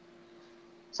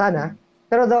 sana,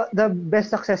 pero the best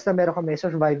success na meron kami is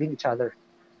surviving each other.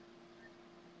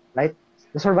 Right?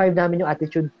 Na-survive namin yung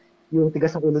attitude, yung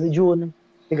tigas ng ulo ni June,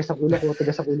 tigas ng ulo ko,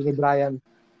 tigas ng ulo ni Brian.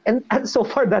 And so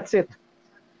far, that's it.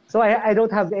 So I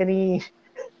don't have any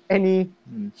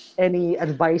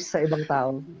advice sa ibang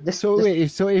tao. So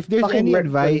if there's any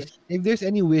advice, if there's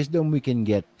any wisdom we can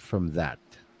get from that,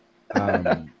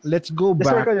 let's go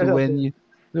back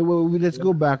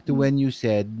to when you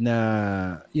said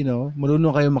na, you know,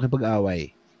 marunong kayo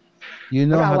makipag-away. You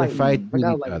know how to fight with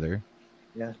each other.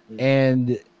 Yeah.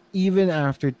 And even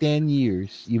after 10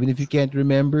 years, even if you can't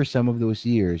remember some of those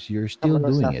years, you're still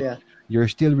doing it. Yeah. You're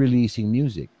still releasing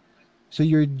music. So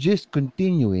you're just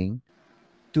continuing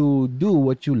to do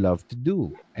what you love to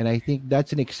do. And I think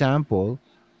that's an example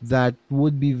that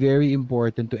would be very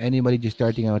important to anybody just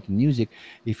starting out in music.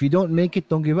 If you don't make it,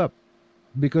 don't give up.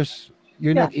 Because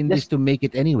you're not in this to make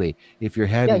it anyway. If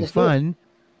you're having fun,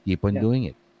 keep on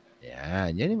doing it.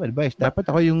 Yan yung advice.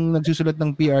 Dapat ako yung nagsusulat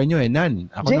ng PR nyo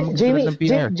Nan. Ako na magsusulat ng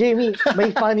PR. Jamie,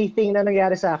 may funny thing na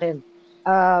nangyari sa akin.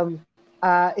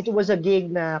 It was a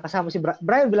gig na kasama si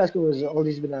Brian Velasco has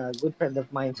always been a good friend of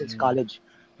mine since college.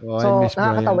 So,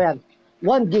 nakakatawa yan.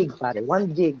 One gig.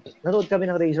 Nanood kami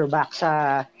ng Razorback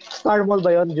sa Star Mall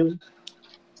ba yun, June?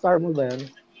 Star Mall ba yun?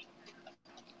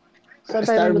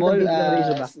 Star Mall,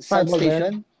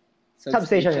 Substation?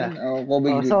 Substation, yeah.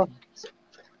 Cowboy Grill. So,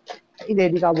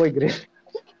 hindi Cowboy Grill.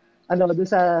 Doon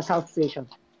sa South Station.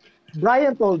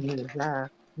 Brian told me na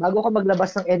bago ka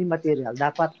maglabas ng any material,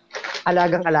 dapat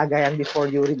alagang-alaga yan before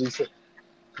you release it.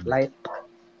 Right?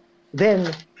 Then,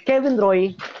 Kevin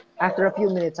Roy, after a few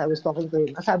minutes, I was talking to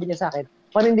him. Sabi niya sa akin,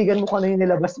 panindigan mo kung ano yung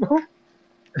nilabas mo.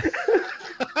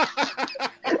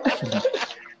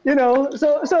 You know,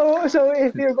 so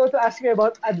if you're going to ask me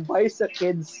about advice sa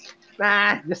kids,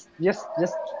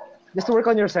 just work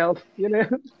on yourself. You know,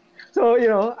 So,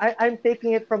 I'm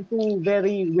taking it from two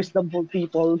very wisdomful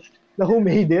people who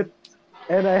made it.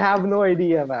 And I have no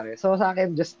idea, pare. So sa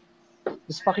akin, just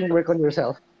fucking work on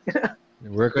yourself.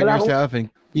 Work on Wala akong- yourself and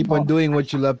keep on doing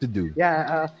what you love to do.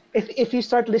 Yeah, if you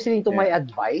start listening to my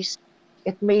advice,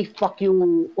 it may fuck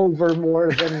you over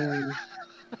more than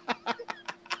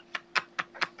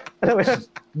alam mo yun,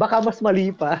 baka mas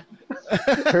mali pa.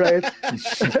 Right?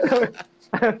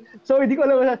 So hindi ko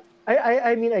alam.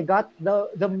 I mean, I got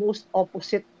the most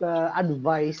opposite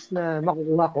advice na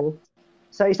makukuha ko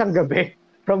sa isang gabi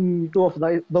from two of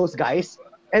those guys.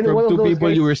 And From one of two those people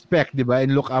guys, you respect, di ba?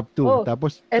 And look up to. Oh,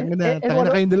 Tapos, and tanga one na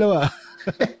of- kayong dalawa.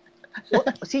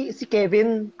 si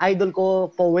Kevin, idol ko,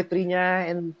 poetry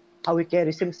niya and how he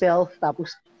carries himself.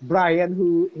 Tapos Brian,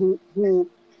 who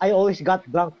I always got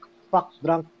drunk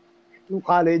nung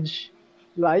college.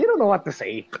 Diba? You don't know what to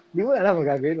say. Di mo alam ang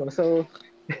gagawin mo. So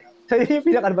yun yung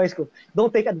pinaka-advice ko.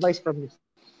 Don't take advice from me.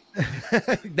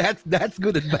 That's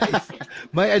good advice.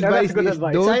 My That's advice good is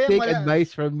advice. don't Sayang take wala.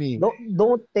 advice from me.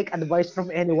 Don't take advice from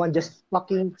anyone. Just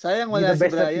fucking Sayang be wala the si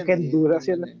best that you Brian. can do.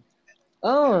 That's yun.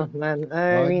 Oh, man.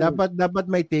 I mean, Dapat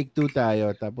may take two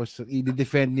tayo. Tapos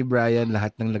i-defend ni Brian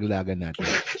lahat ng laglagan natin.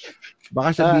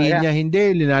 Baka sabihin yeah. niya,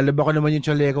 hindi, linalaba ko naman yung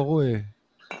chaleko ko eh.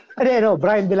 no,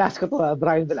 Brian Velasco to.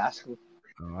 Brian Velasco.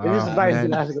 This is Brian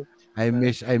Man. Velasco.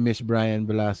 I miss Brian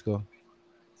Velasco.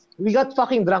 We got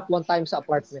fucking drunk one time sa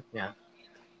apartment niya.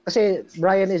 Kasi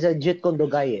Brian is a Jeet Kune Do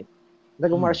guy eh.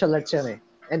 Nag-martial arts yan eh.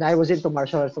 And I was into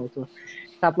martial arts also.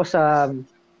 Tapos,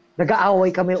 nag-aaway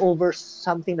kami over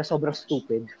something na sobrang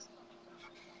stupid.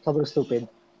 Sobrang stupid.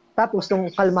 Tapos,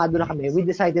 nung kalmado na kami, we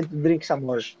decided to drink some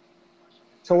more.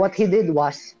 So, what he did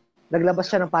was, naglabas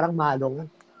siya ng parang malong.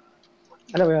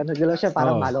 Alam mo yun? Naglabas siya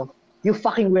parang malong. You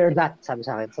fucking wear that, sabi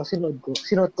sa akin. So,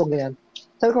 sinuot ko ganyan.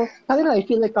 Sabi ko, I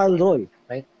feel like Carl Roy,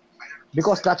 right?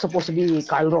 Because that's supposed to be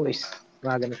Carl Roy's.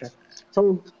 Mga ganun siya.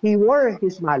 So, he wore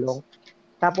his malong.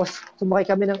 Tapos,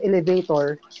 sumakay kami ng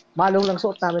elevator. Malong lang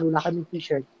suot namin, wala kaming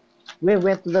t-shirt. We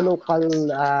went to the local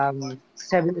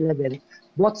 7-Eleven,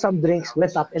 bought some drinks,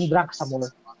 went up, and drank some more.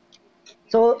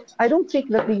 So, I don't think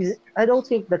that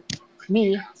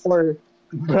me or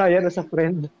Brian as a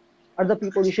friend are the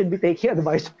people you should be taking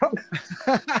advice from.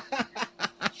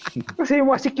 Kasi yung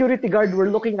mga security guard were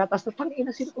looking at us,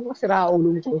 tangina, sino itong mga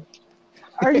siraulong to?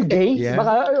 Are you gay? Yeah.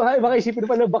 Baka isipin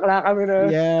pa na bakla kami na.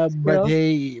 Yeah, but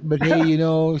hey,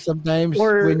 sometimes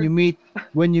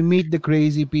when you meet the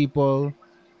crazy people,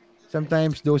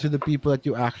 sometimes those are the people that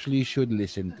you actually should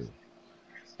listen to.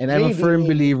 And I'm a firm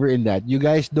believer in that. You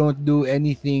guys don't do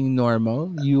anything normal.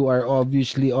 You are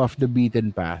obviously off the beaten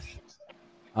path.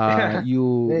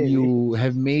 You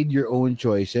have made your own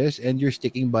choices and you're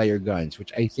sticking by your guns, which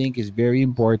I think is very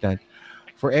important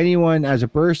for anyone as a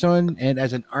person and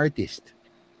as an artist.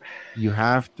 You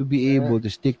have to be able to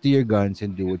stick to your guns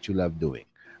and do what you love doing.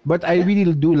 But I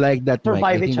really do like that,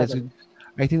 Mike.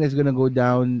 I think that's gonna go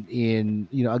down in,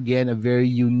 again, a very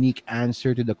unique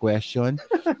answer to the question.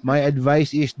 My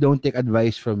advice is don't take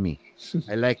advice from me.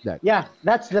 I like that. Yeah,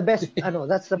 that's the best.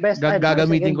 That's the best advice.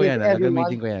 Gagamitin ko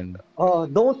yan. Oh,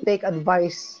 don't take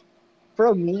advice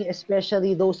from me,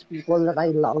 especially those people that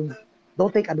I love.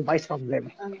 Don't take advice from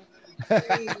them.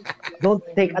 Don't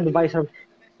take advice from.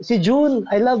 Si June,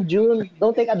 I love June.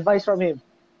 Don't take advice from him.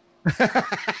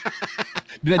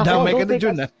 Dinadamay ka na,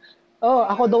 June, ha?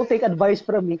 Ako don't take advice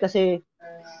from me kasi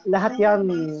lahat yan,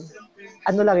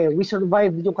 we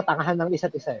survived yung katangahan ng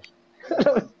isa't isa eh.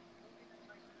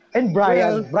 And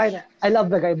Brian, I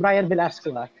love the guy, Brian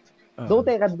Velasco ha. Don't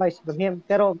take advice from him.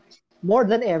 Pero more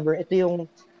than ever, ito yung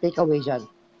takeaway dyan.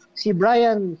 Si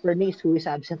Brian Pernice, who is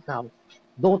absent now,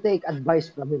 don't take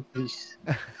advice from him, please.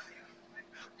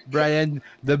 Brian,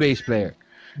 the bass player.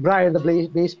 Brian, the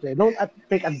bass player. Don't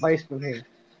take advice from him.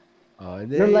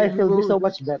 Your life will be so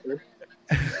much better.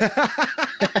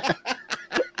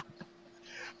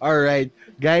 All right,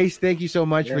 guys, thank you so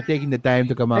much for taking the time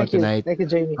to come out tonight. Thank you,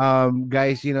 Jamie.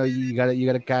 Guys, you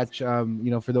gotta catch.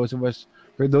 For those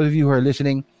of you who are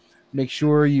listening, make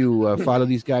sure you follow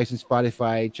these guys on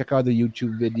Spotify. Check out the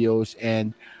YouTube videos,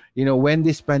 and when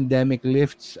this pandemic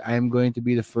lifts, I'm going to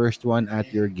be the first one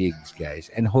at your gigs,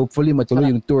 guys, and hopefully matuloy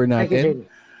yung tour natin,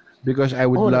 because I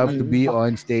would love to be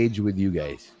on stage with you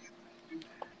guys.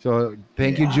 So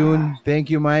thank you, June. Thank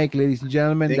you, Mike. Ladies and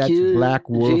gentlemen, that's Black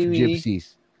Wolf Jamie.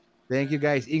 Gypsies. Thank you,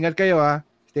 guys. Ingat kayo, ha.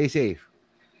 Stay safe.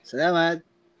 Salamat.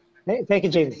 Thank you,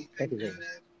 Jamie. Thank you, Jamie.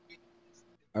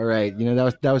 All right.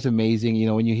 That was amazing.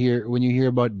 When you hear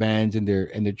about bands and their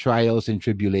trials and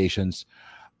tribulations,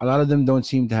 a lot of them don't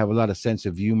seem to have a lot of sense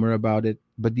of humor about it.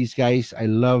 But these guys, I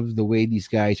love the way these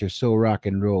guys are so rock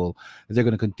and roll that they're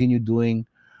going to continue doing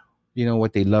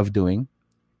what they love doing.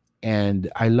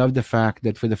 And I love the fact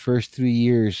that for the first 3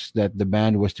 years that the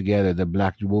band was together, the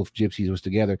Black Wolf Gypsies was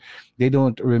together, they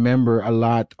don't remember a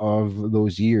lot of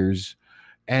those years.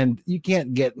 And you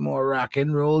can't get more rock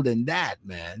and roll than that,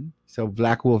 man. So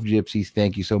Black Wolf Gypsies,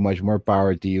 thank you so much. More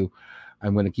power to you.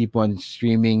 I'm going to keep on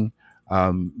streaming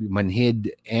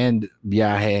Manhid and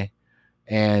Biahe.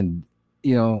 And,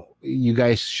 you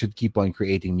guys should keep on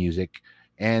creating music.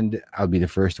 And I'll be the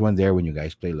first one there when you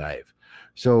guys play live.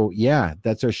 So, yeah,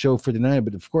 that's our show for tonight.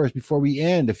 But, of course, before we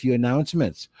end, a few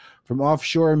announcements from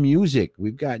Offshore Music.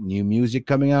 We've got new music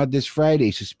coming out this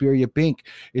Friday. Suspiria Pink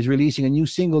is releasing a new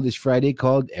single this Friday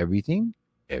called Everything,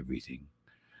 Everything.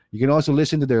 You can also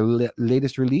listen to their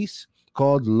latest release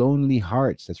called Lonely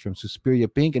Hearts. That's from Suspiria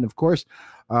Pink. And, of course,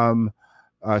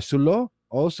 Sulo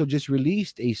also just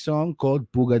released a song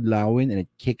called Pugad Lawin, and it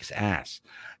kicks ass.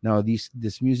 Now,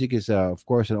 this music is, of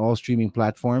course, on all streaming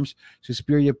platforms.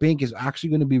 Suspiria Pink is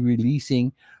actually going to be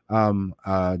releasing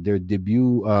their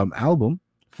debut album,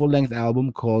 full-length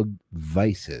album called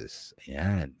Vices.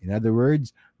 Yeah. In other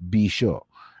words, Bisho.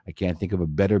 I can't think of a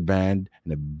better band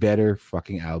and a better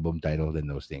fucking album title than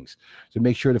those things. So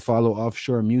make sure to follow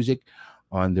Offshore Music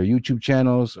on their YouTube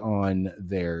channels, on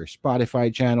their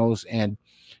Spotify channels, and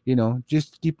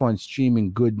just keep on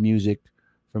streaming good music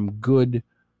from good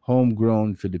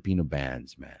homegrown Filipino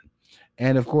bands, man.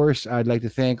 And of course, I'd like to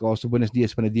thank also Buenos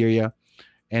Dias Panaderia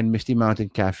and Misty Mountain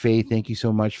Cafe. Thank you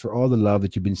so much for all the love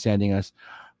that you've been sending us.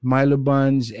 Milo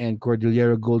Buns and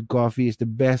Cordillera Gold Coffee is the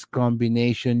best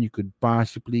combination you could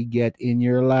possibly get in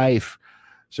your life.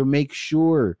 So make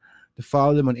sure to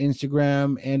follow them on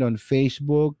Instagram and on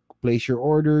Facebook. Place your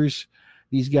orders.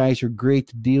 These guys are great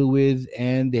to deal with,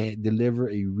 and they deliver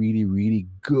a really, really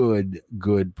good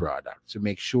product. So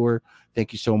make sure,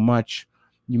 thank you so much.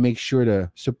 You make sure to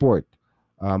support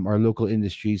our local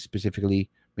industries, specifically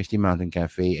Misty Mountain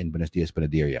Cafe and Buenos Dias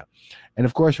Panaderia. And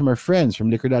of course, from our friends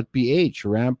from Liquor.ph,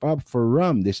 ramp up for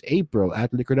rum this April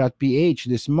at Liquor.ph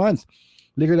this month.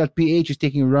 Liquor.ph is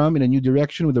taking rum in a new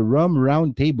direction with a rum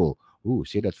round table. Ooh,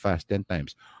 say that fast 10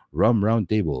 times. Rum Round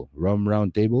Table, Rum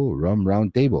Round Table, Rum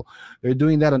Round Table. They're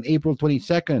doing that on April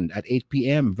 22nd at 8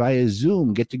 p.m. via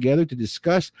Zoom. Get together to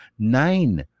discuss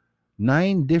nine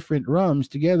different rums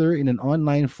together in an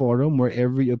online forum where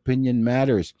every opinion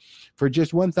matters. For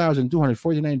just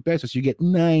 1,249 pesos, you get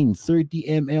 9 30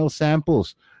 ml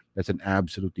samples. That's an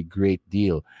absolutely great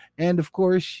deal. And of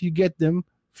course, you get them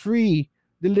free,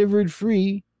 delivered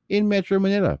free in Metro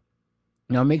Manila.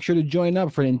 Now, make sure to join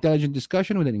up for an intelligent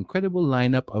discussion with an incredible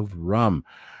lineup of rum.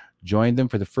 Join them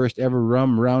for the first ever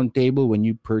rum roundtable when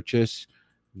you purchase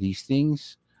these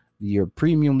things, your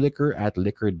premium liquor at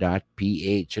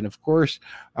liquor.ph. And of course,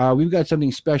 we've got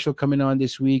something special coming on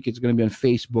this week. It's going to be on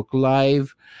Facebook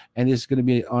Live, and this is going to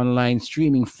be an online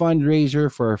streaming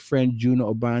fundraiser for our friend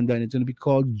Juno Obanda, and it's going to be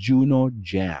called Juno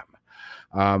Jam.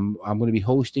 I'm going to be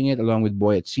hosting it along with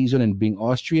Boy at Season and Bing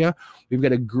Austria. We've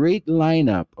got a great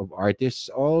lineup of artists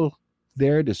all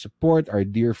there to support our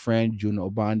dear friend Juno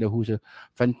Obanda, who's a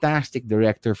fantastic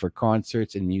director for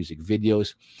concerts and music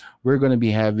videos. We're going to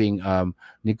be having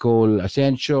Nicole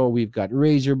Asensio. We've got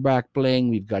Razorback playing.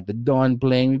 We've got The Dawn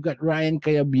playing. We've got Ryan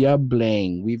Cayabyab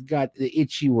playing. We've got the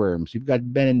Itchy Worms. We've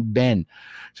got Ben and Ben.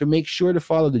 So make sure to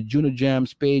follow the Juno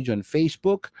Jams page on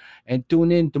Facebook and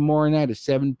tune in tomorrow night at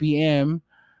 7 p.m.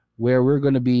 where we're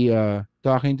going to be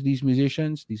talking to these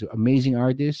musicians, these amazing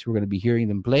artists. We're going to be hearing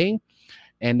them play.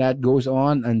 And that goes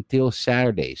on until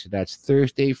Saturday. So that's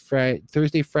Thursday,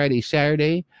 Friday,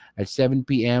 Saturday at 7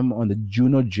 p.m. on the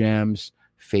Juno Jams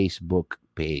Facebook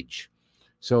page.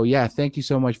 So, yeah, thank you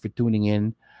so much for tuning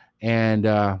in.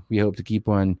 And we hope to keep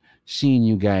on seeing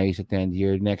you guys attend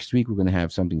here. Next week, we're going to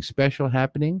have something special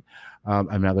happening.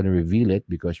 I'm not going to reveal it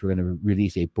because we're going to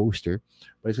release a poster.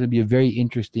 But it's going to be a very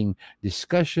interesting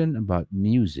discussion about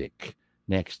music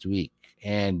next week.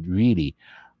 And really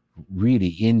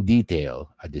in detail,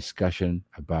 a discussion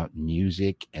about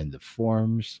music and the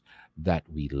forms that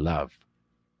we love.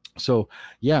 So,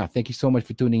 yeah, thank you so much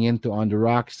for tuning in to On the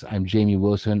Rocks. I'm Jamie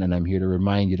Wilson, and I'm here to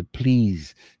remind you to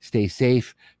please stay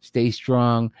safe, stay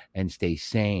strong, and stay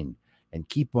sane. And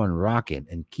keep on rocking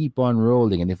and keep on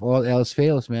rolling. And if all else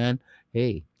fails, man,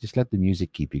 hey, just let the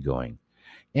music keep you going.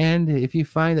 And if you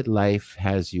find that life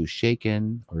has you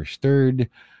shaken or stirred,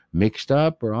 mixed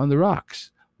up, or on the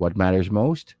rocks, what matters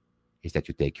most is that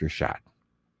you take your shot.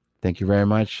 Thank you very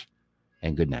much,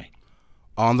 and good night.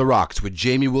 On the Rocks with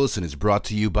Jamie Wilson is brought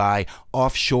to you by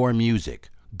Offshore Music.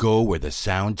 Go where the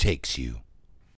sound takes you.